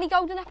 did I get any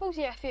golden apples?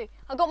 Yeah, phew.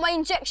 I got my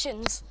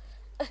injections.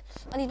 I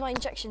need my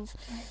injections.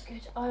 Right,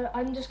 good.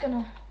 I'm just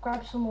gonna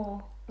grab some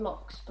more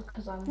blocks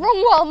because I'm...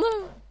 Wrong one.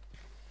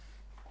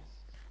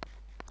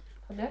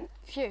 Pardon?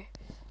 Phew.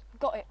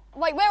 Got it.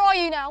 Wait, where are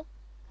you now?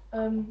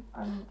 I'm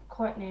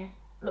quite near.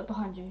 Look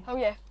behind you. Oh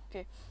yeah,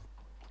 phew.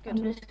 Good.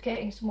 I'm just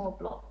getting some more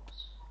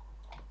blocks.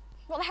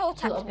 What the hell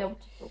So that I'll attacked be me? able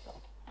to build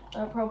up.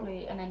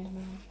 Probably an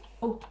Enderman.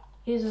 Oh,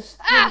 here's a...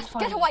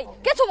 Get away!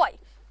 Get away!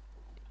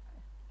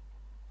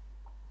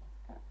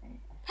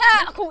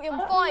 Ha! I caught you on I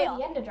don't know fire. where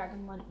the Ender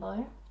Dragon went though.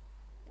 Do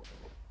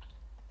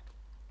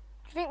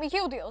you think we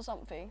killed it or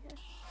something?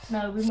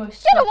 No, we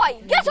most Get away!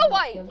 certainly Get did not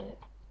away! kill it.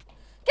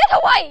 Get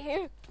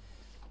away!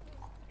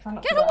 Try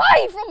not Get to die.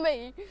 away from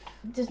me!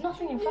 There's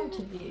nothing in front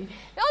of you.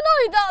 I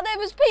know that there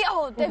was Pete.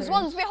 Oh, there's There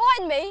ones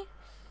behind me.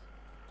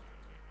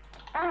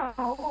 Ow,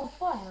 I'm on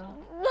fire.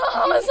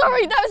 No,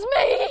 sorry, that was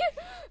me.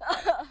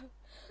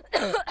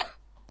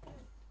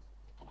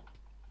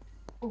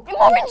 Oh,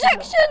 More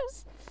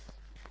injections.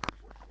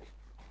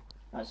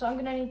 Right, so I'm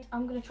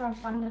gonna try and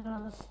find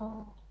another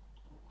pole.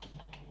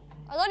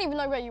 I don't even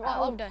know where you are.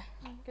 Ow. Oh, there.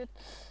 Good.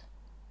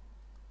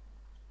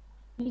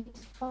 We need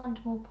to find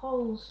more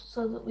poles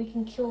so that we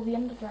can kill the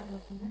Ender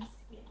Dragon.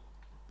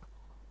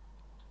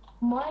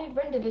 My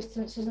render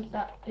distance isn't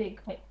that big.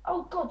 Wait.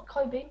 Oh God,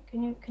 Kobe,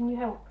 can you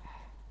help?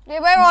 Yeah,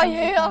 where are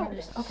you?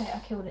 Okay, I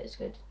killed it. It's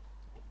good.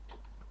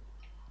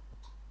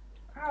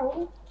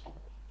 Ow.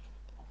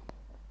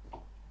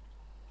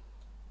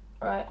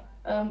 Right.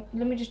 Let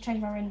me just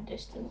change my render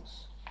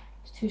distance.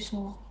 It's too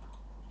small.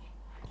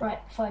 Right,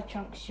 5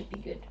 chunks should be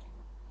good.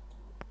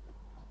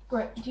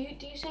 Right. Do you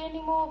see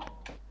any more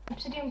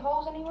obsidian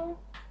poles anywhere?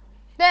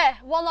 There,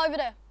 one over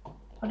there.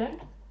 Pardon?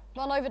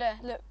 One over there.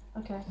 Look.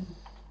 Okay.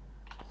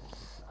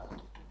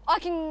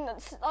 I'm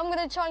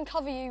gonna try and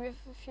cover you with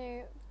a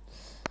few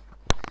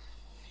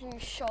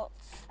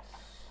shots.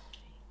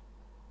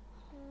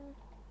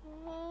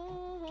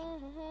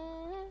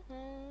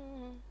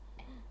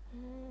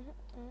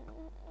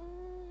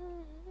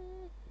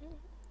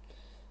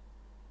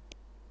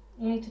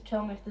 You need to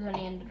tell me if there's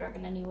any Ender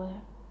Dragon anywhere.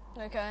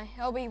 Okay,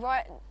 I'll be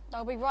right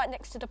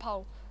next to the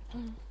pole.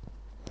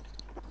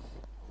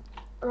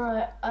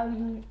 Right,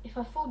 if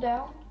I fall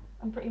down,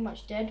 I'm pretty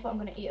much dead, but I'm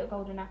gonna eat a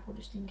golden apple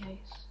just in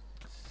case.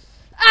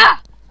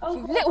 Ah! Oh,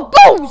 You little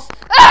balls!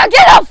 Ah,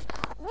 get off!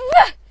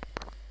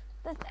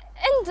 The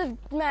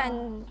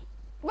Enderman.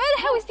 Where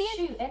the hell is the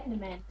shoot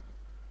Enderman?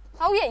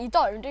 Oh yeah, you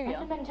don't, do you?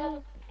 Enderman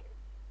tell.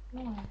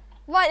 No.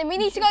 Right, then we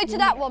need to go to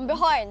that one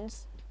behind.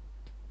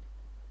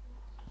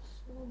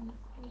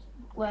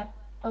 Where?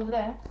 Over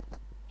there?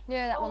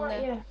 Yeah, that Oh, one right,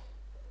 there.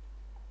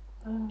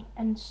 yeah.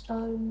 End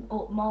stone,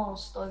 or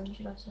Mars stone,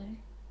 should I say?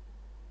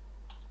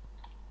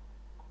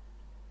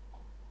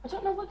 I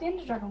don't know where the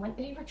Ender Dragon went.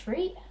 Did he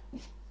retreat?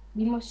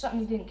 You most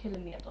certainly didn't kill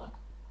him yet, though.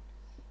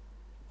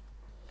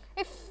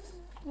 If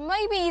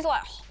maybe he's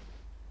like,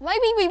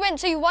 maybe we went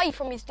too away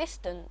from his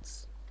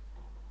distance.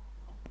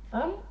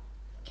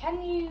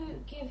 Can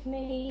you give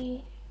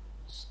me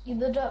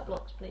the dirt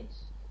blocks,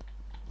 please?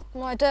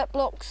 My dirt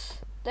blocks.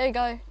 There you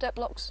go, dirt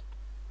blocks.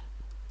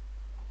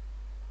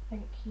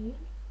 Thank you.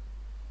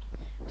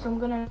 So I'm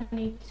gonna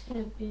need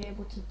to be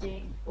able to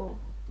dig or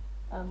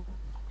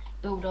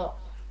build up.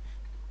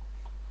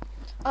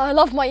 I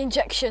love my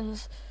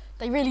injections.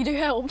 They really do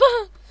help.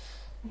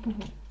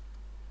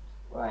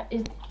 Right,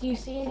 do you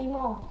see any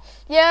more?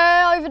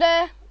 Yeah, over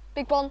there,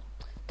 big one.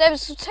 There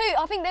was two.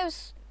 I think there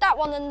was that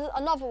one and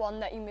another one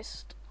that you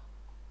missed.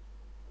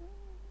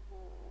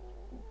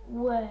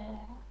 Where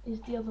is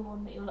the other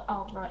one that you're...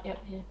 Oh, right, yep,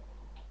 here.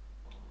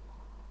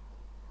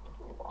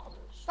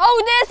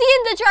 Oh, there's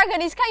the Ender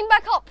Dragon. He's came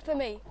back up for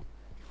me.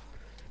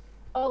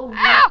 Oh,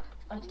 Ah!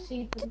 I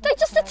see. Did they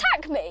just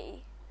attack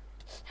me?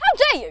 How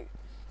dare you?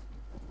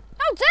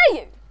 How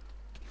dare you?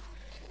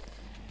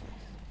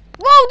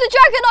 Whoa, the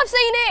dragon! I've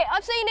seen it!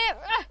 I've seen it!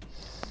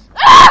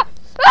 Ah!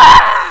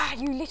 Ah!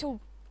 You little...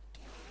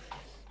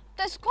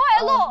 There's quite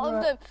a lot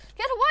of them.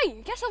 Get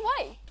away! Get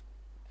away!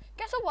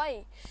 Get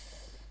away!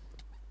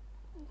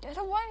 Get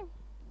away!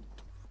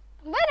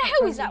 Where the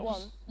hell is that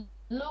one?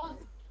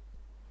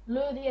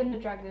 Lure the Ender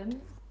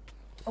Dragon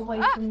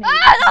away from me.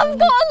 Ah! I've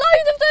got a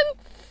load of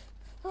them!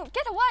 Oh,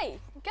 get away!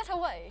 Get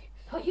away!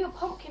 Put your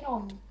pumpkin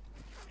on.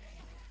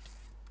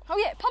 Oh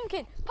yeah,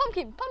 pumpkin!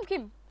 Pumpkin!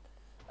 Pumpkin!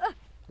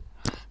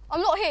 I'm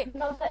not here.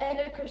 Another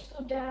Ender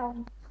crystal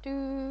down.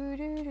 Do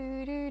do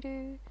do do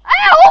do.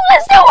 Ow!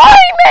 They're still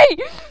hurting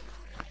me!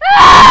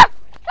 Ah!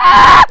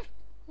 Ah!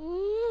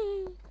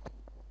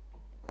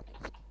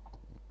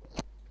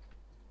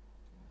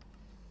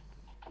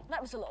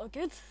 That was a lot of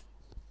good.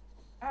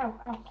 Ow,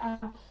 ow,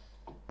 ow.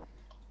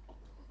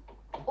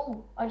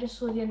 Oh, I just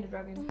saw the Ender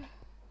Dragon.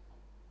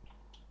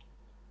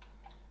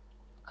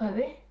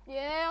 Kobe?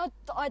 Yeah,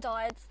 I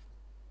died.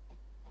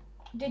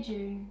 Did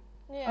you?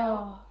 Yeah.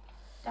 Oh,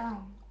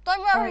 damn. Don't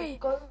worry. Right,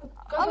 go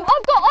I've back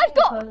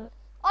got to the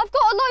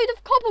a load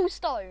of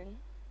cobblestone.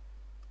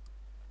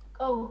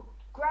 Oh,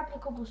 grab the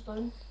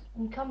cobblestone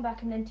and come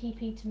back and then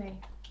TP to me.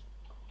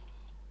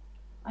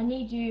 I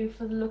need you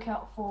for the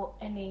lookout for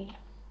any,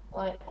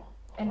 like,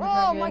 Ender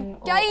Oh, my Dragon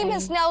or game any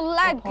has now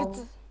lagged.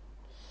 pole.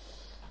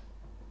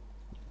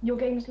 Your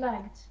game's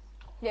lagged?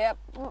 Yeah,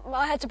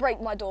 I had to break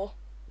my door.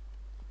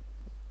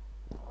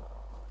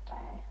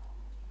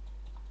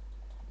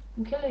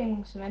 I'm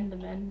killing some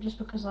Endermen just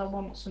because I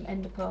want some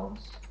Ender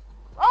Pearls.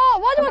 Oh,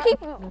 why do I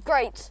keep...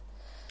 Great.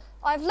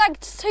 I've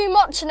lagged too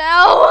much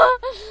now.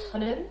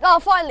 Pardon? Oh,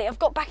 finally, I've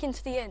got back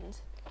into the end.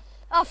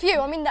 Oh, phew,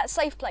 I'm in that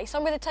safe place.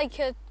 I'm going to take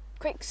a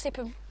quick sip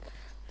of...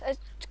 a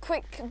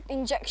quick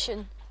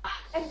injection.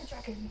 Ender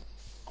Dragon.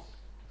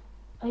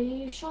 Are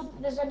you sure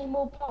that there's any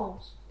more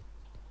poles?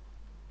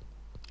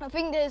 I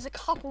think there's a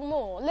couple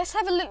more. Let's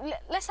have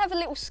a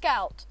little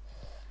scout.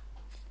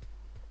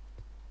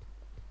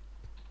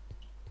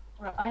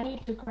 Right, I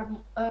need to grab...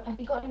 have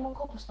you got any more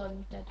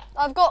cobblestone dead?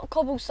 I've got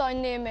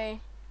cobblestone near me.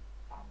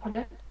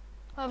 Pardon?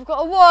 I've got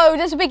a... Whoa,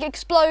 there's a big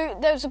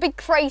there's a big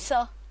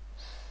crater.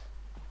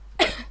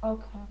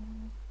 Okay.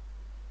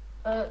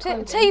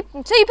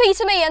 TP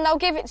to me and I'll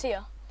give it to you.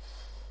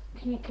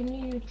 Can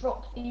you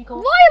drop the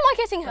gold? Why am I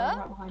getting hurt?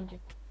 Right behind you.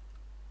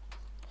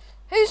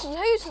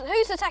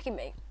 Who's attacking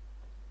me?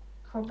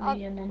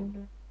 Probably an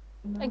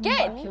Ender.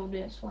 Again? I killed it,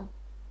 it's fine.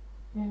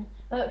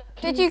 Yeah.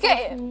 Did you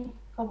get it?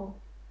 Cobble.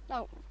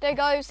 Oh, there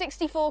goes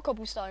 64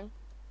 cobblestone.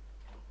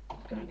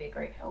 It's going to be a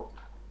great help.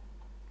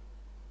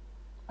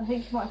 I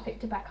think you might have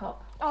picked it back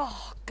up.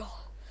 Oh, God.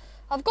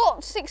 I've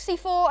got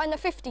 64 and a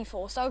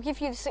 54, so I'll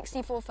give you the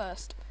 64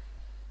 first.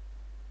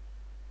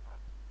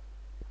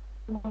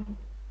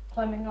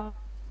 Climbing up.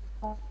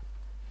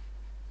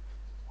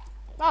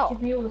 Oh,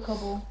 Give me all the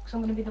cobble, because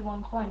I'm going to be the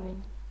one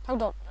climbing.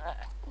 hold on.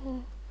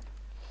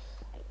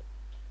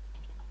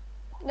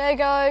 There you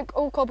go,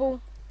 all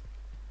cobble.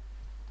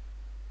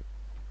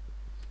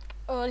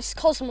 Oh, this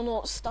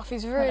cosmonaut stuff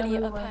is really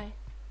a pain.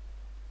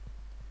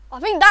 I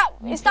think that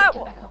is that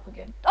one. Back up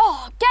again.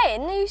 Oh,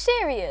 again? Are you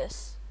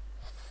serious?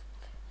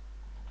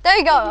 There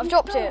you go. I've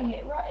dropped it.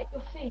 It right at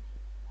your feet.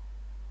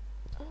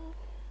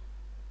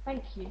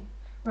 Thank you.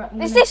 Right.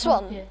 Is this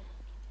one? Here.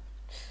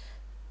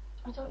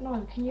 I don't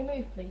know. Can you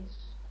move, please?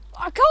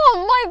 I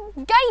can't. My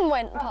game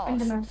went Right, past.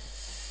 Enderman.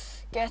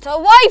 Get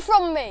away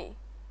from me!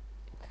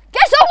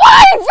 Get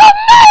away from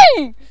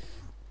me!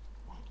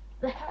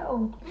 The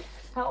hell?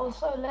 That was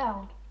so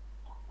loud.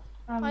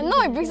 I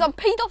know, because I'm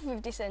peed off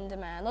with this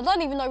Enderman. I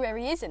don't even know where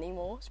he is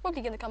anymore. He's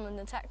probably going to come and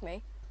attack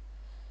me.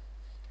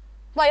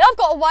 Wait, I've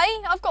got a way.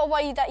 I've got a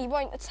way that he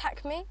won't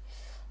attack me.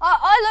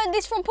 I learned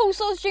this from Paul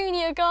Saws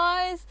Jr.,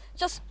 guys.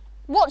 Just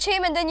watch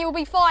him and then you'll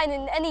be fine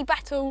in any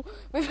battle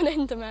with an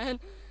Enderman.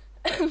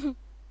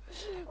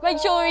 Make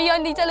sure he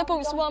only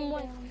teleports one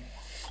way.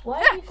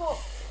 Why have you got...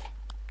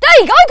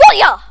 There you go, I got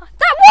ya!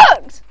 That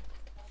worked!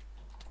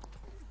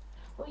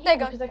 Well, yeah, There you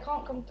go. because they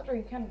can't come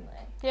through, can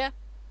they? Yeah.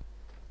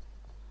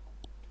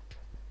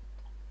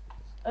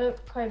 Oh,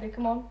 Kobe,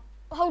 come on.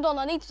 Hold on,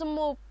 I need some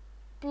more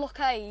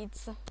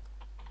blockades.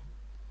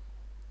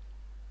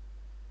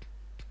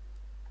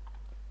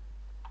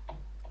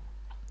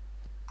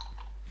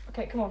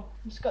 Okay, come on.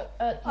 Let's go.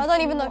 I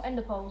don't even know.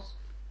 Ender poles.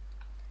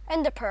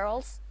 Ender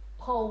pearls?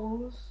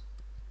 Poles.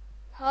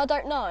 I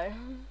don't know.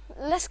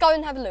 Let's go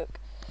and have a look.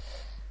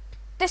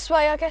 This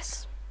way, I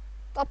guess.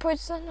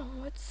 Upwards and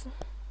onwards.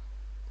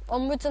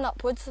 Onwards and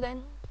upwards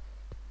then.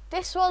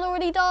 This one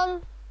already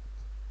done?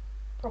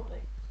 Probably.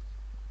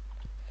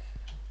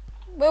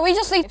 Well, we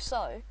just need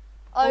so.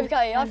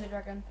 Okay, Ender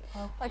dragon.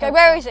 okay,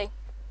 where is he?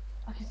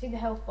 I can see the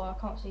health bar,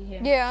 I can't see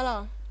him. Yeah, I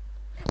know.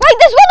 Wait,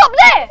 there's one up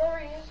there! There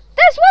he is.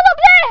 There's one up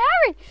there,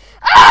 Harry!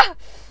 Ah!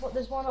 What,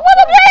 there's one up One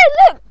up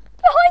there, look!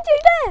 Behind you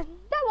there!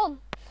 That one.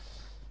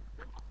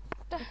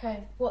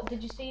 Okay, what,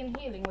 did you see him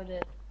healing with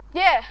it?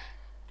 Yeah.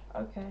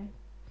 Okay.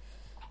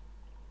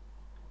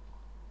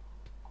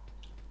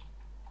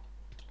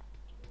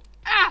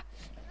 Ah!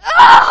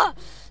 Ah!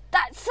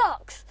 That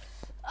sucks!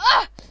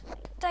 Ah!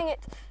 Dang it.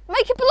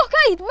 Make a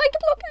blockade! Make a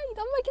blockade!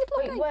 I'm making a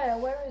blockade. Wait, where?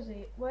 Where is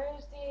he? Where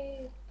is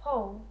the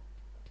pole?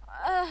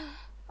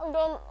 Hold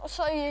on, I'll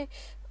show you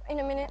in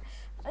a minute.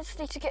 I just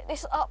need to get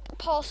this up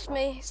past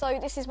me. So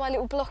this is my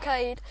little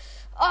blockade.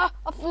 Ah!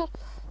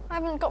 I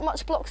haven't got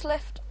much blocks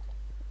left.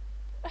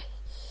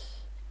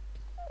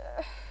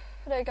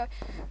 There you go.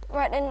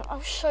 Right then,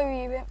 I'll show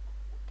you it.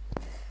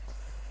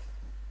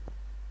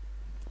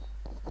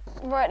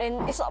 Right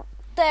then, it's up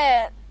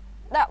there.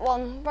 That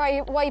one,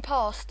 way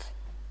past.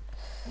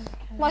 Okay.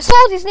 My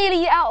sword is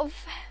nearly out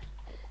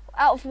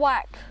of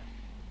whack.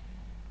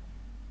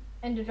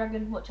 Ender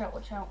dragon, watch out,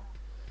 watch out.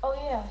 Oh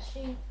yeah,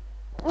 see.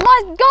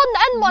 My gun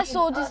and my You-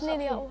 sword oh, is it's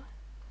nearly up out.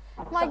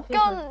 here. My up here,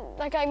 gun,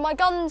 okay, my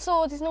gun and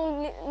sword is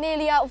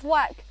nearly out of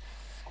whack,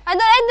 and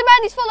the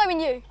Enderman is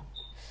following you.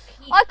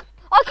 Keep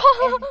I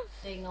can't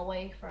everything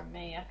away from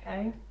me,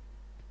 okay?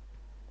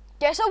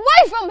 get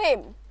away from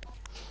him.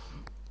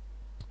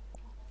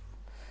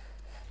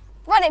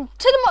 Right then,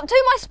 to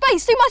my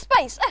space, to my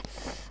space.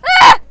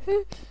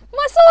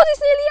 My sword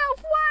is nearly out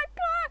of whack.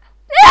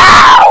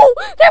 Ow!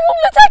 They're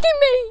all attacking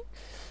me.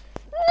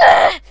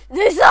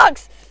 This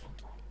sucks.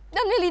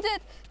 I'm nearly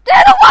dead.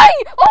 Get away!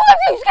 All of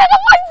you, get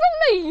away from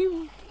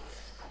me!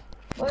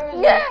 Where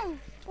is Yeah, he?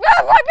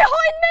 yeah, right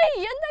behind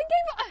me, and they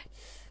gave.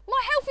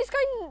 My health is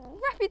going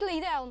rapidly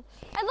down,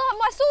 and like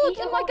my sword Eat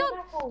and a my golden gun.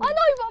 apple. I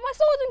know, but my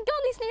sword and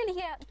gun is nearly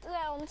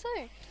down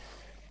too.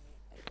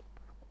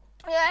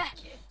 Yeah,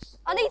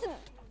 I need to.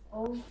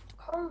 Oh,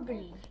 Kobe.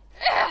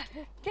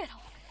 Get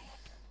off.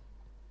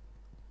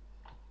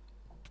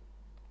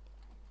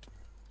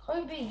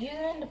 Kobe, use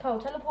an ender pearl,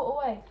 teleport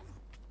away.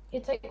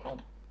 Here, take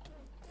one.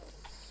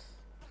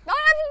 I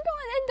haven't got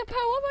an ender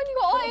pearl. I've only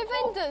got eye of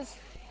enders.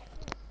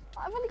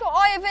 I've only got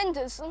eye of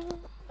enders.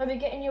 Kobe,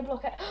 get in your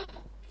block.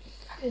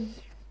 Dragon,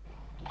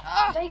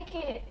 Ah, take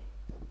it.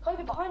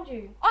 Kobe, behind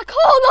you. I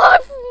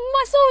can't.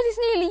 My sword is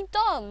nearly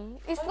done.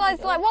 It's Oh,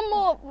 like, my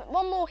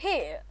one more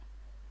hit.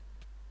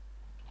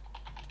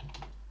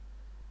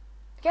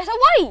 Get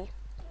away!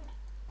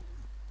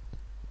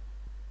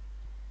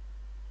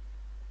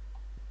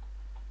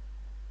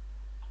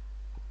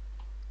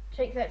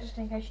 Take that just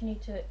in case you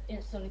need to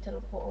instantly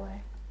teleport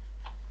away.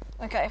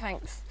 Okay,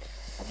 thanks.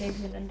 I gave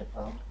you an ender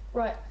pearl.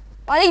 Right.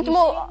 I need You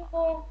more. see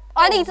more?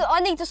 I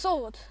need a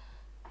sword.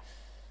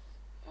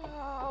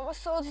 My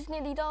sword is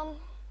nearly done.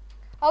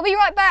 I'll be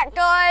right back,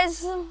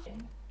 guys.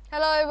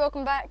 Hello,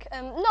 welcome back.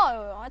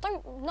 No, I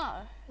don't.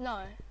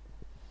 No.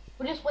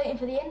 We're just waiting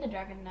for the ender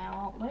dragon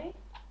now, aren't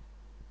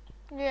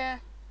we? Yeah.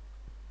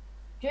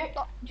 Do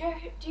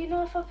you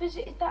know if I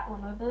visited that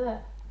one over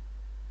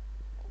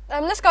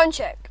there? Let's go and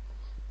check.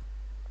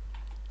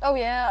 Oh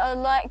yeah, I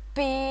like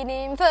being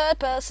in third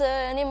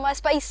person in my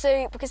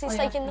spacesuit because it's Oh,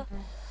 yeah. taking the.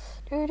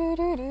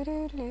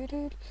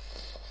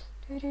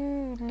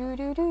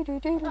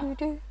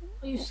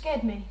 Oh, you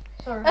scared me.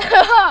 Sorry.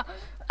 I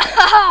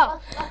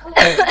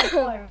collected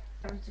fire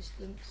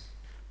resistance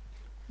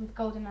with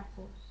golden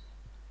apples.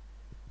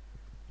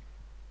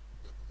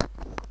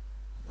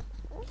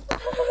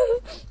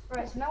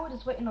 Right, so now we're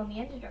just waiting on the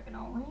ender dragon,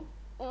 aren't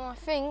we? I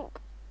think.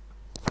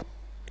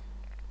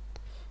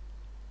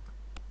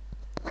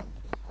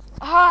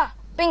 Ah,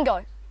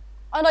 bingo.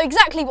 I know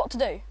exactly what to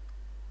do.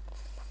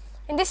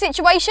 In this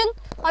situation,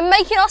 I'm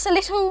making us a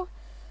little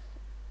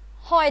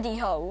hidey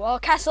hole. Our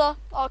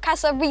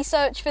Casa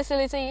research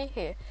facility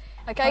here.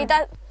 Okay,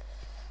 that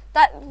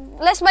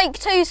let's make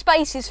 2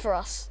 spaces for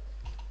us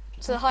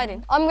to hide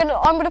in. I'm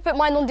gonna put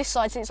mine on this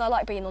side since I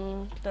like being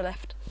on the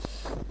left.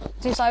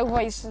 Since I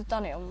always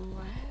done it on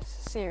my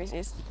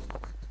series.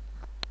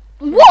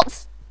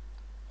 What?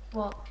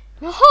 What?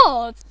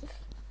 Hard.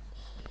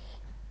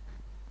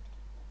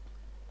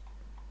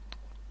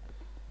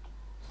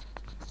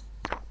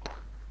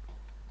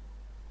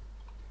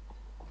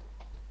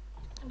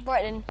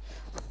 Right then,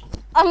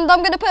 I'm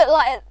gonna put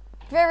like a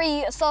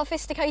very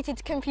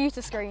sophisticated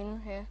computer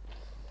screen here.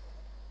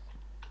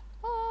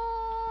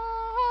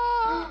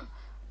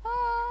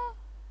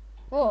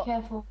 What?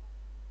 Careful.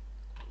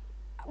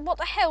 What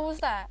the hell was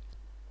that?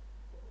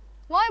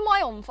 Why am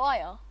I on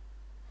fire?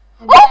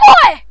 Oh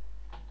my!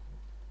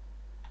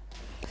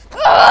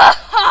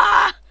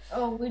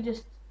 Oh, we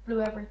just blew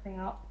everything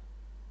up.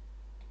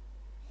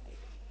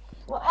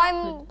 What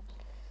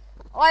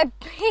I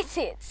hit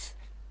it.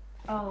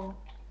 Oh,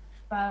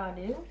 bad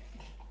idea.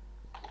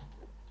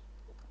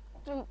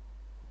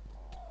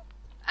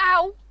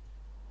 Ow!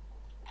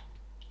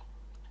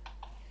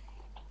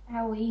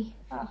 Owie,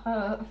 that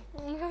hurt.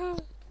 Do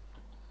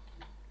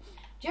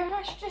you reckon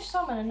I should just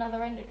summon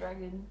another Ender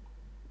Dragon?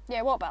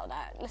 Yeah, what about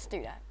that? Let's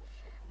do that.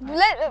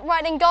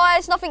 Right then,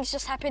 guys, nothing's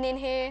just happening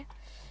here.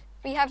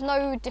 We have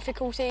no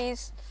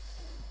difficulties.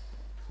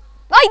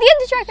 Hey, the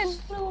Ender Dragon!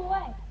 Flew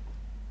away.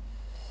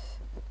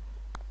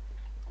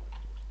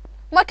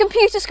 My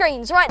computer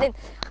screens. Right then,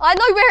 I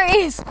know where it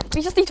is.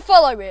 We just need to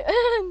follow it.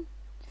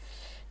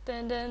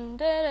 Dun, dun, dun,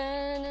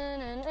 dun, dun,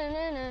 dun,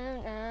 dun,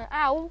 dun, dun.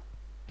 Ow!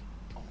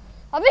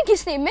 I think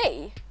it's near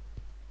me.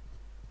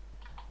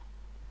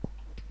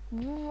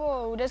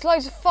 Whoa, there's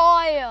loads of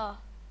fire.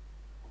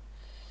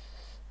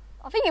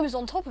 I think it was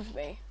on top of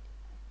me.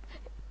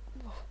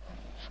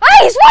 Hey,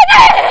 it's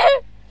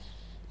right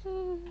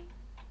there!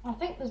 I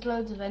think there's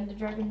loads of Ender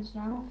Dragons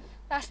now.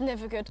 That's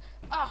never good.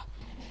 Ah!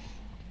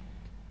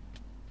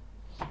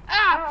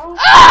 Ow.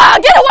 Ah!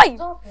 Get away!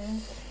 Okay.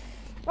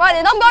 Right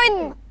then,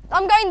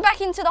 I'm going back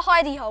into the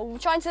hidey hole,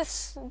 trying to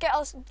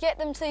get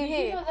them to Did you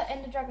here. know that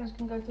Ender Dragons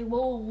can go through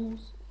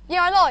walls?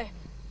 Yeah, I know.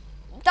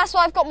 That's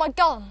why I've got my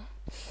gun.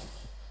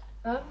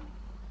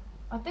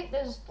 I think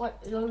there's like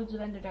loads of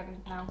Ender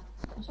Dragons now.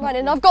 It's not Right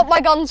then, good. I've got my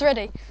guns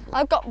ready.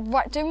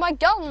 Do my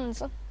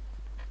guns.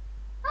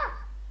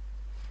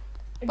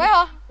 Where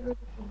are?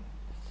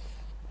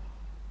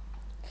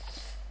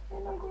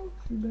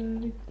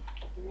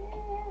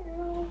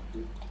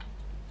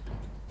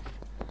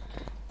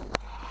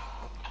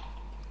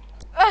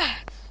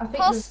 I think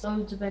Pass. there's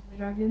loads of Ender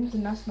Dragons,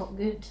 and that's not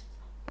good.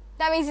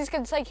 That means it's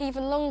going to take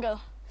even longer.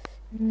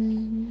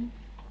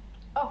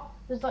 Oh,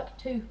 there's like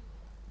two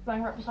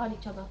flying right beside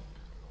each other.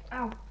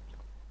 Ow.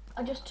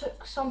 I just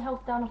took some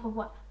health down off of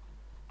what?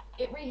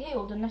 It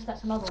re-healed, unless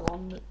that's another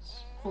one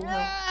that's full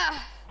health.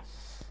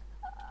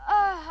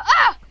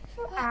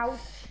 Ow.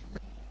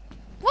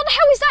 What the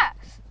hell is that?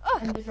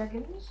 Ender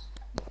Dragons,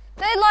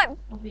 They're like,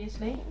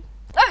 obviously.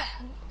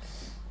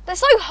 they're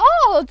so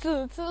hard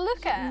to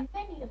look at.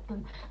 Many of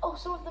them. Oh,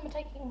 some of them are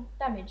taking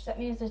damage. That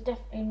means there's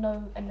definitely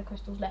no Ender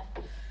Crystals left.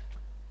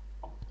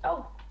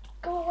 Oh,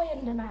 go away,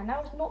 Enderman.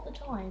 Now is not the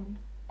time.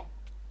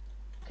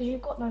 Because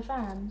you've got no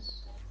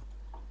fans.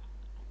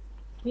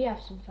 We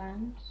have some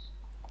fans.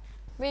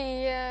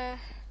 Where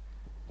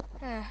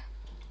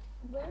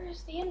Where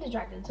is the Ender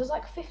Dragons? There's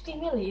like 50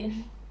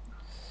 million.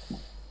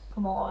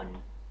 Come on.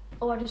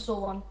 Oh, I just saw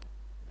one.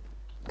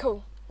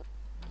 Cool.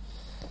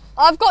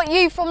 I've got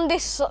you from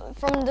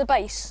the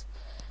base.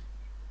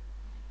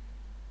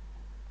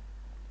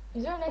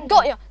 Is there an Ender?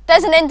 Got you.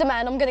 There's an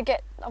Enderman. I'm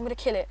gonna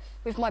kill it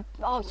with my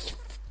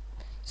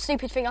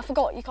stupid thing. I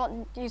forgot you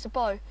can't use a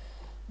bow.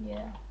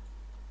 Yeah.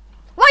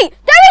 Wait,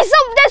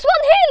 there's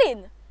one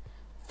healing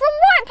from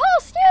right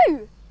past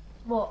you.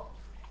 What?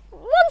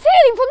 One's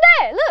healing from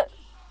there. Look,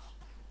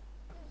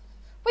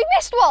 we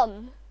missed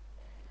one.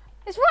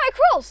 It's right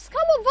across. Come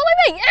on,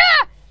 follow me.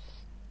 Ah!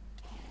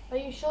 Are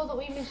you sure that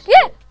we missed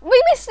Yeah, it?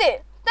 we missed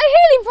it. They're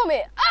healing from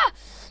it. Ah!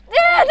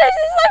 Yeah, this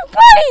is so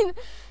pain.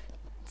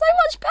 So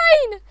much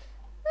pain.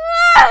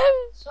 Ah!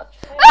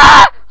 Such pain.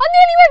 Ah! I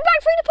nearly went back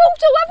through the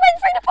portal. I went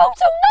through the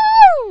portal.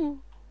 No.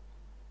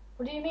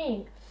 What do you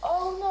mean?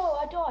 Oh no,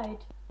 I died.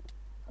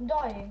 I'm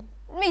dying.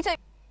 Me too.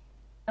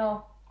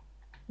 No.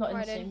 Not in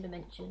Right the then. same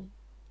dimension.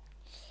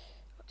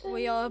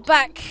 We are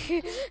back.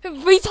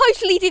 We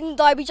totally didn't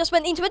die. We just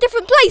went into a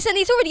different place and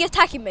it's already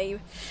attacking me.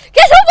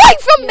 Get away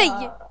from me!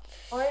 Yeah,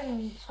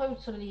 I'm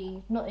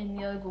totally not in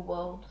the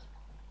overworld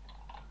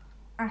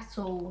at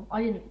all.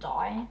 I didn't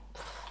die.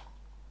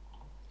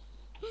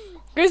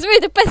 Because we're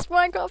the best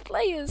Minecraft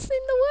players in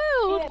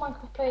the world. Yeah,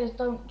 Minecraft players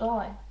don't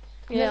die.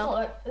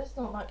 Yeah. There's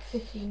not like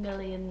 50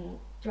 million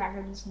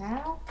dragons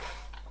now.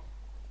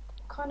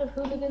 What kind of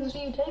hooligans do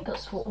you take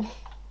us for?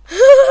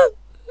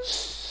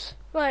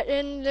 Right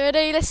then,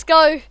 ready, let's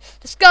go.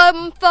 Let's go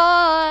and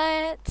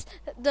fight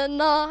the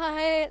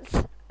night.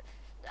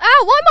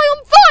 Ow, why am I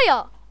on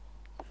fire?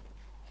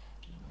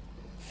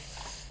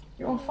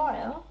 You're on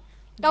fire?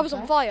 I was on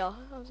Okay. fire.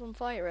 I was on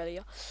fire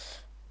earlier.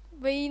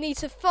 We need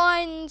to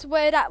find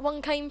where that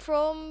one came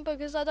from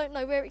because I don't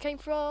know where it came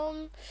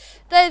from.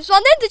 There's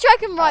one Ender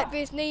Dragon right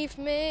beneath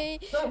me.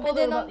 Don't And bother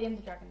then about the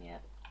Ender Dragon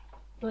yet.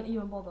 Don't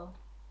even bother.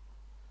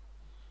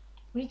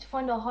 We need to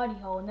find our hidey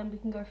hole and then we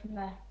can go from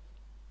there.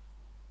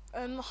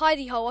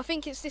 Hidey hole. I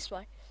think it's this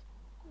way.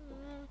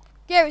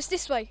 Yeah, it's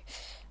this way.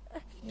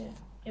 Yeah.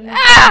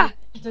 Ah!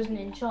 There's an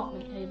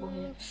enchantment table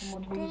here for some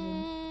odd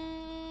reason.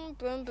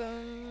 Boom,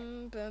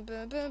 boom, boom,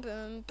 boom, boom,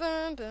 boom,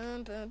 boom,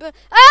 boom, boom, boom.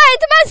 Ah,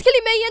 Enderman's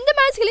killing me.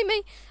 Enderman's killing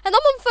me, and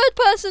I'm on third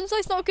person, so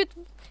it's not a good.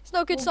 It's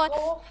not a good We'll sign. go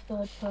off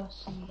third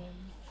person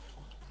then.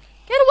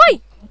 Get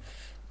away!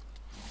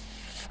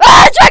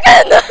 Ah,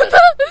 dragon!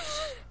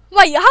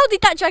 Wait, how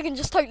did that dragon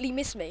just totally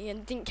miss me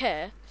and didn't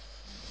care?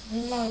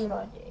 No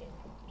idea.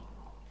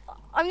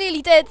 I'm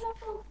nearly dead.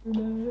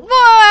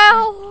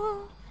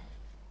 Wow!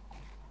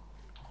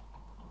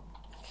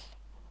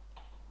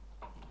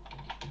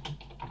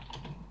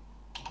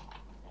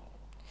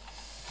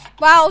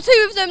 Wow,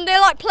 two of them, they're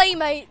like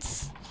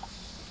playmates.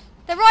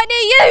 They're right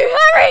near you,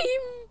 hurry!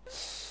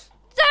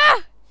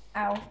 Ah!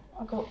 Ow,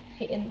 I got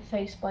hit in the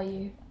face by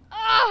you.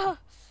 Ah!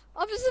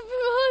 I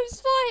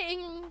was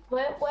fighting.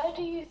 Where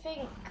do you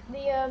think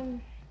the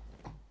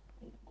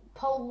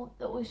pole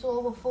that we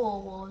saw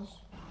before was?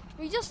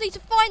 We just need to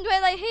find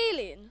where they're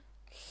healing.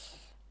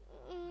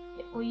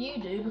 Yeah, well,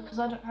 you do, because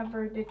I don't have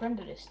very big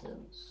render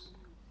distance.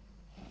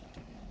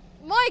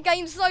 My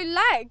game's so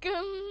lag.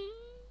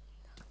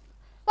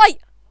 Wait,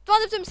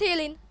 one of them's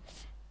healing.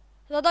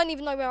 And I don't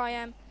even know where I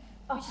am.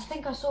 I just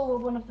think I saw where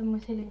one of them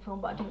was healing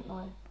from, but I didn't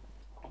know.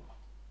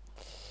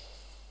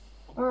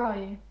 Where are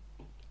you?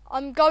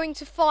 I'm going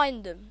to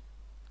find them.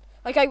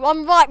 Okay, well,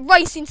 I'm right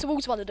racing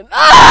towards one of them.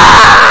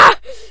 Ah!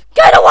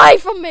 Get away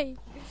from me!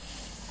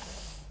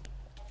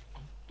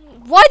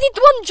 Why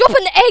did one drop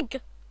an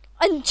egg?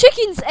 A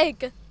chicken's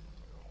egg.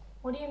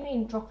 What do you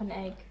mean, drop an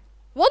egg?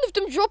 One of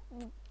them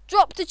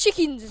dropped a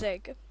chicken's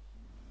egg.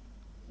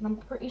 And I'm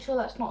pretty sure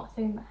that's not a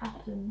thing that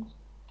happens.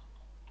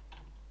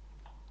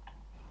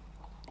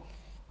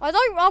 I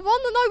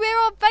want to know where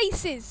our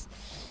base is.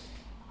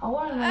 I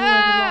want to know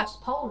where the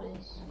last pole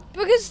is.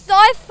 Because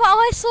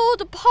I saw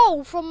the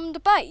pole from the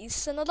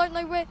base and I don't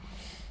know where.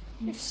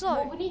 If so.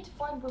 Well, we need to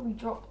find where we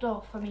dropped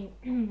off. I mean,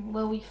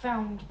 where we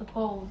found the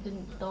pole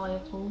didn't die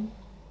at all.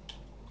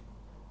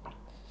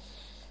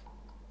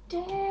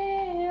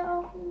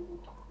 Damn.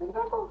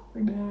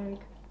 Bag.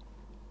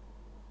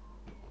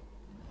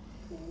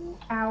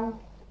 Ow.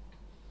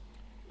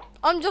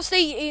 I'm just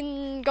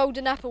eating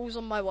golden apples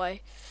on my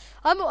way.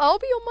 I'll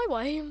be on my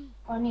way.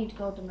 I need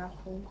golden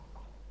apple.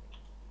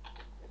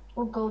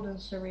 Or golden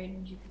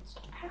syringe, you can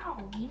say.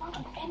 Ow, not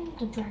an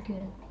ender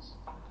dragons.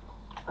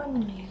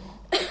 Unreal.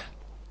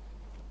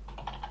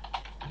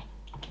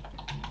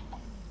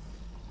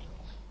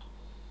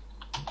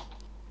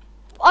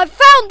 I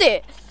found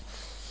it!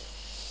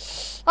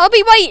 I'll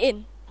be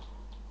waiting.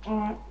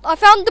 Alright. I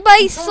found the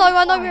base, so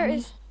I know where it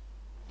is.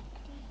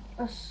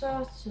 A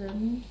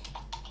certain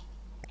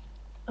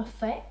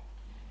effect.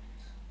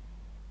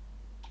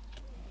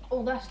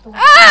 Oh, that's the one.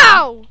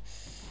 Ow!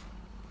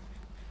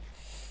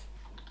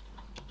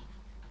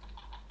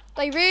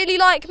 They really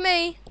like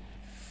me.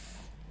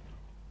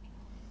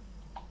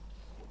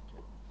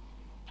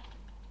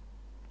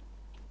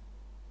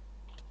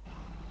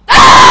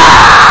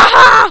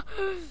 Ah!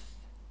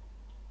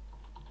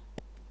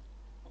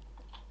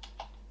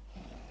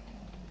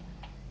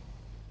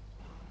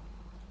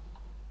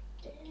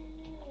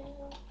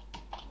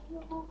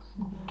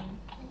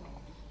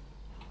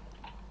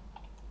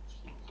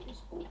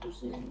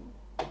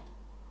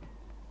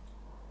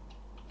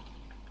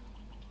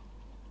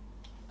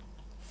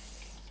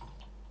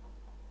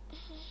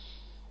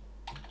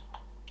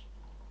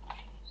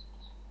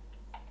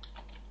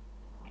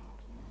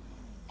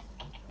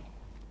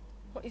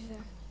 What is there?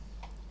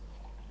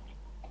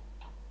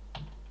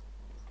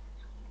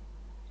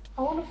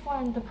 I want to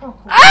find the proper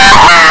one.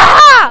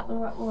 Ah! The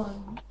right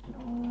one. No,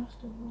 that's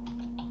the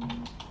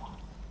wrong.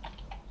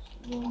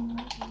 It's the wrong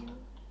one.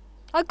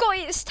 I got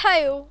its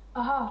tail.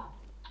 Aha.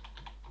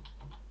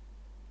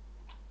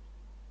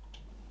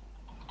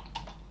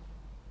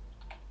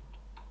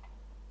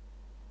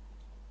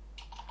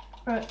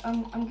 Right,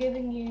 I'm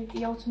giving you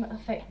the ultimate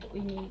effect that we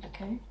need,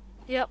 okay?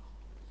 Yep.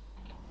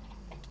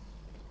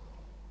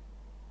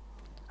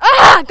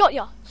 Ah! Got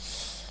ya.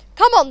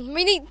 Come on,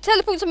 we need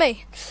teleport to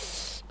me.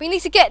 We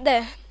need to get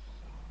there.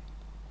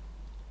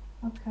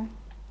 Okay.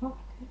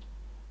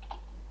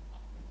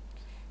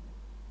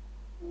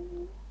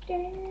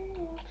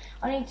 Damn.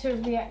 I need to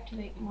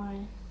reactivate my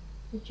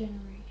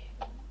regeneration.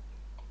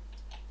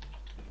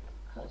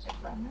 Because it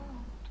ran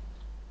out.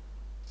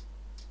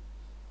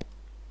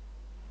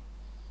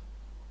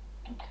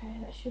 Okay,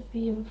 that should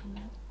be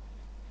infinite.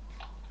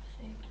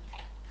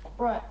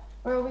 Right,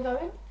 where are we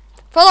going?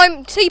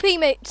 Follow TP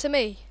me to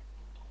me.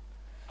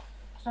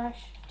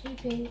 Slash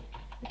TP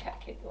the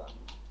captive one.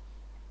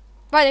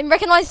 Right then,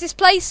 recognise this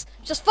place?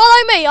 Just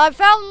follow me. I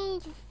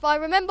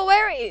remember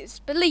where it is.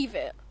 Believe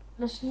it.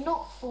 Let's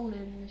not fall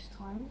in this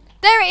time.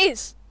 There it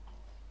is.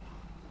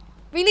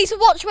 We need to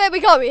watch where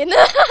we're going.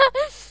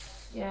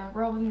 Yeah,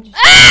 rather than just...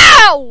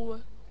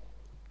 Ow!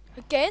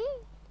 Again?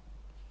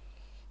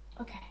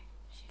 Okay.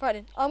 Right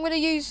then, I'm going to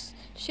use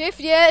shift.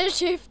 Yeah,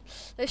 shift.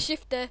 There's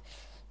shift there.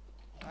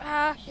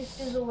 Ah. Shift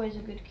is always a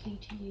good key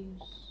to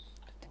use.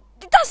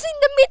 That's in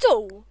the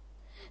middle.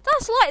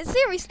 That's like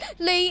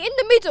seriously in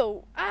the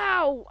middle.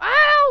 Ow!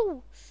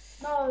 Ow!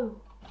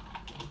 No.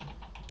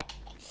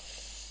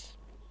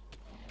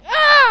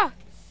 Ah!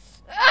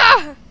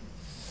 Ah!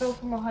 Fell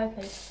from a high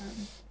place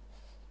apparently.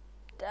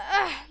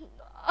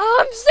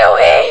 I'm still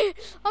here.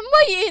 I'm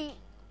waiting.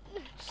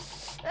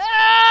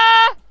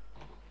 Ah!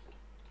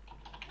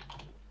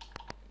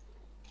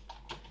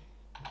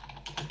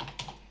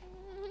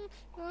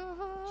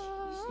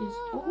 This is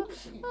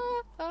awesome.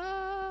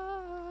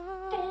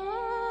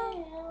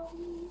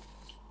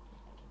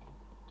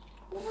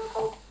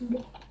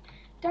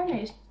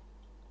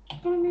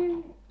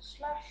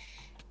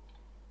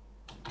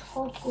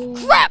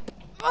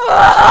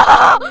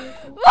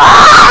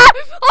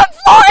 I'm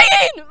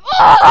flying!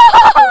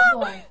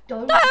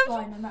 Don't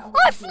die no matter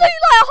what I you flew do.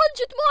 like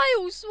 100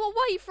 miles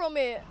away from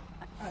it.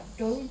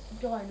 Don't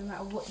die no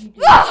matter what you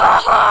do.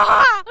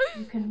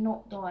 You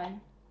cannot die.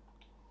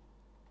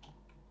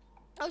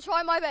 I'll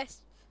try my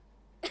best.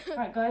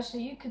 Right, guys, so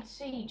you could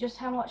see just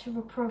how much of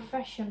a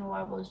professional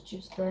I was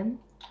just then.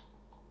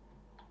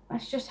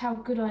 That's just how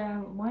good I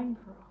am at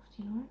Minecraft,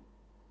 you know?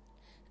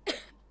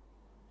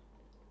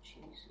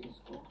 Jesus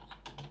God.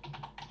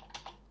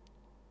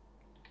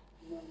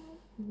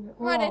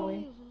 Where Right are we?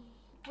 then,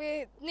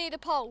 we're near the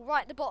pole,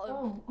 right at the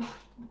bottom.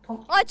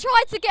 Oh. I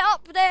tried to get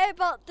up there,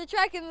 but the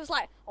dragon was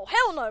like, oh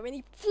hell no, and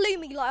he flew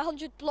me like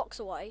 100 blocks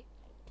away.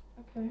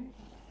 Okay.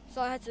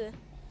 So I had to...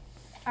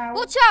 Ow.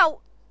 Watch out!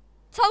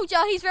 Told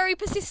ya, he's very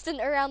persistent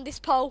around this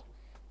pole.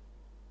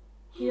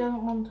 He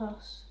doesn't want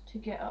us to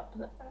get up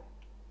there.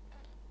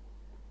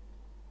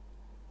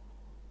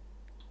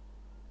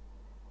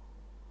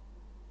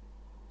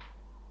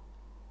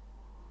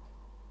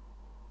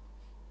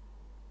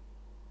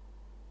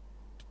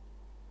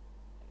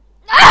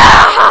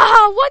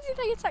 Ah! Why did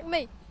they attack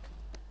me?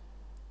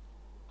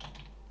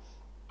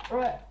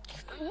 Right.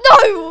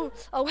 No!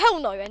 Oh hell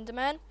no,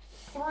 Enderman.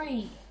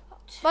 3,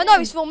 2, I know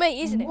it's for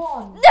me, isn't it?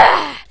 1.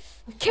 Nah!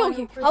 Kill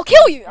you! I'll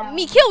kill you!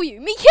 Me kill you!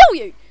 Me kill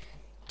you!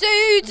 Do.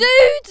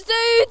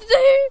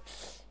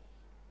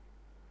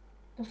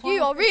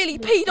 You are really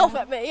peed off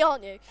at me,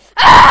 aren't you?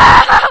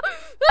 Ah!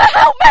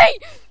 Help me!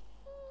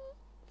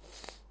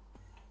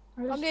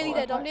 I'm nearly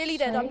dead. I'm nearly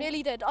dead. I'm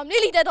nearly dead. I'm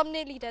nearly dead. I'm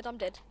nearly dead. I'm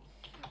dead.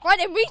 Right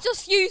then, we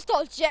just used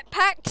our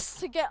jetpacks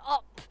to get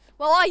up.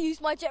 Well, I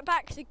used my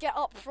jetpack to get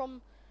up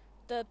from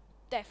the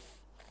death.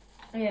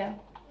 Yeah.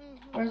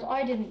 Whereas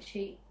I didn't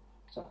cheat.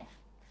 So,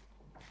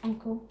 I'm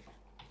cool.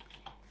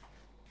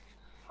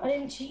 I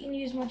didn't cheat and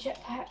use my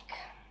jetpack.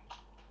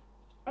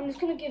 I'm just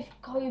gonna give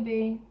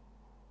Kobe,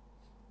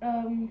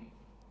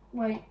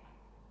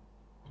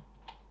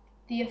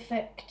 the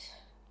effect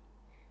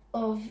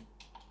of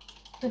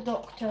the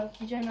Doctor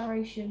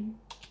regeneration.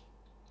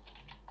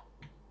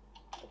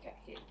 Okay,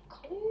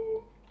 clear.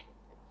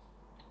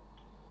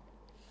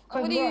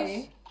 I'm Kobe, gonna where are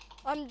use-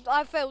 you?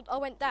 I failed. I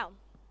went down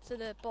to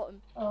the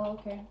bottom. Oh,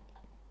 okay.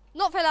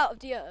 Not fell out of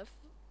the earth.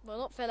 Well,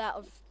 not fell out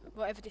of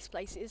whatever this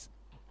place is.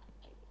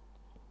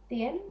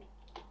 The end?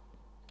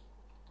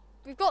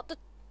 We've got the...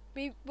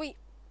 We...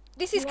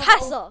 This is Wow.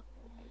 Casa.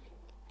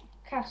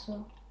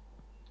 Castle.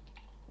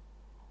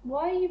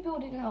 Why are you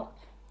building up?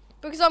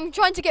 Because I'm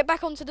trying to get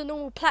back onto the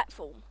normal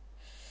platform.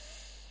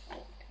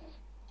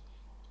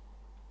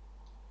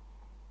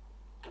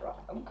 Right,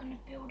 I'm gonna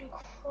build a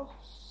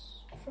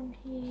cross from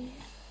here.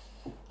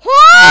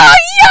 Oh,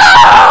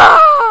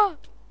 yeah!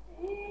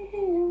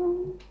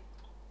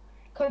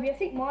 Kobe, I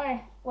think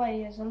my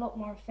way is a lot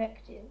more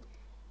effective.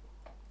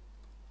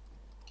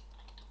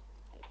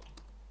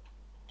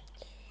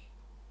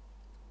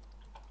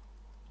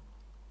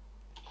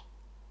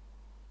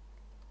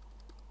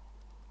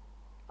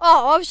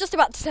 Oh, I was just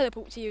about to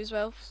teleport to you as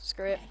well.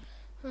 Screw it.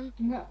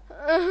 No.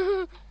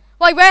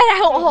 Wait, where the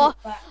hell? Don't Oh,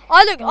 look back.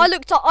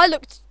 I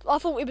looked. I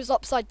thought it was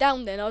upside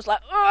down. Then I was like,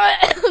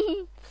 "Ow!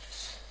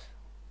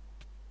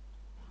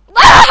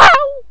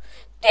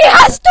 He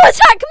has to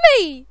attack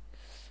me.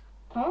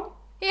 Huh?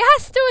 He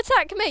has to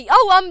attack me.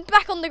 Oh, I'm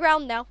back on the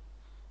ground now.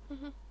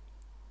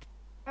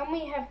 And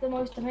we have the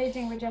most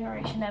amazing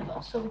regeneration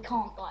ever, so we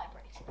can't die,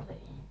 basically.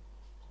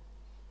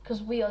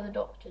 Because we are the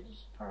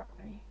doctors,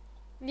 apparently.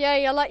 Yeah,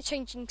 I like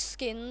changing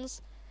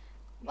skins.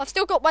 I've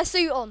still got my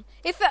suit on.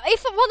 If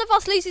one of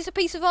us loses a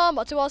piece of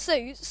armor to our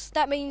suits,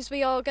 that means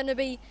we are going to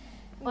be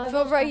I've for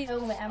lost my raid.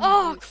 helmet and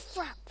Oh boots.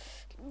 crap!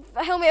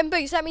 A helmet and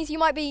boots. That means you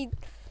might be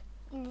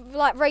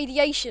like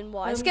radiation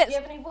wise. Do you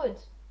have any wood?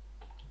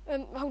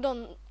 Hold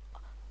on.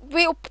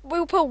 We'll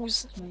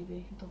pause.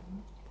 Maybe.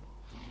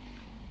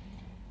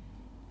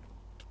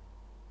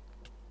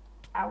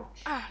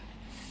 Ouch. Ah.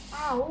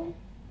 Ow.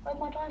 Where'd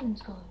my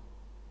diamonds go?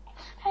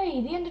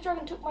 Hey, the Ender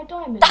Dragon took my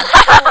diamonds.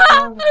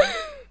 Oh,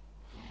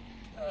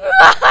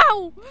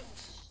 Ow!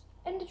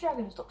 Ender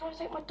Dragon, stop trying to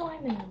take my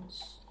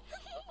diamonds.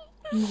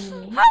 How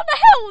the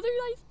hell do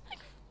they?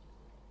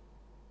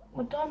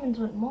 My diamonds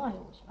went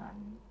miles,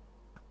 man.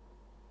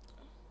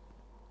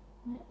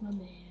 Let my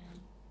man.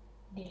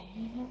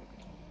 Yeah.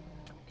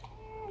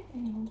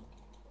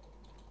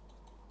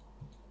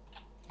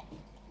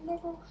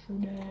 Never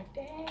should back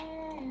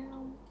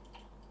down.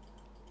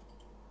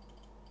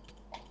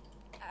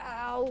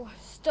 Ow!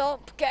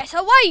 Stop! Get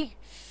away!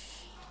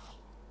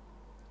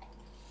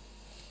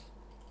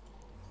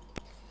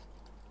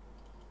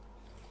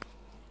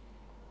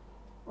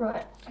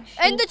 Right.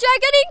 Ender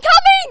Dragon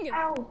incoming!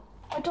 Ow!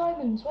 My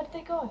diamonds, where did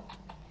they go?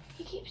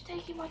 He keeps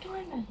taking my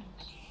diamonds.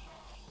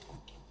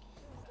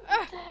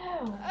 What the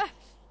hell?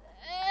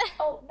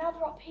 Oh, now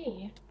they're up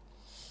here.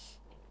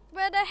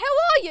 Where the hell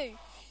are you?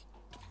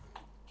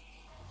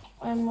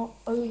 I'm not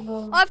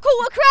over. I've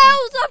caught a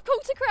crowd! I've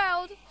caught a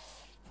crowd!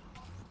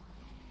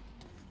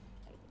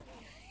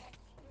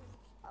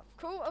 I've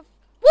caught a...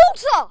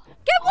 Water!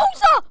 Get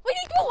water! We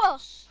need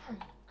water!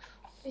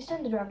 This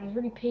Ender Dragon is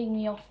really peeing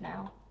me off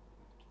now.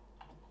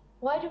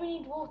 Why do we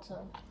need water?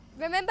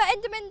 Remember,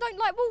 Endermen don't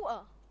like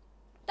water.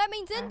 That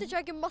means Ender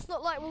Dragon must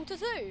not like water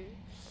too.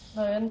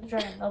 No, Ender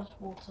Dragon loves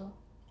water.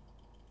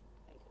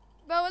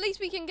 Well, at least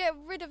we can get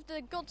rid of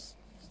the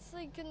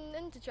godforsaken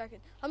Ender Dragon.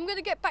 I'm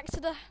gonna get back to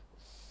the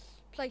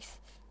place.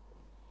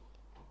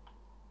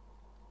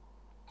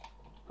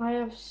 I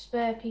have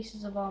spare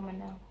pieces of armor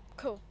now.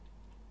 Cool.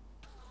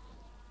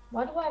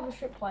 Why do I have a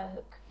tripwire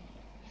hook?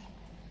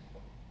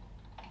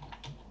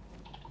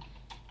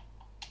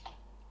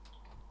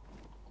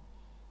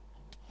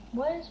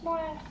 Where's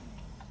my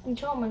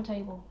enchantment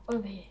table?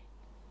 Over here.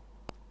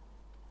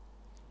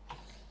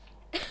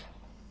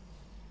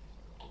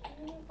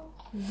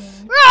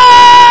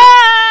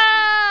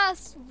 Rah!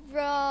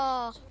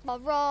 Rah!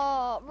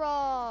 Rah!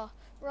 Rah!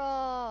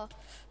 Rah!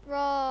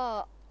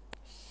 Rah!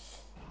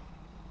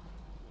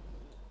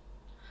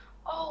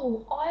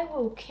 Oh, I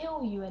will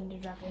kill you, Ender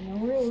Dragon,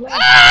 in real life.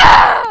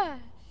 Ah!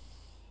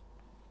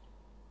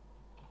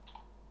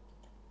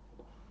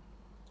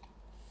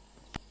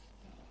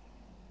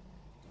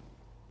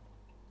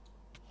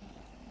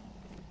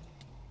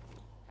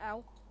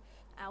 Ow.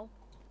 Ow.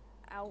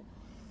 Ow.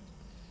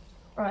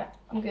 Right,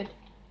 I'm good.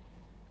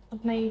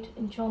 I've made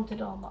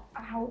enchanted armor.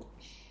 Ouch.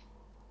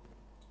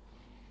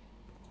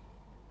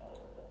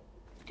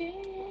 Damn.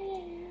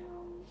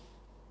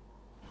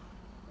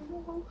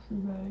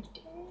 Right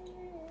down.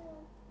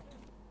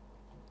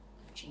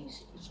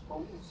 Jesus, what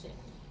was it?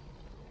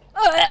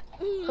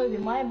 Kobe,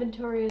 my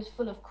inventory is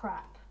full of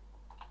crap.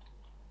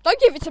 Don't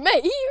give it to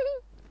me!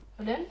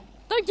 Pardon?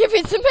 Don't give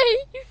it to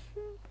me!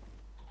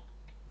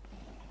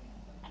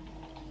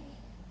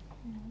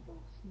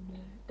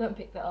 Don't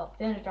pick that up.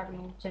 The Ender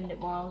Dragon will send it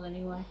miles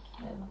anyway.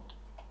 Whatever.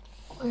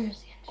 Where is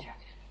the Ender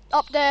Dragon?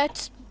 Up there.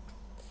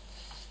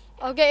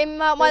 I'll get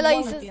him out my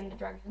There's one of lasers. the Ender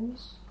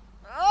Dragons.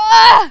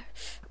 Ah!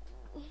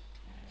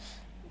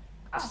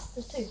 Ah,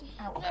 there's two.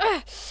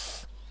 Ow.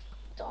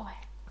 Die.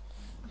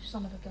 You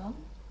son of a gun.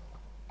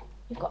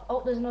 You've got.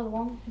 Oh, there's another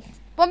one.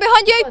 One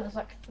behind you! Oh, there's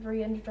like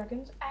 3 Ender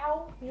Dragons.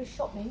 Ow! You just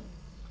shot me.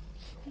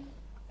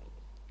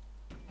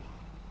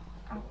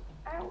 Ow.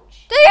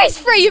 Ouch. There is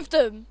 3 of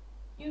them!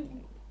 You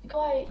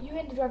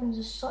Ender Dragons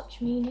are such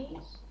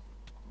meanies.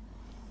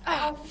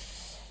 Ow.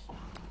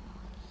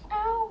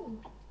 Ow.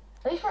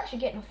 At least we're actually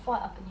getting a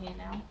fight up in here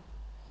now.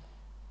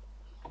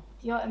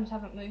 The items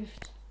haven't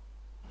moved.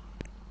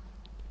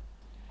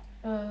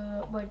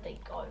 Where'd they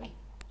go?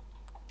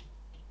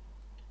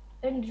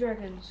 Ender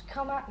Dragons,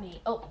 come at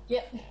me. Oh,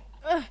 yep.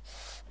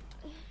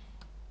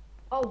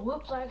 Oh,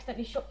 whoops, I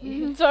accidentally shot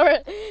you. Sorry.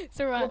 It's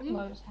alright. God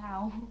knows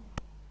how.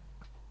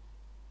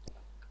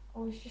 I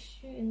was just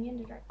shooting the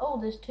Ender Dragon.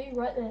 Oh, there's 2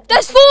 right there.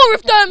 There's 4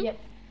 of them! Yep.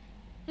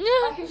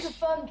 I can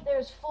confirm that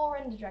there's 4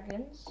 Ender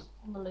Dragons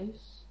on the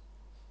loose.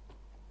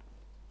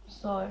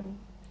 So.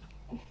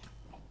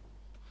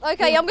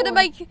 Okay, Yeah,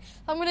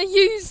 I'm gonna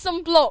use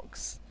some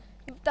blocks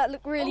that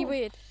look really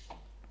weird.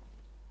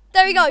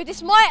 There we go.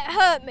 This might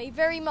hurt me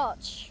very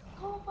much,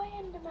 Go away,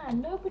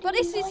 Enderman. Nobody but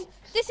this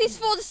likes is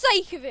for the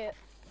sake of it.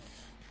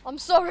 I'm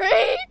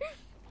sorry.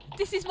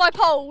 This is my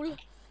pole.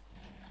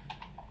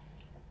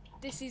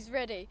 This is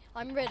ready.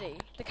 I'm ready.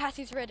 The cat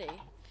is ready.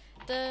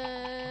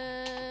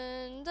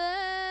 Dun,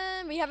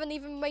 dun. We haven't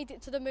even made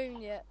it to the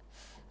moon yet,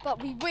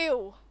 but we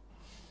will.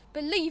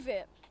 Believe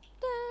it.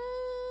 Dun,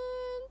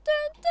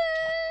 dun,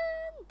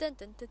 dun,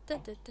 dun, dun, dun,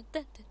 dun, dun,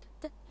 dun, dun,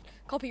 dun.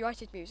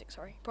 Copyrighted music,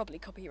 sorry. Probably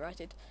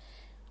copyrighted.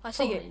 I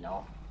see Probably it.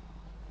 not.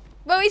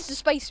 Well, it's the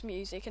space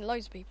music and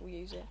loads of people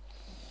use it.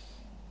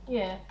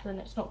 Yeah, then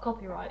it's not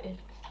copyrighted.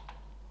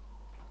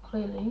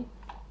 Clearly.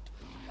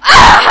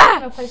 Ah! I'm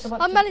gonna place a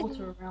bunch I'm of managing-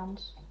 water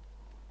around.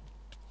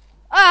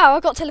 Ah, I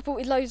got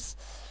teleported loads.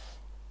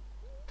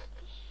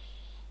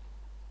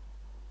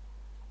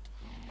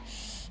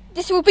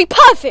 This will be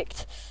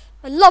perfect.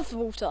 I love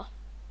water.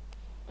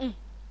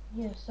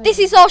 Yeah, This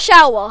is our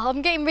shower.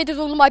 I'm getting rid of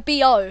all of my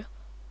BO.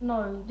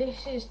 No,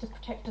 this is to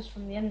protect us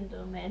from the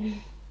Endermen.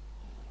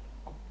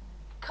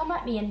 Come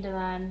at me,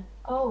 Enderman.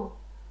 Oh,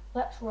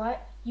 that's right.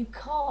 You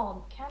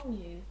can't, can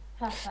you?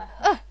 Ha, ha,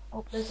 ha.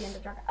 Oh, there's the Ender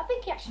Dragon. I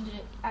think he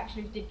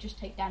actually did just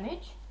take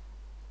damage.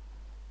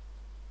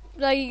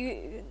 Like,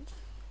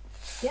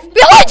 The Ender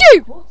behind Dragon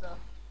you! water.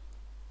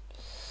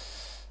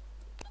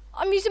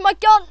 I'm using my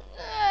gun.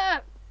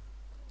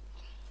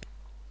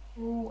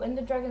 Ooh,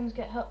 Ender Dragons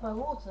get hurt by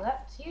water.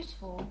 That's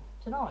useful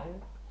to know.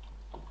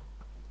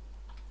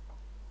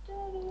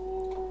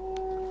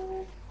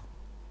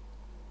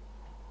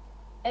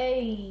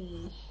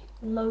 Hey,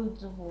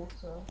 loads of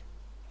water.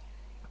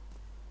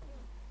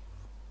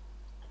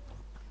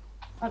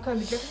 Okay, do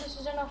you reckon this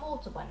is enough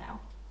water by now?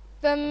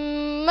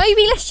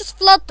 Maybe let's just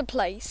flood the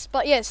place.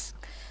 But yes,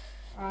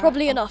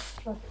 probably I'll enough.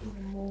 flood it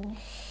even more.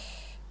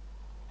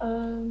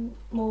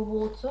 More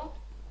water.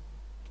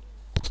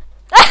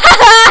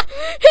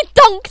 He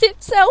dunked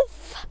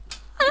himself.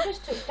 He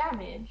just took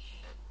damage.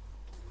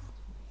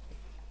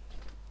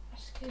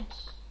 That's good.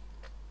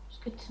 It's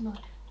good to know.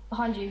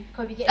 Behind you,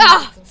 Kobe, get in.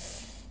 Ah!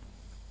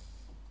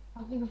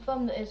 I can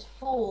confirm that there's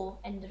 4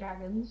 Ender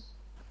Dragons.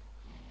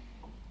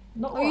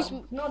 Not Oh,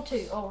 one, not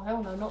two. Oh,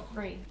 hell no, not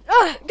three.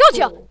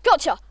 Gotcha! Cool.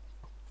 Gotcha!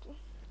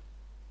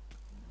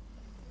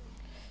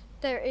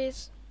 There it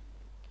is.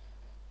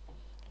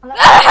 I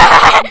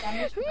like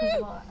damage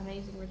because of our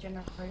amazing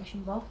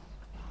regeneration buff.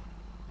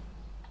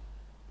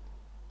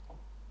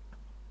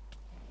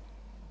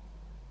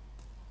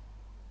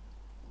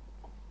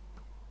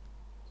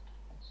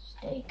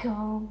 Stay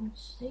calm,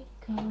 stay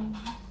calm.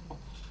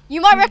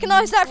 You might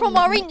recognise that from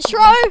our intro.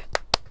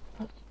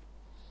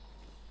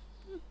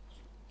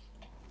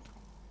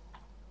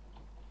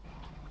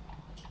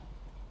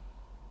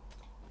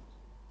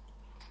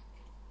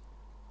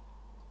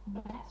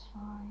 That's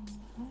fine.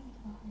 I'm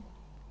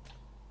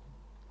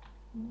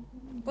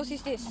fine. What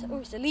is this? Oh,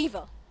 it's a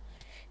lever.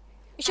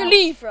 It's a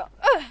lever.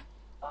 Oh,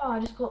 I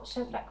just got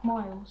sent back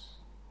miles.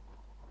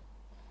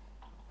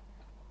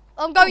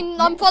 I'm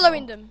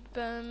following them.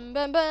 Bum,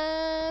 bum,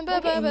 bum,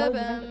 They're bum, bum, getting bum, loads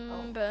of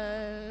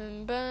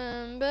bum,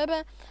 bum, bum,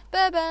 bum,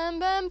 bum,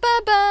 bum,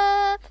 bum,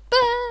 bum,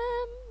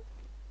 bum.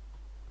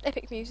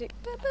 Epic music.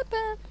 Bum, bum,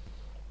 bum,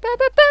 bum,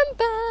 bum,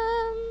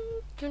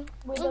 bum,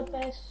 We're bum. the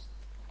best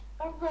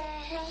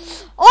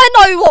around. I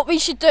know what we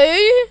should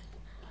do.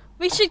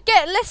 We should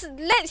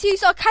let's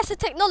use our Casa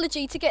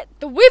technology to get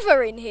the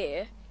Wither in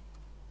here.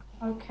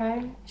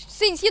 Okay.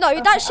 Since that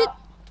Okay, should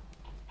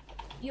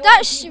You that want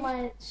to should- use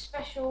my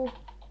special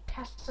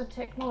Casa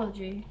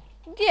technology.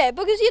 yeah,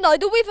 because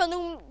the Wither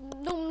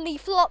normally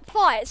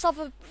fights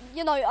other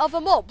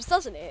mobs,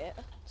 doesn't it?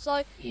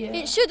 So Yeah.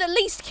 it should at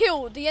least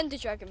kill the Ender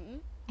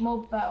Dragon.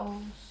 Mob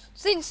battles.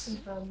 Since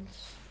Confirmed.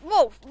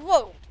 whoa,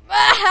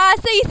 I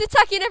see he's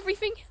attacking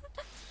everything.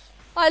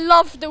 I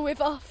love the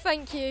Wither,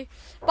 thank you,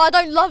 but I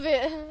don't love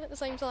it at the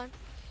same time.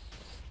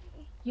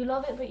 You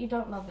love it, but you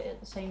don't love it at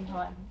the same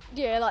time.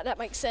 Yeah, like that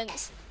makes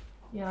sense.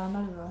 Yeah, I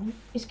know, right?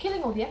 It's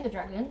killing all the Ender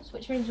Dragons,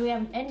 which means we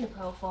have an Ender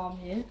Pearl farm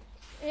here.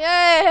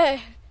 Yeah.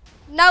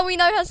 Now we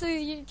know how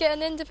to get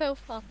an Ender Pearl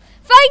farm.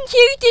 Thank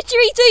you,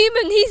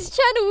 Didgeridoo. His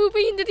channel will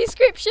be in the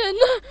description.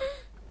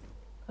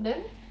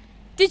 Pardon?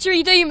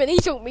 Didgeridoo, he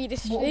taught me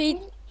this. What?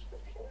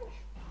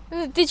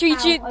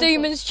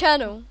 Didgeridoo's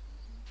channel.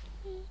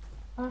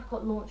 I've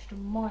got launched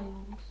on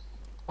miles.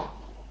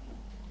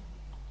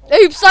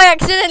 Oops, I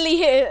accidentally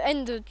hit an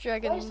Ender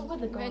Dragon. Where's the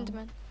Wither gone?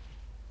 Enderman.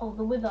 Oh,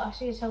 the Wither, I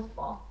see his health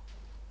bar.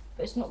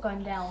 But it's not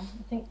going down.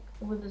 I think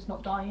the Wither's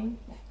not dying.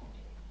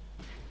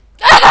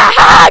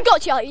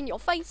 Gotcha in your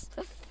face.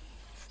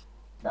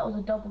 That was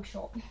a double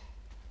shot.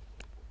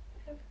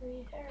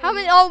 How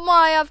many? Oh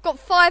my, I've got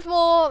 5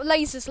 more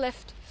lasers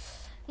left.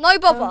 No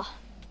bother.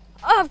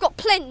 Oh, I've got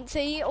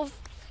plenty of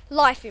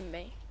life in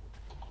me.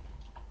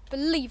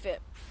 Believe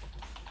it.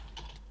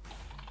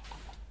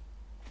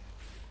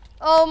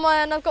 Oh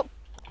man, I've got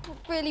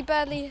really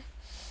badly.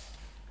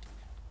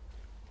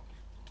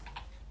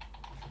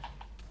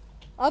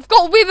 I've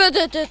got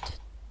Wither.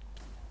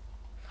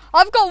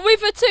 I've got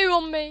Wither 2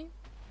 on me.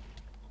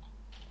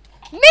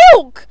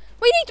 Milk!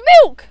 We need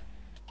milk!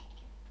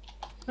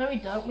 No, we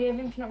don't. We have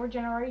infinite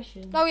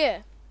regeneration. Oh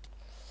yeah.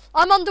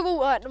 I'm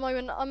underwater at the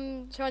moment.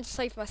 I'm trying to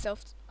save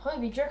myself.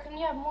 Hobie, do you reckon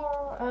you have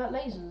more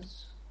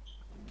lasers?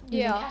 Using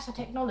Yeah. Casa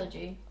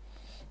technology.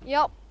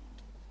 Yep.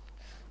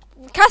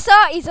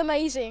 Casa is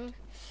amazing.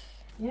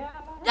 Yeah.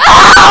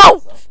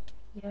 No!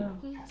 Yeah.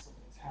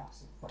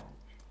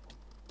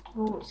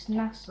 Oh, it's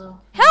NASA.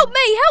 Help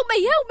me!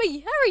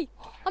 Hurry!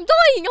 I'm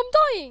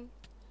dying!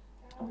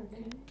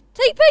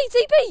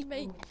 TP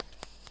me!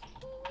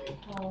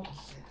 Oh.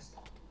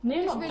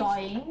 You're not really-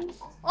 dying.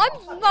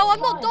 I'm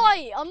not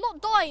dying. I'm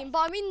not dying, but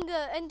I'm in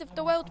the end of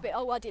the world bit.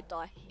 Oh, I did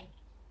die.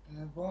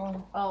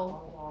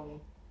 Oh.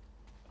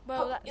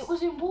 Well, It that's...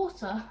 was in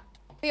water.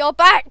 We are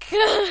back.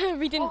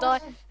 We didn't die.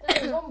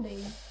 There's a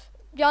zombie.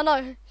 Yeah, I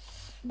know.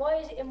 Why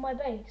is it in my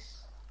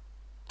base?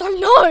 Don't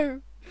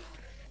know.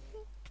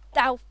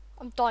 Ow,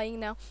 I'm dying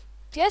now.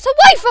 Get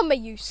away from me,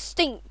 you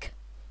stink.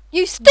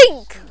 You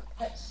stink.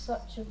 That's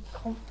such a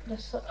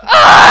that's such a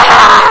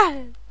Ah!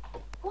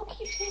 What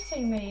keeps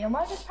hitting me? Am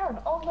I just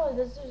paranoid? Oh no,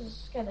 there's a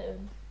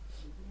skeleton.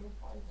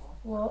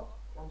 What?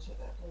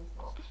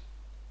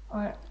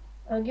 Alright.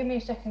 Give me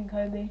a second,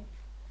 Kobe.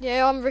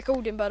 Yeah, I'm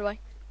recording, by the way.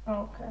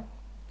 Oh, okay.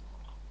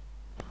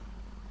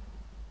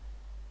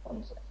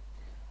 1 sec.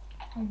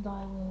 And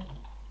I will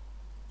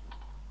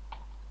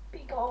be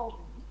gone.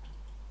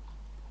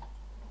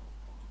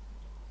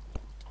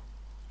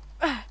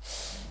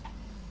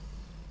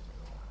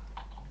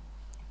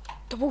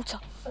 The water.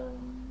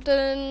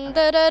 Dun,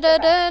 dun, dun,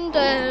 dun,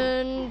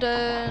 dun,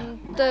 dun,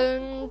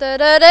 dun, dun,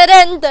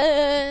 dun,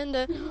 dun,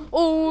 dun.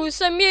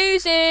 Awesome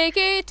music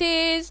it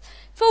is.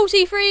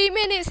 43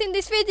 minutes in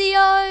this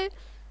video,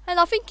 and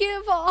I think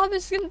I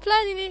was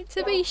planning it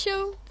to be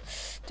short.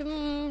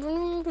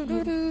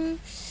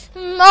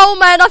 Oh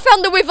man, I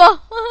found the Wither.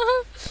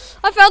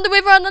 I found the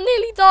Wither and I'm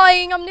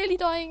nearly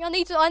dying.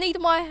 I need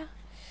my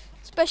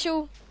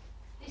special.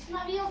 It's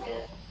not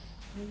yogurt.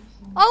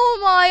 Oh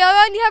my,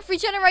 I only have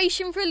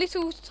regeneration for a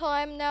little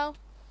time now.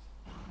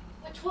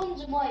 Which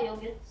ones are my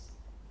yogurts?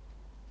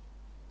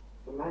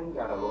 The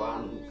mango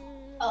one.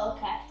 Oh,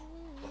 okay.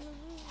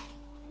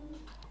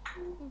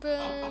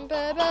 I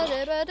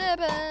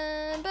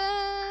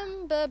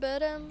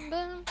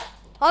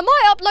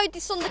might upload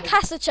this on the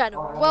Casa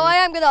channel. Well, I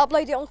am going to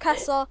upload it on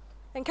Casa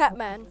and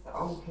Catman.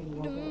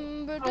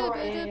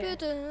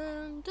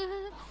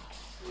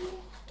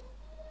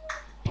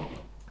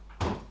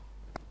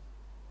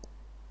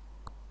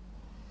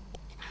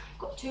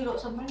 Got 2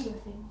 lots of mango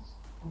things.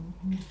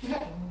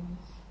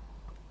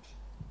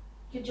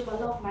 Good job, I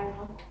love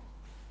mango.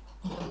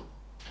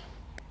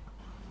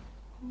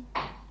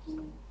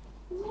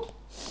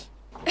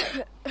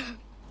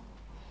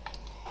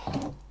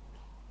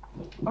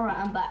 Alright,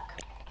 I'm back.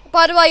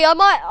 By the way, I'm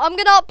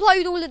going to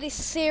upload all of this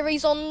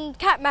series on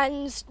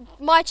Catman's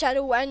my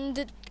channel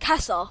and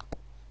Casa,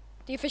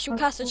 the official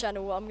Casa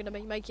channel. I'm going to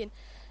be making.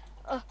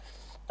 Are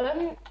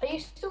you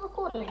still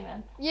recording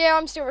then? Yeah,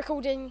 I'm still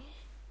recording.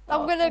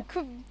 I'm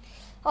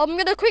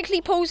gonna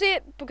quickly pause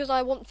it because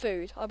I want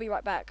food. I'll be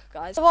right back,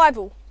 guys.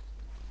 Survival.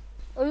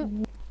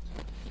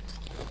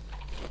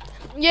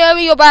 Yeah,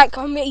 you're back.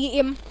 I'm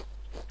eating.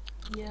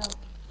 Yeah.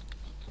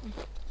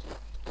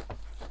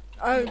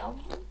 Oh.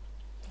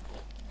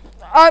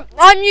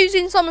 I'm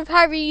using some of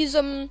Harry's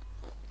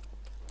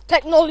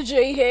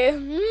technology here.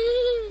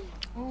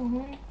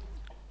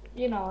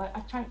 You know, I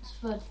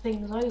transferred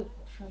things over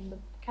from the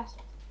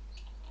castle.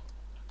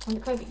 From the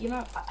COVID, you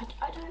know, I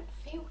don't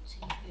feel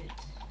too good.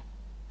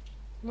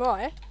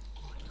 Right.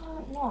 I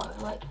don't know,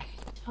 like,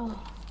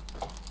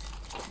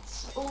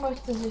 it's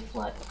almost as if,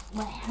 like,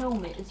 my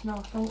helmet is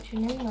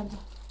malfunctioning and,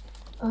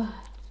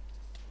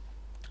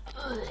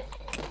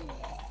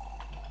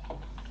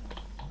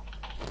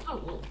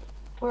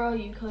 Where are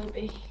you,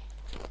 Kobe?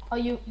 Oh,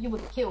 you were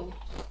killed.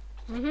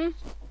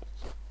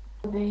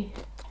 Kobe.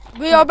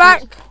 We are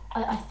back.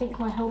 I think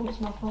my helmet's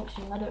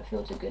malfunctioning. I don't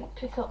feel too good.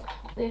 Pick up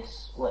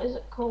this. What is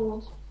it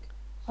called?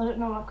 I don't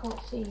know. I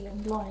can't see. I'm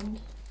blind.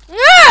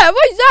 Yeah,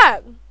 what is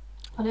that?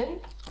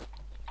 Pardon?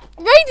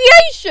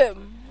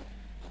 Radiation.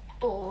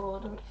 Oh,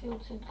 I don't feel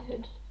too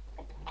good.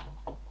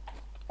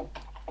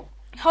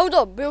 Hold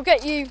on, we'll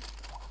get you.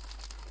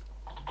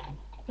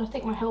 I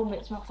think my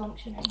helmet's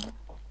malfunctioning.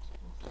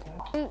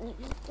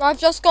 I've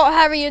just got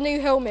Harry a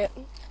new helmet.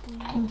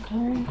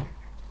 Okay.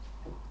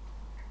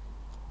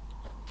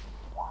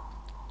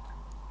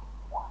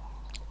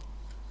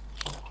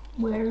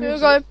 Where Here we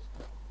is go. it?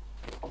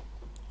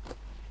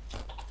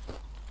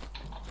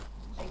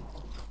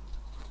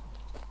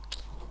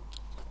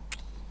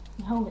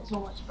 The helmet's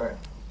almost broke.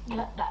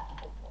 Like that.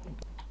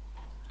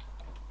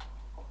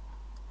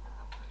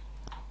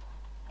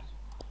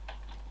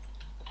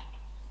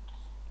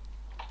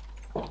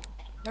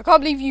 I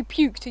can't believe you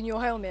puked in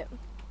your helmet.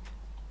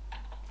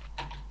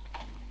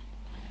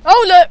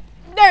 Oh look!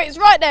 There, it's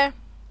right there.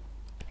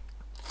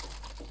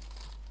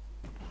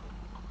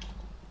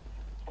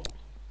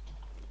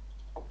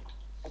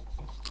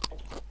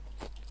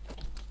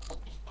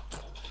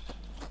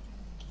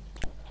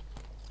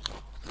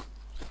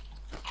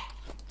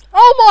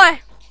 Oh my!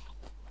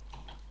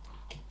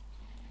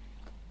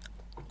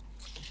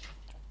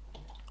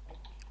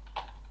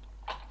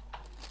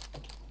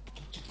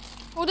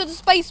 All of the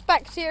space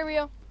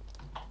bacteria.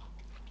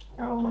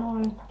 Oh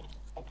no.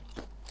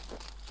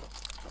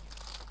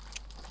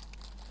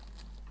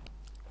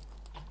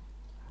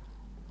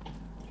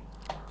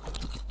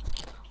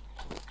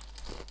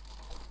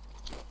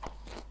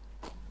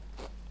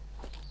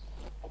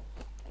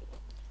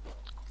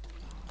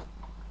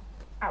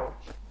 Ouch.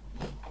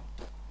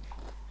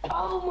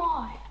 Oh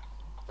my.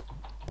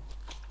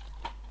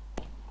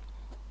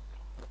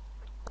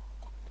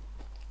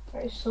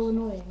 That is so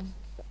annoying.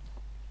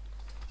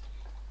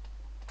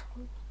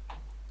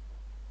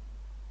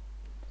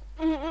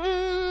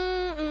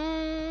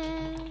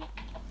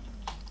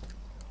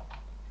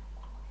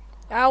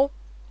 Ow. What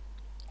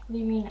do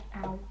you mean,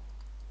 ow?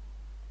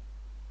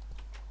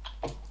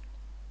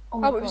 Oh,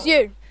 my it was God.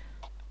 you.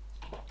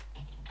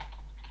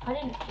 I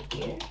didn't hit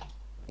you.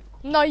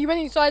 No, you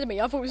went inside of me.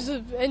 I thought it was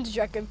an ender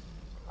dragon.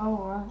 Oh,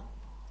 right.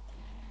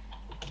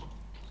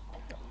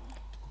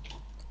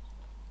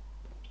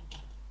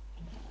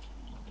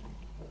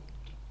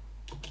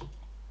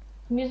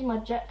 I'm using my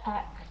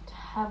jetpack to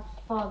have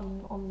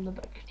fun on the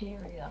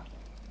bacteria.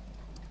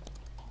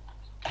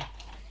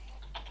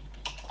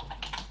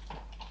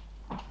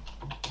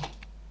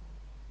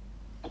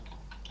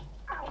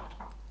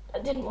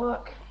 That didn't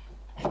work.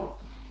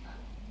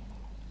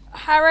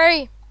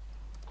 Harry,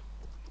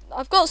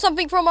 I've got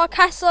something from our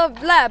Casa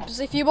labs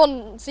if you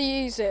want to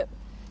use it.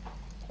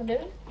 I do?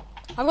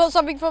 I've got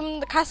something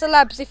from the Casa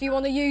labs if you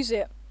want to use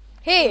it.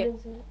 Here, What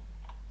is it?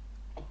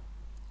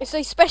 it's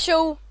a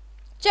special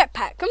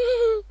jetpack.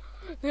 Oh,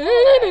 it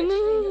actually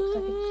looks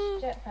like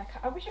a jetpack.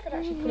 I wish I could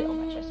actually put it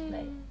on my chest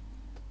plate.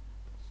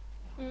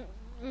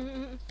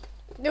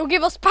 It'll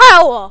give us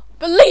power.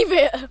 Believe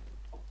it.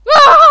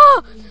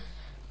 Ah!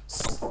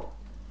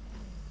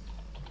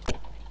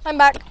 I'm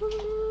back.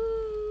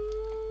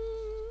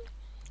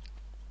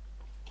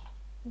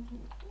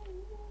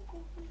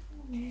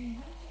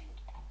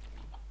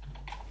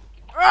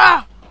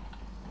 Ah!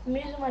 I'm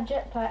using my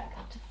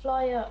jetpack to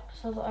fly up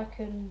so that I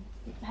can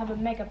have a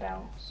mega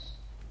bounce.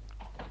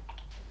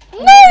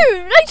 No!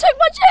 They took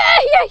my chair!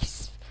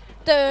 Yes!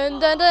 Dun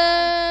dun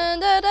dun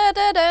dun dun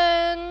dun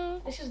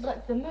dun. This is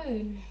like the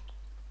moon.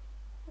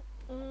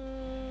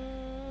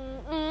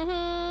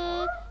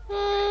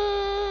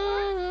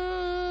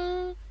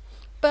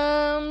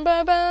 Bum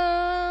bum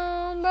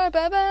bum bum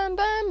bum bum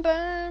bum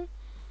bum.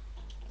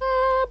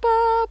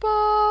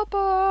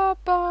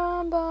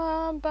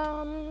 Bum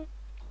bum.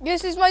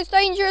 This is most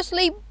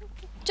dangerously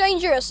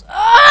dangerous.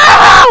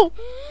 Oh!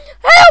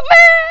 Help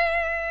me!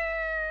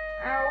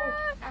 Ow,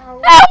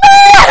 ow. Help me!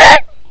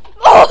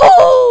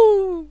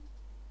 Oh!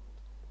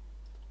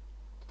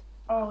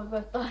 Oh, we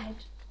both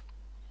died.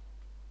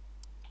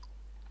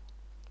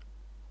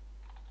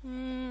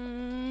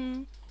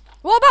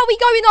 What about we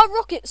go in our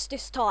rockets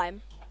this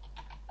time?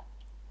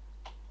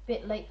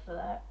 Bit late for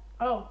that.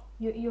 Oh,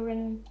 you're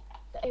in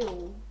the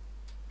ale.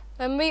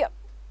 And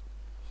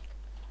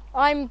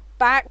I'm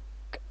back,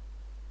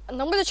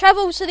 and I'm going to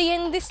travel to the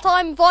end this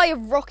time via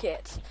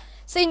rocket.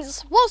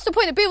 Since, what's the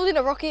point of building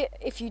a rocket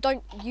if you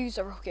don't use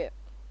a rocket?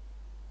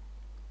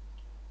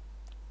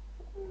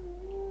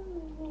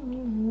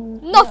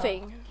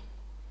 Nothing. Yeah,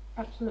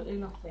 absolutely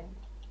nothing.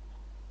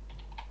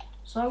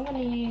 So I'm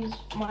going to use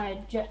my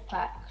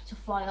jetpack to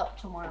fly up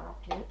to my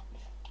rocket.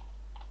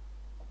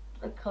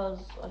 Because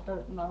I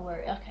don't know where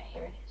it... Okay,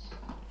 here it is.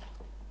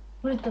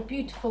 With the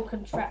beautiful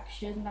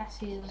contraption,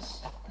 that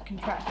is the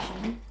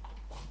contraption.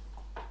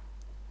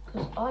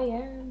 Because I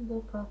am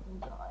the purple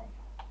guy.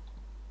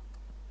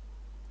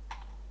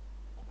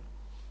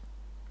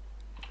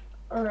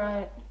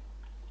 Alright.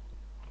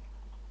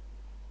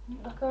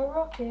 Like a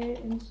rocket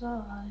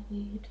inside.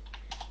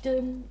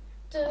 Dun,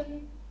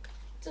 dun,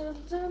 dun,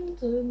 dun,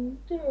 dun,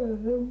 dun,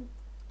 dun.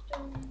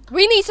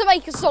 We need to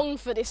make a song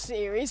for this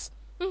series.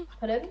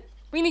 Pardon?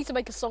 We need to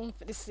make a song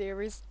for this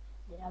series.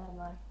 Yeah, I don't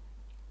know.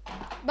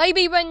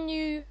 Maybe when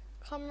you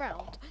come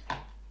round.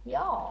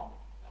 Yeah.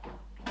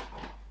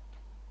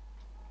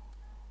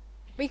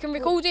 We can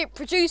record it,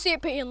 produce it,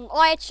 put it on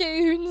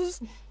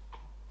iTunes.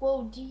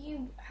 Well, do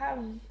you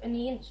have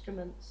any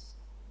instruments?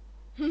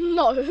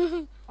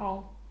 No.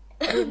 Oh.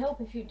 It would help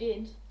if you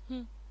did.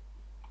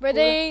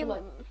 Ready? We'll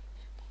have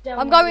to, like,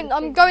 I'm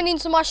download going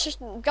into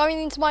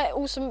my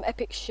awesome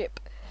epic ship.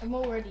 I'm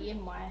already in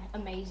my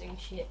amazing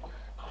ship.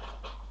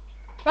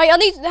 Right,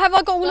 have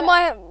I got all of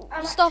my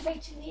I'm stuff?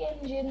 activating the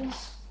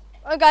engines.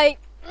 Okay.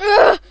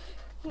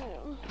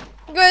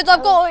 Good,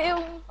 I've got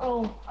it.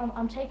 Oh,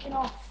 I'm taking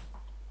off.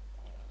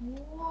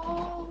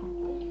 Whoa.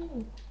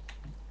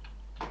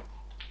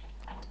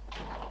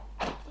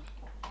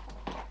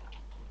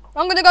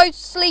 I'm gonna go to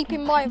sleep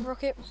in my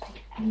rocket.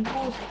 Have you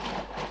paused it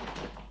yet?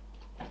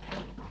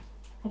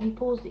 Have you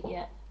paused it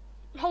yet?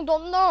 Hold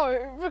on,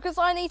 no, because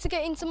I need to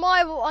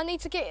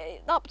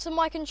get up to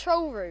my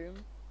control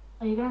room.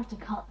 Oh, you're gonna have to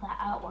cut that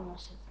out when I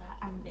said that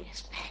and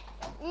this.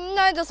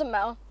 No, it doesn't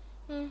matter.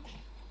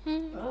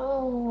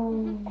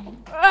 Oh.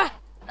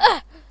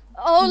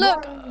 Oh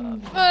look! No.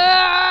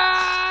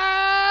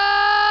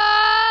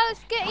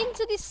 Let's get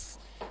into this.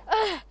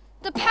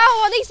 The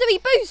power needs to be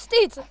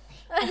boosted.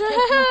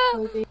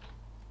 Ow!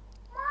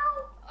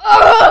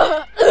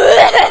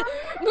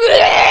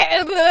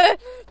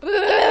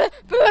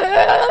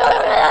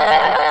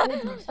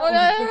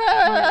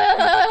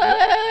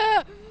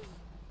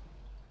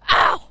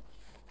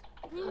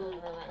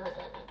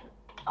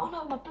 Oh no,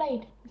 my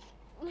blade.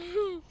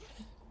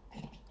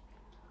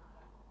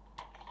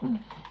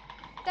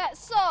 That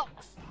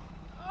sucks.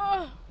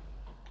 Ow.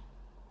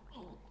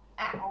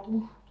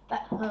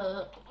 That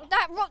hurt.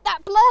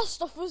 That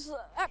blast off was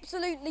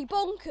absolutely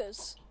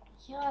bonkers.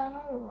 Yeah, I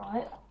know,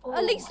 right? Oh,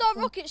 At least our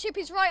rocket ship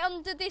is right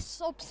under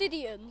this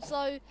obsidian,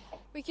 so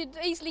we could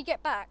easily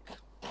get back.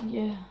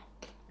 Yeah.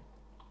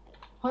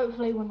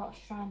 Hopefully we're not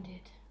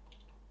stranded.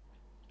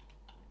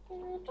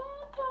 Oops.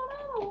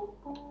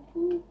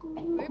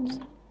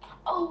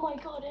 Oh my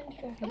god, Ender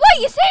Dragon.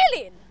 Wait, it's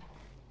healing!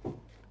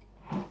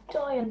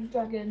 Die, Ender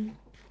Dragon.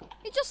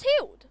 It just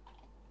healed.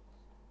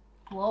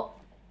 What?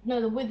 No,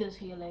 the Wither's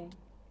healing.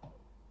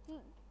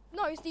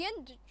 No, it's the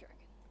Ender Dragon.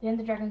 The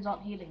Ender Dragons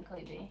aren't healing,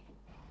 Kobe.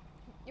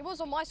 It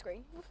was on my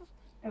screen.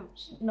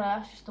 Oops. No,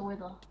 that's just the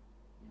Wither.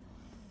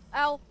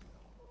 Ow.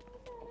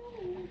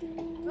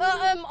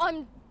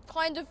 I'm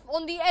kind of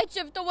on the edge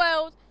of the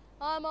world.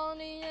 I'm on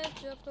the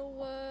edge of the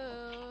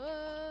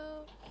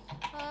world.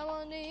 I'm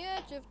on the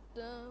edge of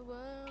the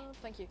world.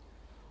 Thank you.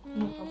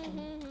 No problem.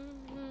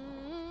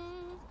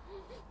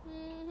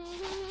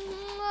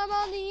 I'm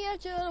on the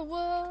edge of the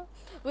world.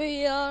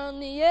 We are on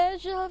the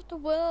edge of the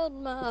world,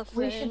 my friend.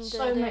 We should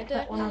so make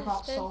that one of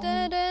our songs.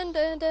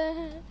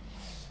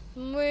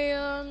 We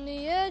are on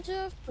the edge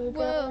of the We're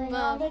world, going my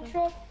on a friend.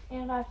 trip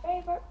in our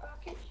favorite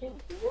rocket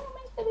ship. We'll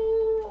make the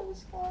blue of the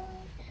sky.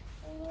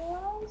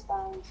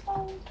 Stars,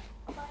 climb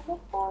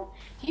aboard.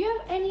 Do you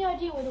have any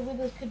idea where the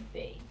Withers could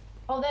be?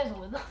 Oh, there's a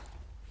Wither.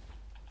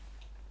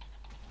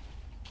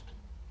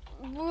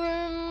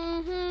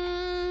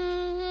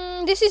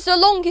 This is the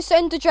longest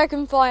Ender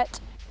Dragon fight.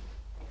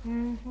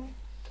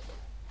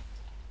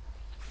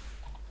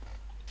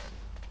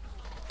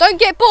 Don't Don't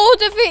get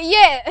bored of it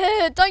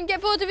yet. Don't get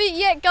bored of it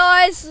yet,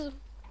 guys.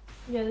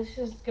 Yeah, this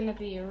is gonna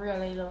be a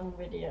really long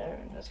video,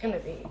 and it's gonna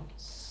be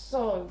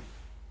so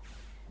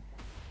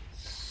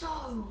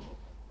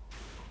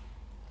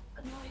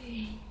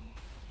annoying.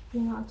 The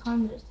amount of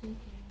time that it's taking.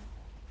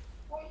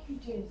 What are you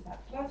doing to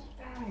that bloody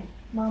bag?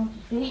 Mum's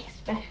being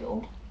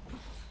special.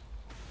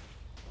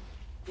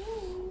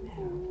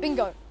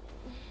 Bingo.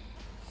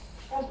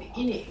 I'll be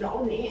in it, not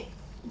on it.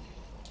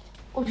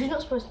 Well, she's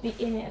not supposed to be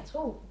in it at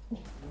all.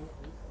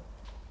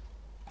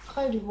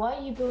 Cody, why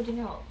are you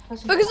building up?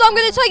 Because I'm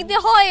going to take the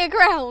higher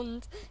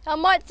ground. I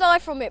might die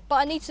from it, but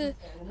I need to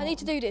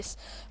do this.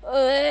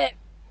 I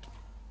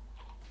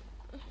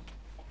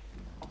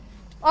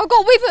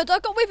got withered.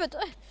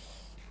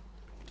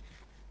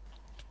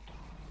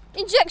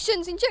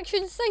 Injections,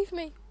 save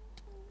me.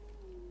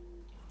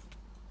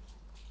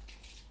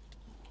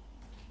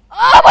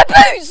 Oh, my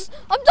boots!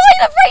 I'm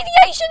dying of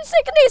radiation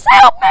sickness.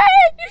 Help me!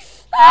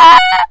 Ah!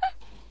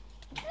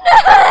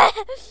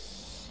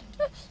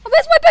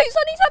 Where's my boots?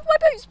 I need to have my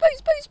boots.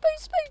 Boots.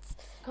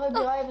 Cody,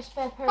 I have a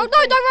spare pair Oh of no,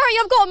 boots. don't worry,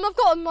 I've got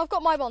them. I've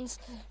got my ones.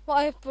 What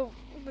I have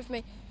with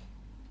me.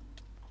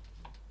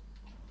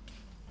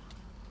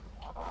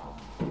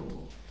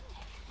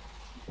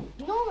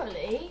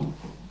 Normally,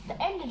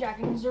 the Ender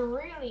Dragons are a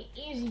really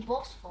easy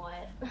boss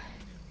fight.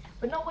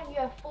 But not when you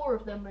have 4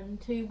 of them and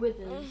 2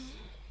 withers.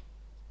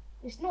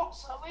 It's not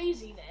so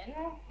easy then.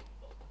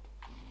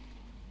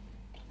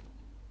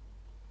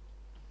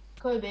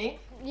 Kobe,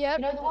 Yep.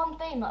 you know the one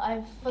thing that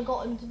I've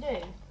forgotten to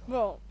do?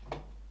 Well,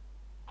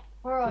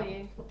 Where are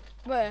you?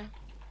 where?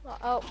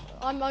 Oh,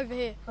 I'm over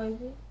here.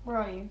 Kobe, where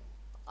are you?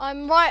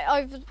 I'm right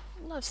over.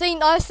 I see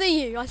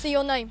you. I see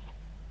your name.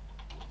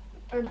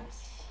 Or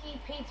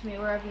TP to me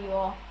wherever you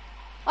are.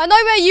 I know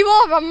where you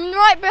are. I'm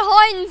right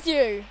behind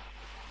you.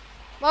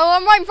 Well,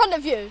 I'm right in front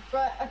of you.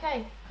 Right,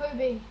 okay,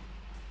 Kobe.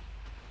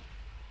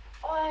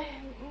 I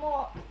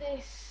mark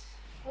this.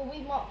 Well,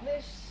 we mark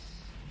this.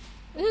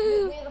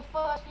 We're the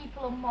first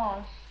people on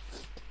Mars.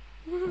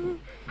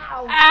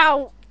 Ow.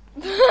 Ow.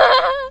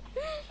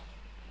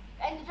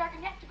 Ender Dragon,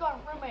 you have to go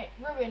and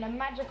ruin a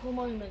magical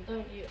moment,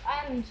 don't you?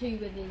 And 2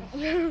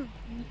 withers.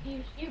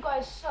 You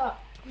guys suck.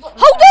 Hold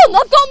on,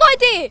 I've got an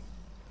idea.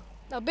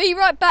 I'll be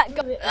right back.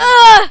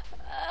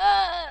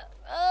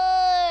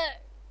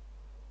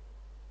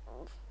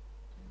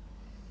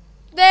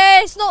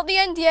 There, it's not the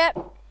end yet.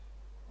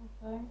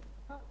 Okay.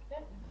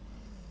 Okay.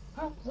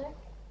 Okay.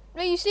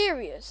 Are you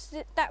serious?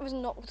 That was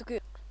not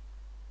good.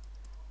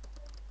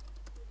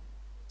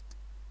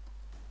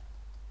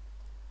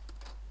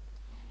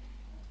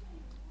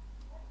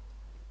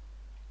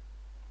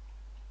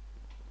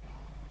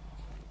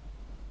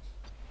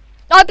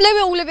 I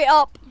blew all of it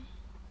up.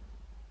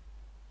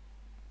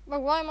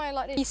 Well, why am I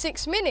like this?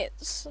 6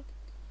 minutes.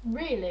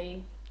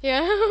 Really?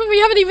 Yeah, we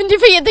haven't even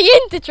defeated the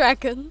Ender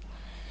Dragon.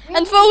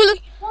 And for all of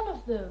one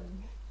of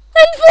them.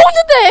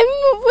 them,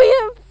 we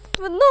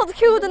have not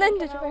killed an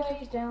Ender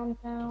Dragon.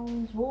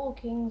 Downtowns,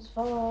 walking's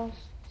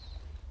fast.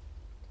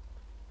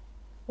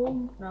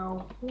 Oh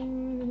no.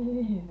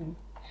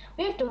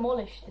 We have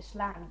demolished this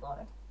land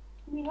though.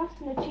 I mean, that's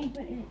an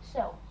achievement in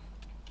itself.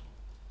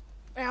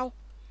 Ow.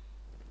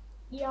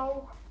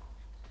 Yo.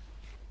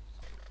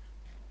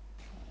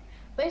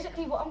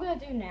 Basically, what I'm going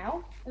to do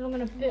now is I'm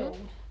going to build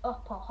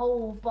up a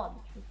whole bunch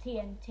with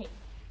TNT.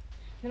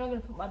 Then I'm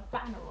going to put my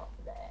banner up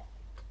there.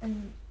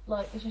 And,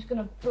 like, it's just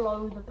going to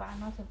blow the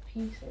banner to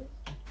pieces.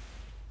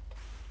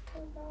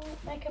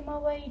 Making my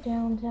way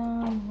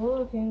downtown,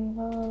 walking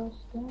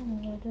fast.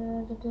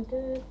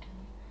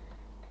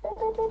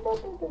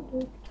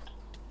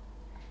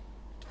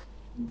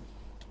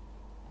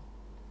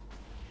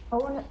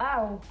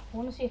 I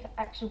want to see if it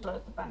actually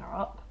blows the banner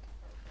up.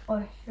 Or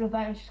if the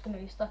banner's just going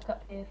to be stuck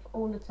up here for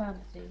all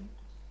eternity.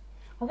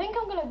 I think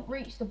I'm going to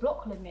reach the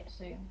block limit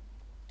soon.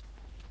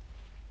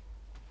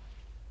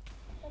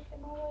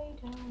 Making my way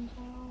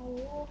downtown,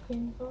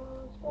 walking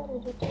fast,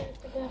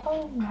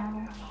 home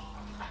now.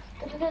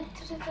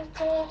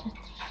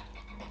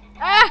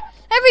 Ah!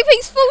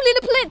 Everything's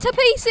falling to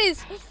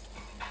pieces!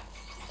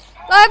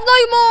 I have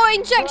no more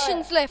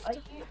injections left.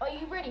 Are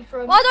you ready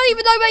for a... I don't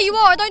even know where you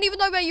are. I don't even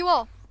know where you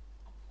are.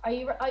 Are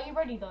you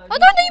ready though? I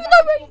don't even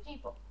know where...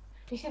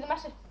 Do you see the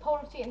massive pole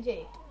of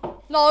TNT?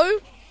 No.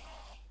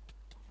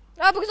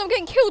 Because I'm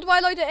getting killed by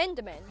a load of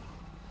Endermen.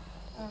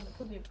 It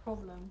could be a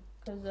problem.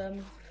 Because,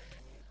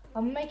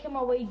 I'm making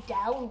my way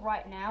down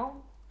right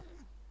now.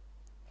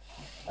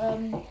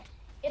 In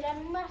a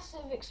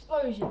massive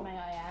explosion, may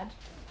I add.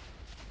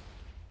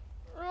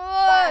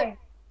 Right. Bang.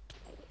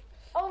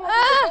 Oh my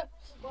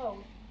god,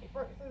 it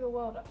broke through the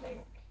world, I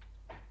think.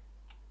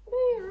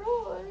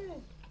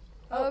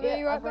 I'll be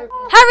yeah, right back.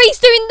 Harry's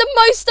doing the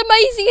most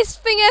amazingest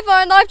thing ever,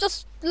 and I've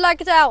just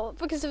lagged out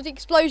because of the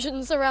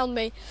explosions around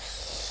me.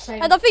 Same.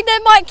 And I think they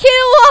might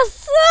kill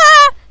us.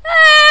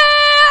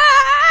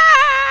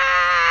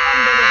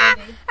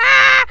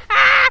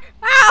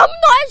 I'm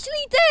not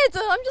actually dead.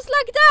 I'm just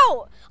lagged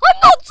out. I'm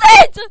not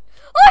dead.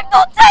 I'm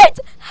not dead.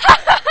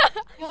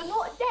 You're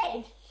not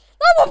dead.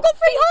 No, I've got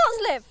 3 hearts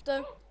left.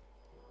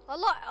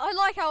 I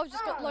like how I've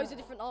just got loads of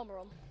different armour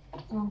on.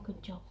 Oh,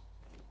 good job.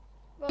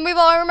 With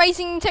our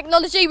amazing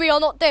technology, we are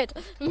not dead.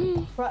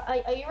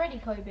 Right, are you ready,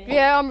 Kobe?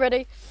 Yeah, I'm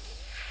ready.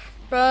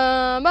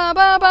 Bum, bum,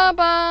 bum, bum,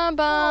 bum,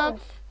 bum,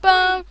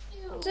 bum,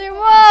 2,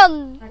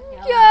 1.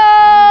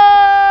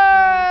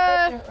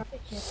 Yeah!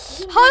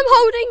 I'm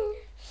holding.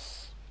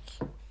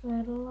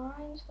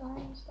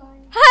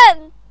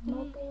 Hen.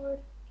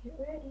 Get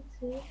ready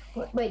to.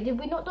 Wait, did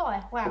we not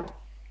die? Wow,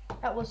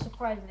 that was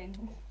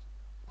surprising.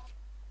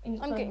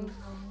 I'm getting.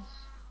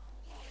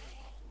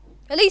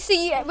 At least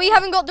we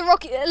haven't got the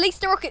rocket. At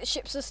least the rocket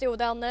ships are still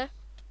down there.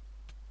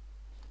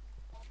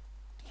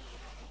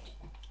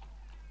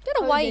 Get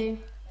away.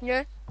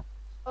 Yeah.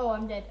 Oh,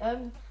 I'm dead.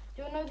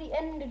 Do you know the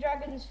Ender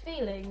Dragon's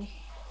feelings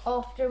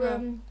after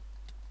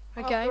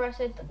Okay. after I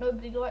said that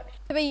nobody likes?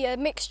 To be a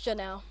mixture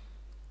now.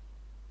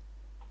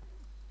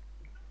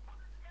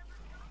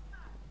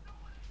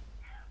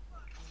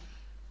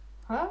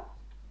 Huh?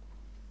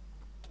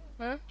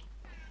 Huh?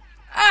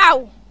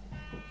 Ow!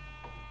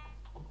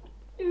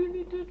 No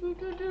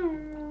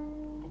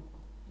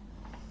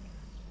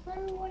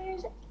one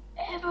has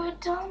ever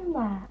done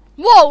that.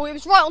 Whoa! It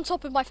was right on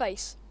top of my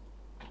face.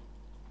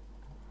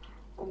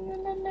 You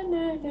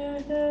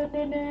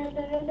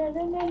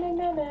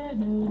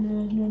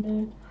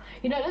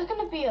know, there's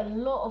going to be a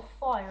lot of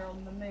fire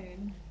on the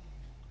moon.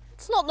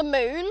 It's not the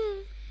moon.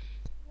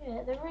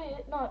 Yeah, there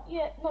is. No,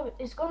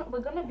 it's gonna.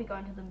 We're gonna be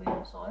going to the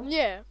moon side,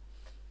 Yeah.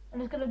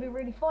 and it's gonna be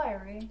really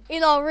fiery.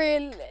 In our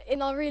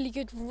really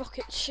good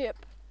rocket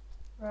ship.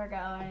 We're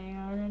going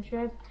on a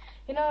trip.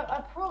 You know,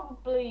 I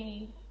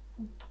probably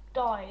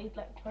died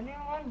like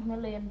 21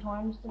 million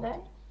times today.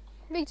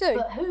 Me too.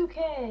 But who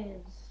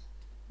cares?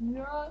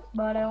 No,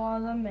 but it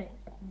wasn't me.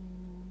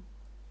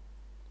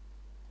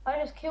 I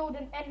just killed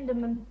an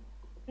Enderman.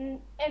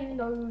 An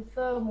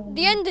endothermal.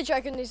 The Ender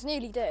Dragon is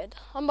nearly dead.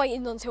 I'm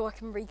waiting until I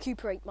can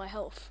recuperate my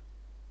health.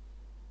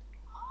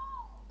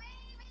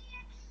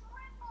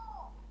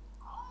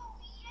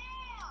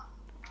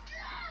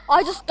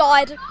 I just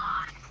died.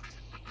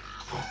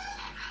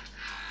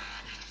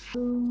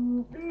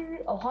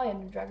 Oh, hi,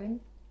 Ender Dragon.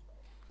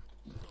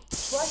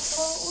 Why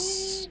can't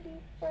we be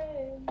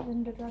friends,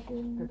 Ender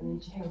Dragon? I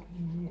need your help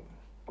in it.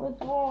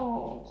 What's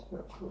wrong?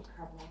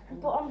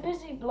 But I'm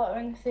busy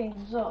blowing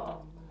things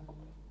up.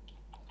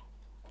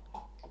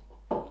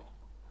 But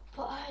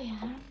I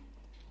am.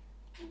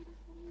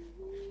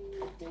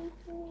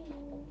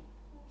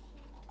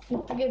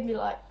 Give me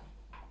like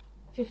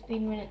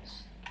 15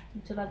 minutes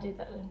until I do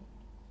that then.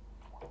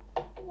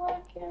 Why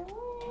can't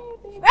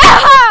we be...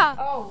 Ah!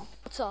 Oh.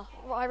 So,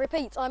 I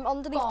repeat, I'm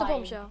underneath the 5,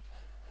 bombshell.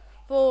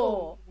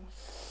 4,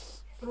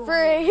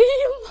 3,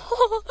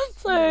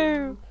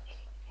 2,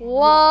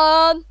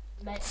 1.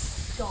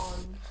 Let's go.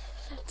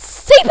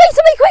 TP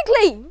to me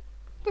quickly!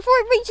 Before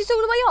it reaches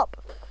all the way up.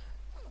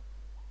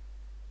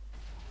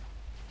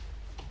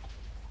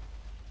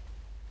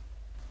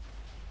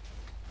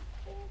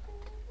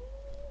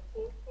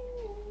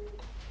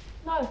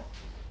 No,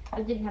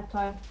 I didn't have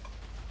time.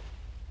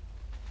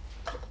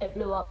 It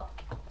blew up.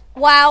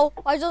 Wow,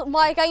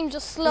 my game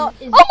just slow. Oh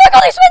Is- my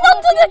god, it went Oh,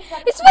 under the.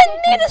 okay, It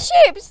went near the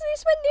ships.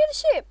 It went near the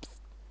ships.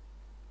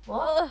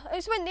 What?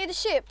 It went near the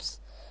ships.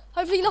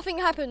 Hopefully nothing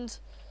happened.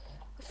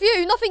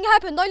 Nothing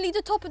happened. Only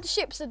the top of the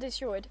ships are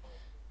destroyed.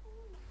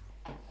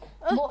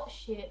 What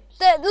ships?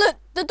 There, look,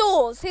 the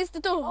doors. Here's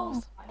the Oh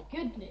doors. my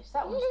goodness,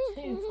 that was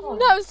too close.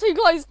 That was too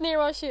close near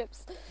our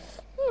ships.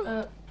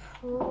 Uh,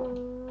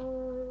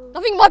 I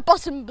think my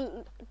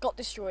button got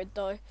destroyed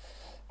though.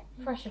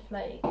 pressure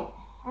plate.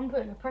 I'm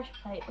putting a pressure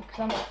plate because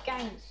I'm a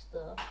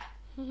gangster.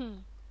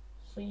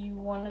 So you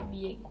want to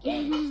be a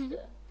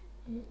gangster?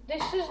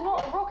 This is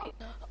not a rocket.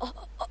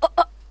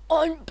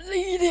 I'm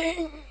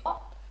bleeding.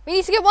 We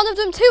need to get one of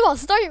them to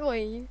us, don't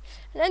we?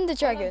 An Ender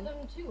Dragon. One of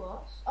them to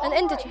us. An Oh,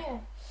 Ender right,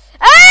 Dragon.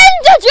 yeah.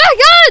 Ender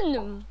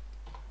Dragon!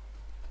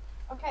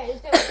 Okay,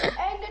 let's do it.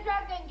 Ender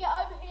Dragon, get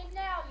over here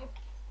now.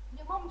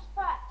 Your mum's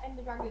fat,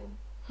 Ender Dragon.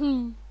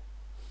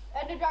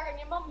 Ender Dragon,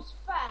 your mum's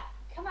fat.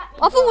 Come at me.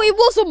 I thought bro. it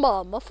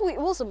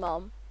was a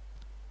mum.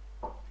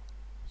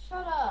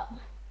 Shut up.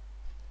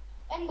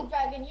 Ender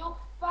Dragon, you're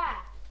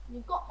fat.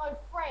 You've got no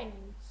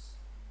friends.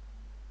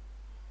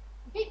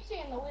 I keep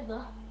seeing the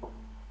wither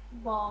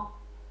bar.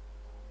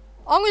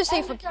 I'm gonna see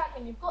if I Ender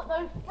Dragon, you've got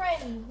no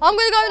friends. I'm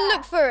gonna go and Fat.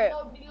 look for it.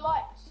 Nobody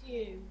likes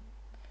you.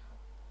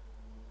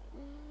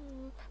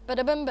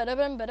 Ba-da-bum,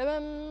 ba-da-bum,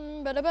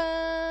 ba-da-bum,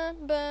 ba-da-bum,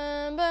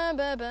 bum, bum,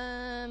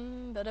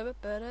 ba-bum, ba-da-bum,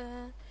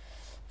 ba-da.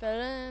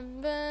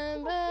 Ba-dum,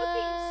 bum, What are you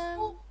being bum.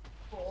 small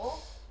for?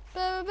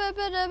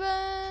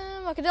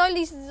 Ba-ba-ba-da-bum. I could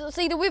only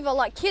see the wither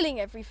like killing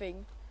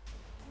everything.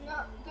 No,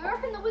 do you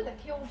reckon the wither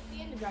killed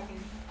the Ender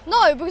Dragon?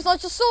 No, because I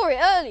just saw it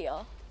earlier.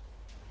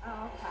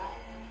 Oh, okay.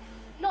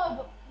 No,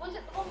 but was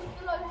it the one with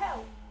the low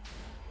health?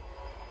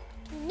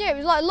 Yeah, it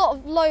was like a lot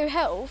of low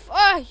health.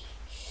 Ay.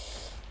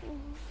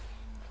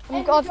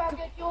 Ender I've-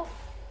 Dragon, you're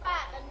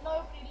fat and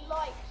nobody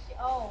likes you.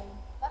 Oh,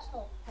 that's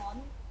not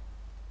fun.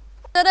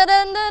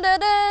 Da-da-dun,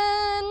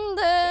 da-da-dun,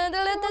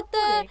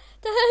 da-da-da-da-da.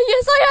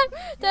 Yes, I am.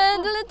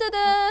 Dun, dun, dun,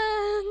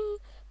 dun,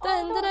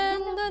 dun, dun,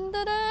 dun, dun,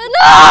 dun, dun.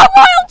 No!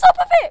 Right on top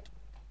of it!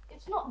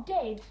 It's not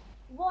dead.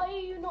 Why are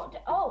you not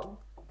dead? Oh,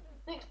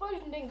 the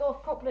explosion didn't go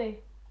off properly.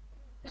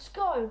 Let's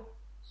go.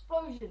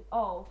 Explosion.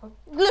 Oh.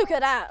 Look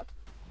at that.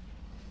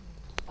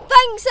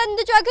 Thanks,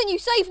 Ender Dragon, you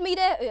saved me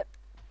there.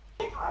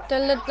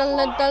 Dun, dun, dun,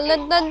 dun, dun,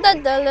 dun,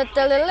 dun, dun, dun,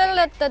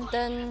 dun, dun,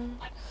 dun.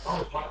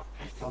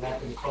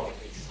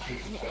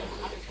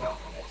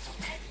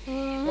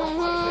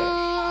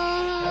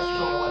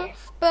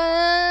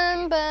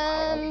 Bum,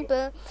 bum,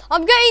 bum.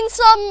 I'm getting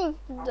some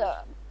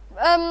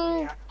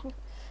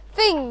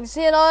things,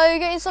 you know,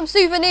 getting some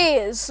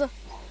souvenirs.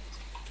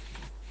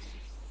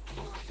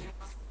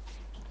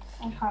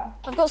 Okay.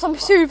 I've got some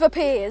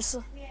souvenirs.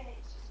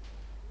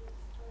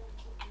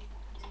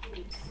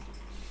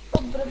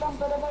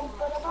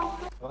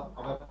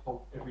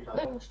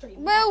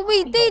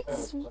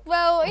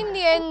 Well, in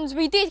the end,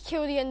 we did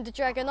kill the Ender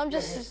Dragon. I'm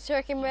just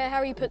checking where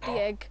Harry put the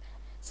egg.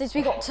 Since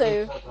we got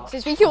two.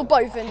 Since we killed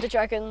both Ender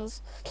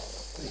Dragons.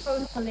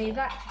 Hopefully,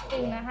 that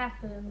thing that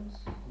happens.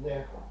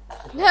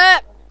 Yeah,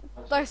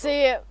 I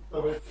see it.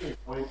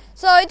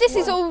 So, this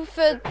is all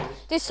for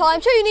this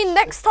time. Tune in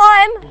next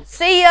time.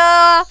 See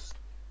ya!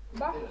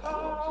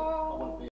 Bye.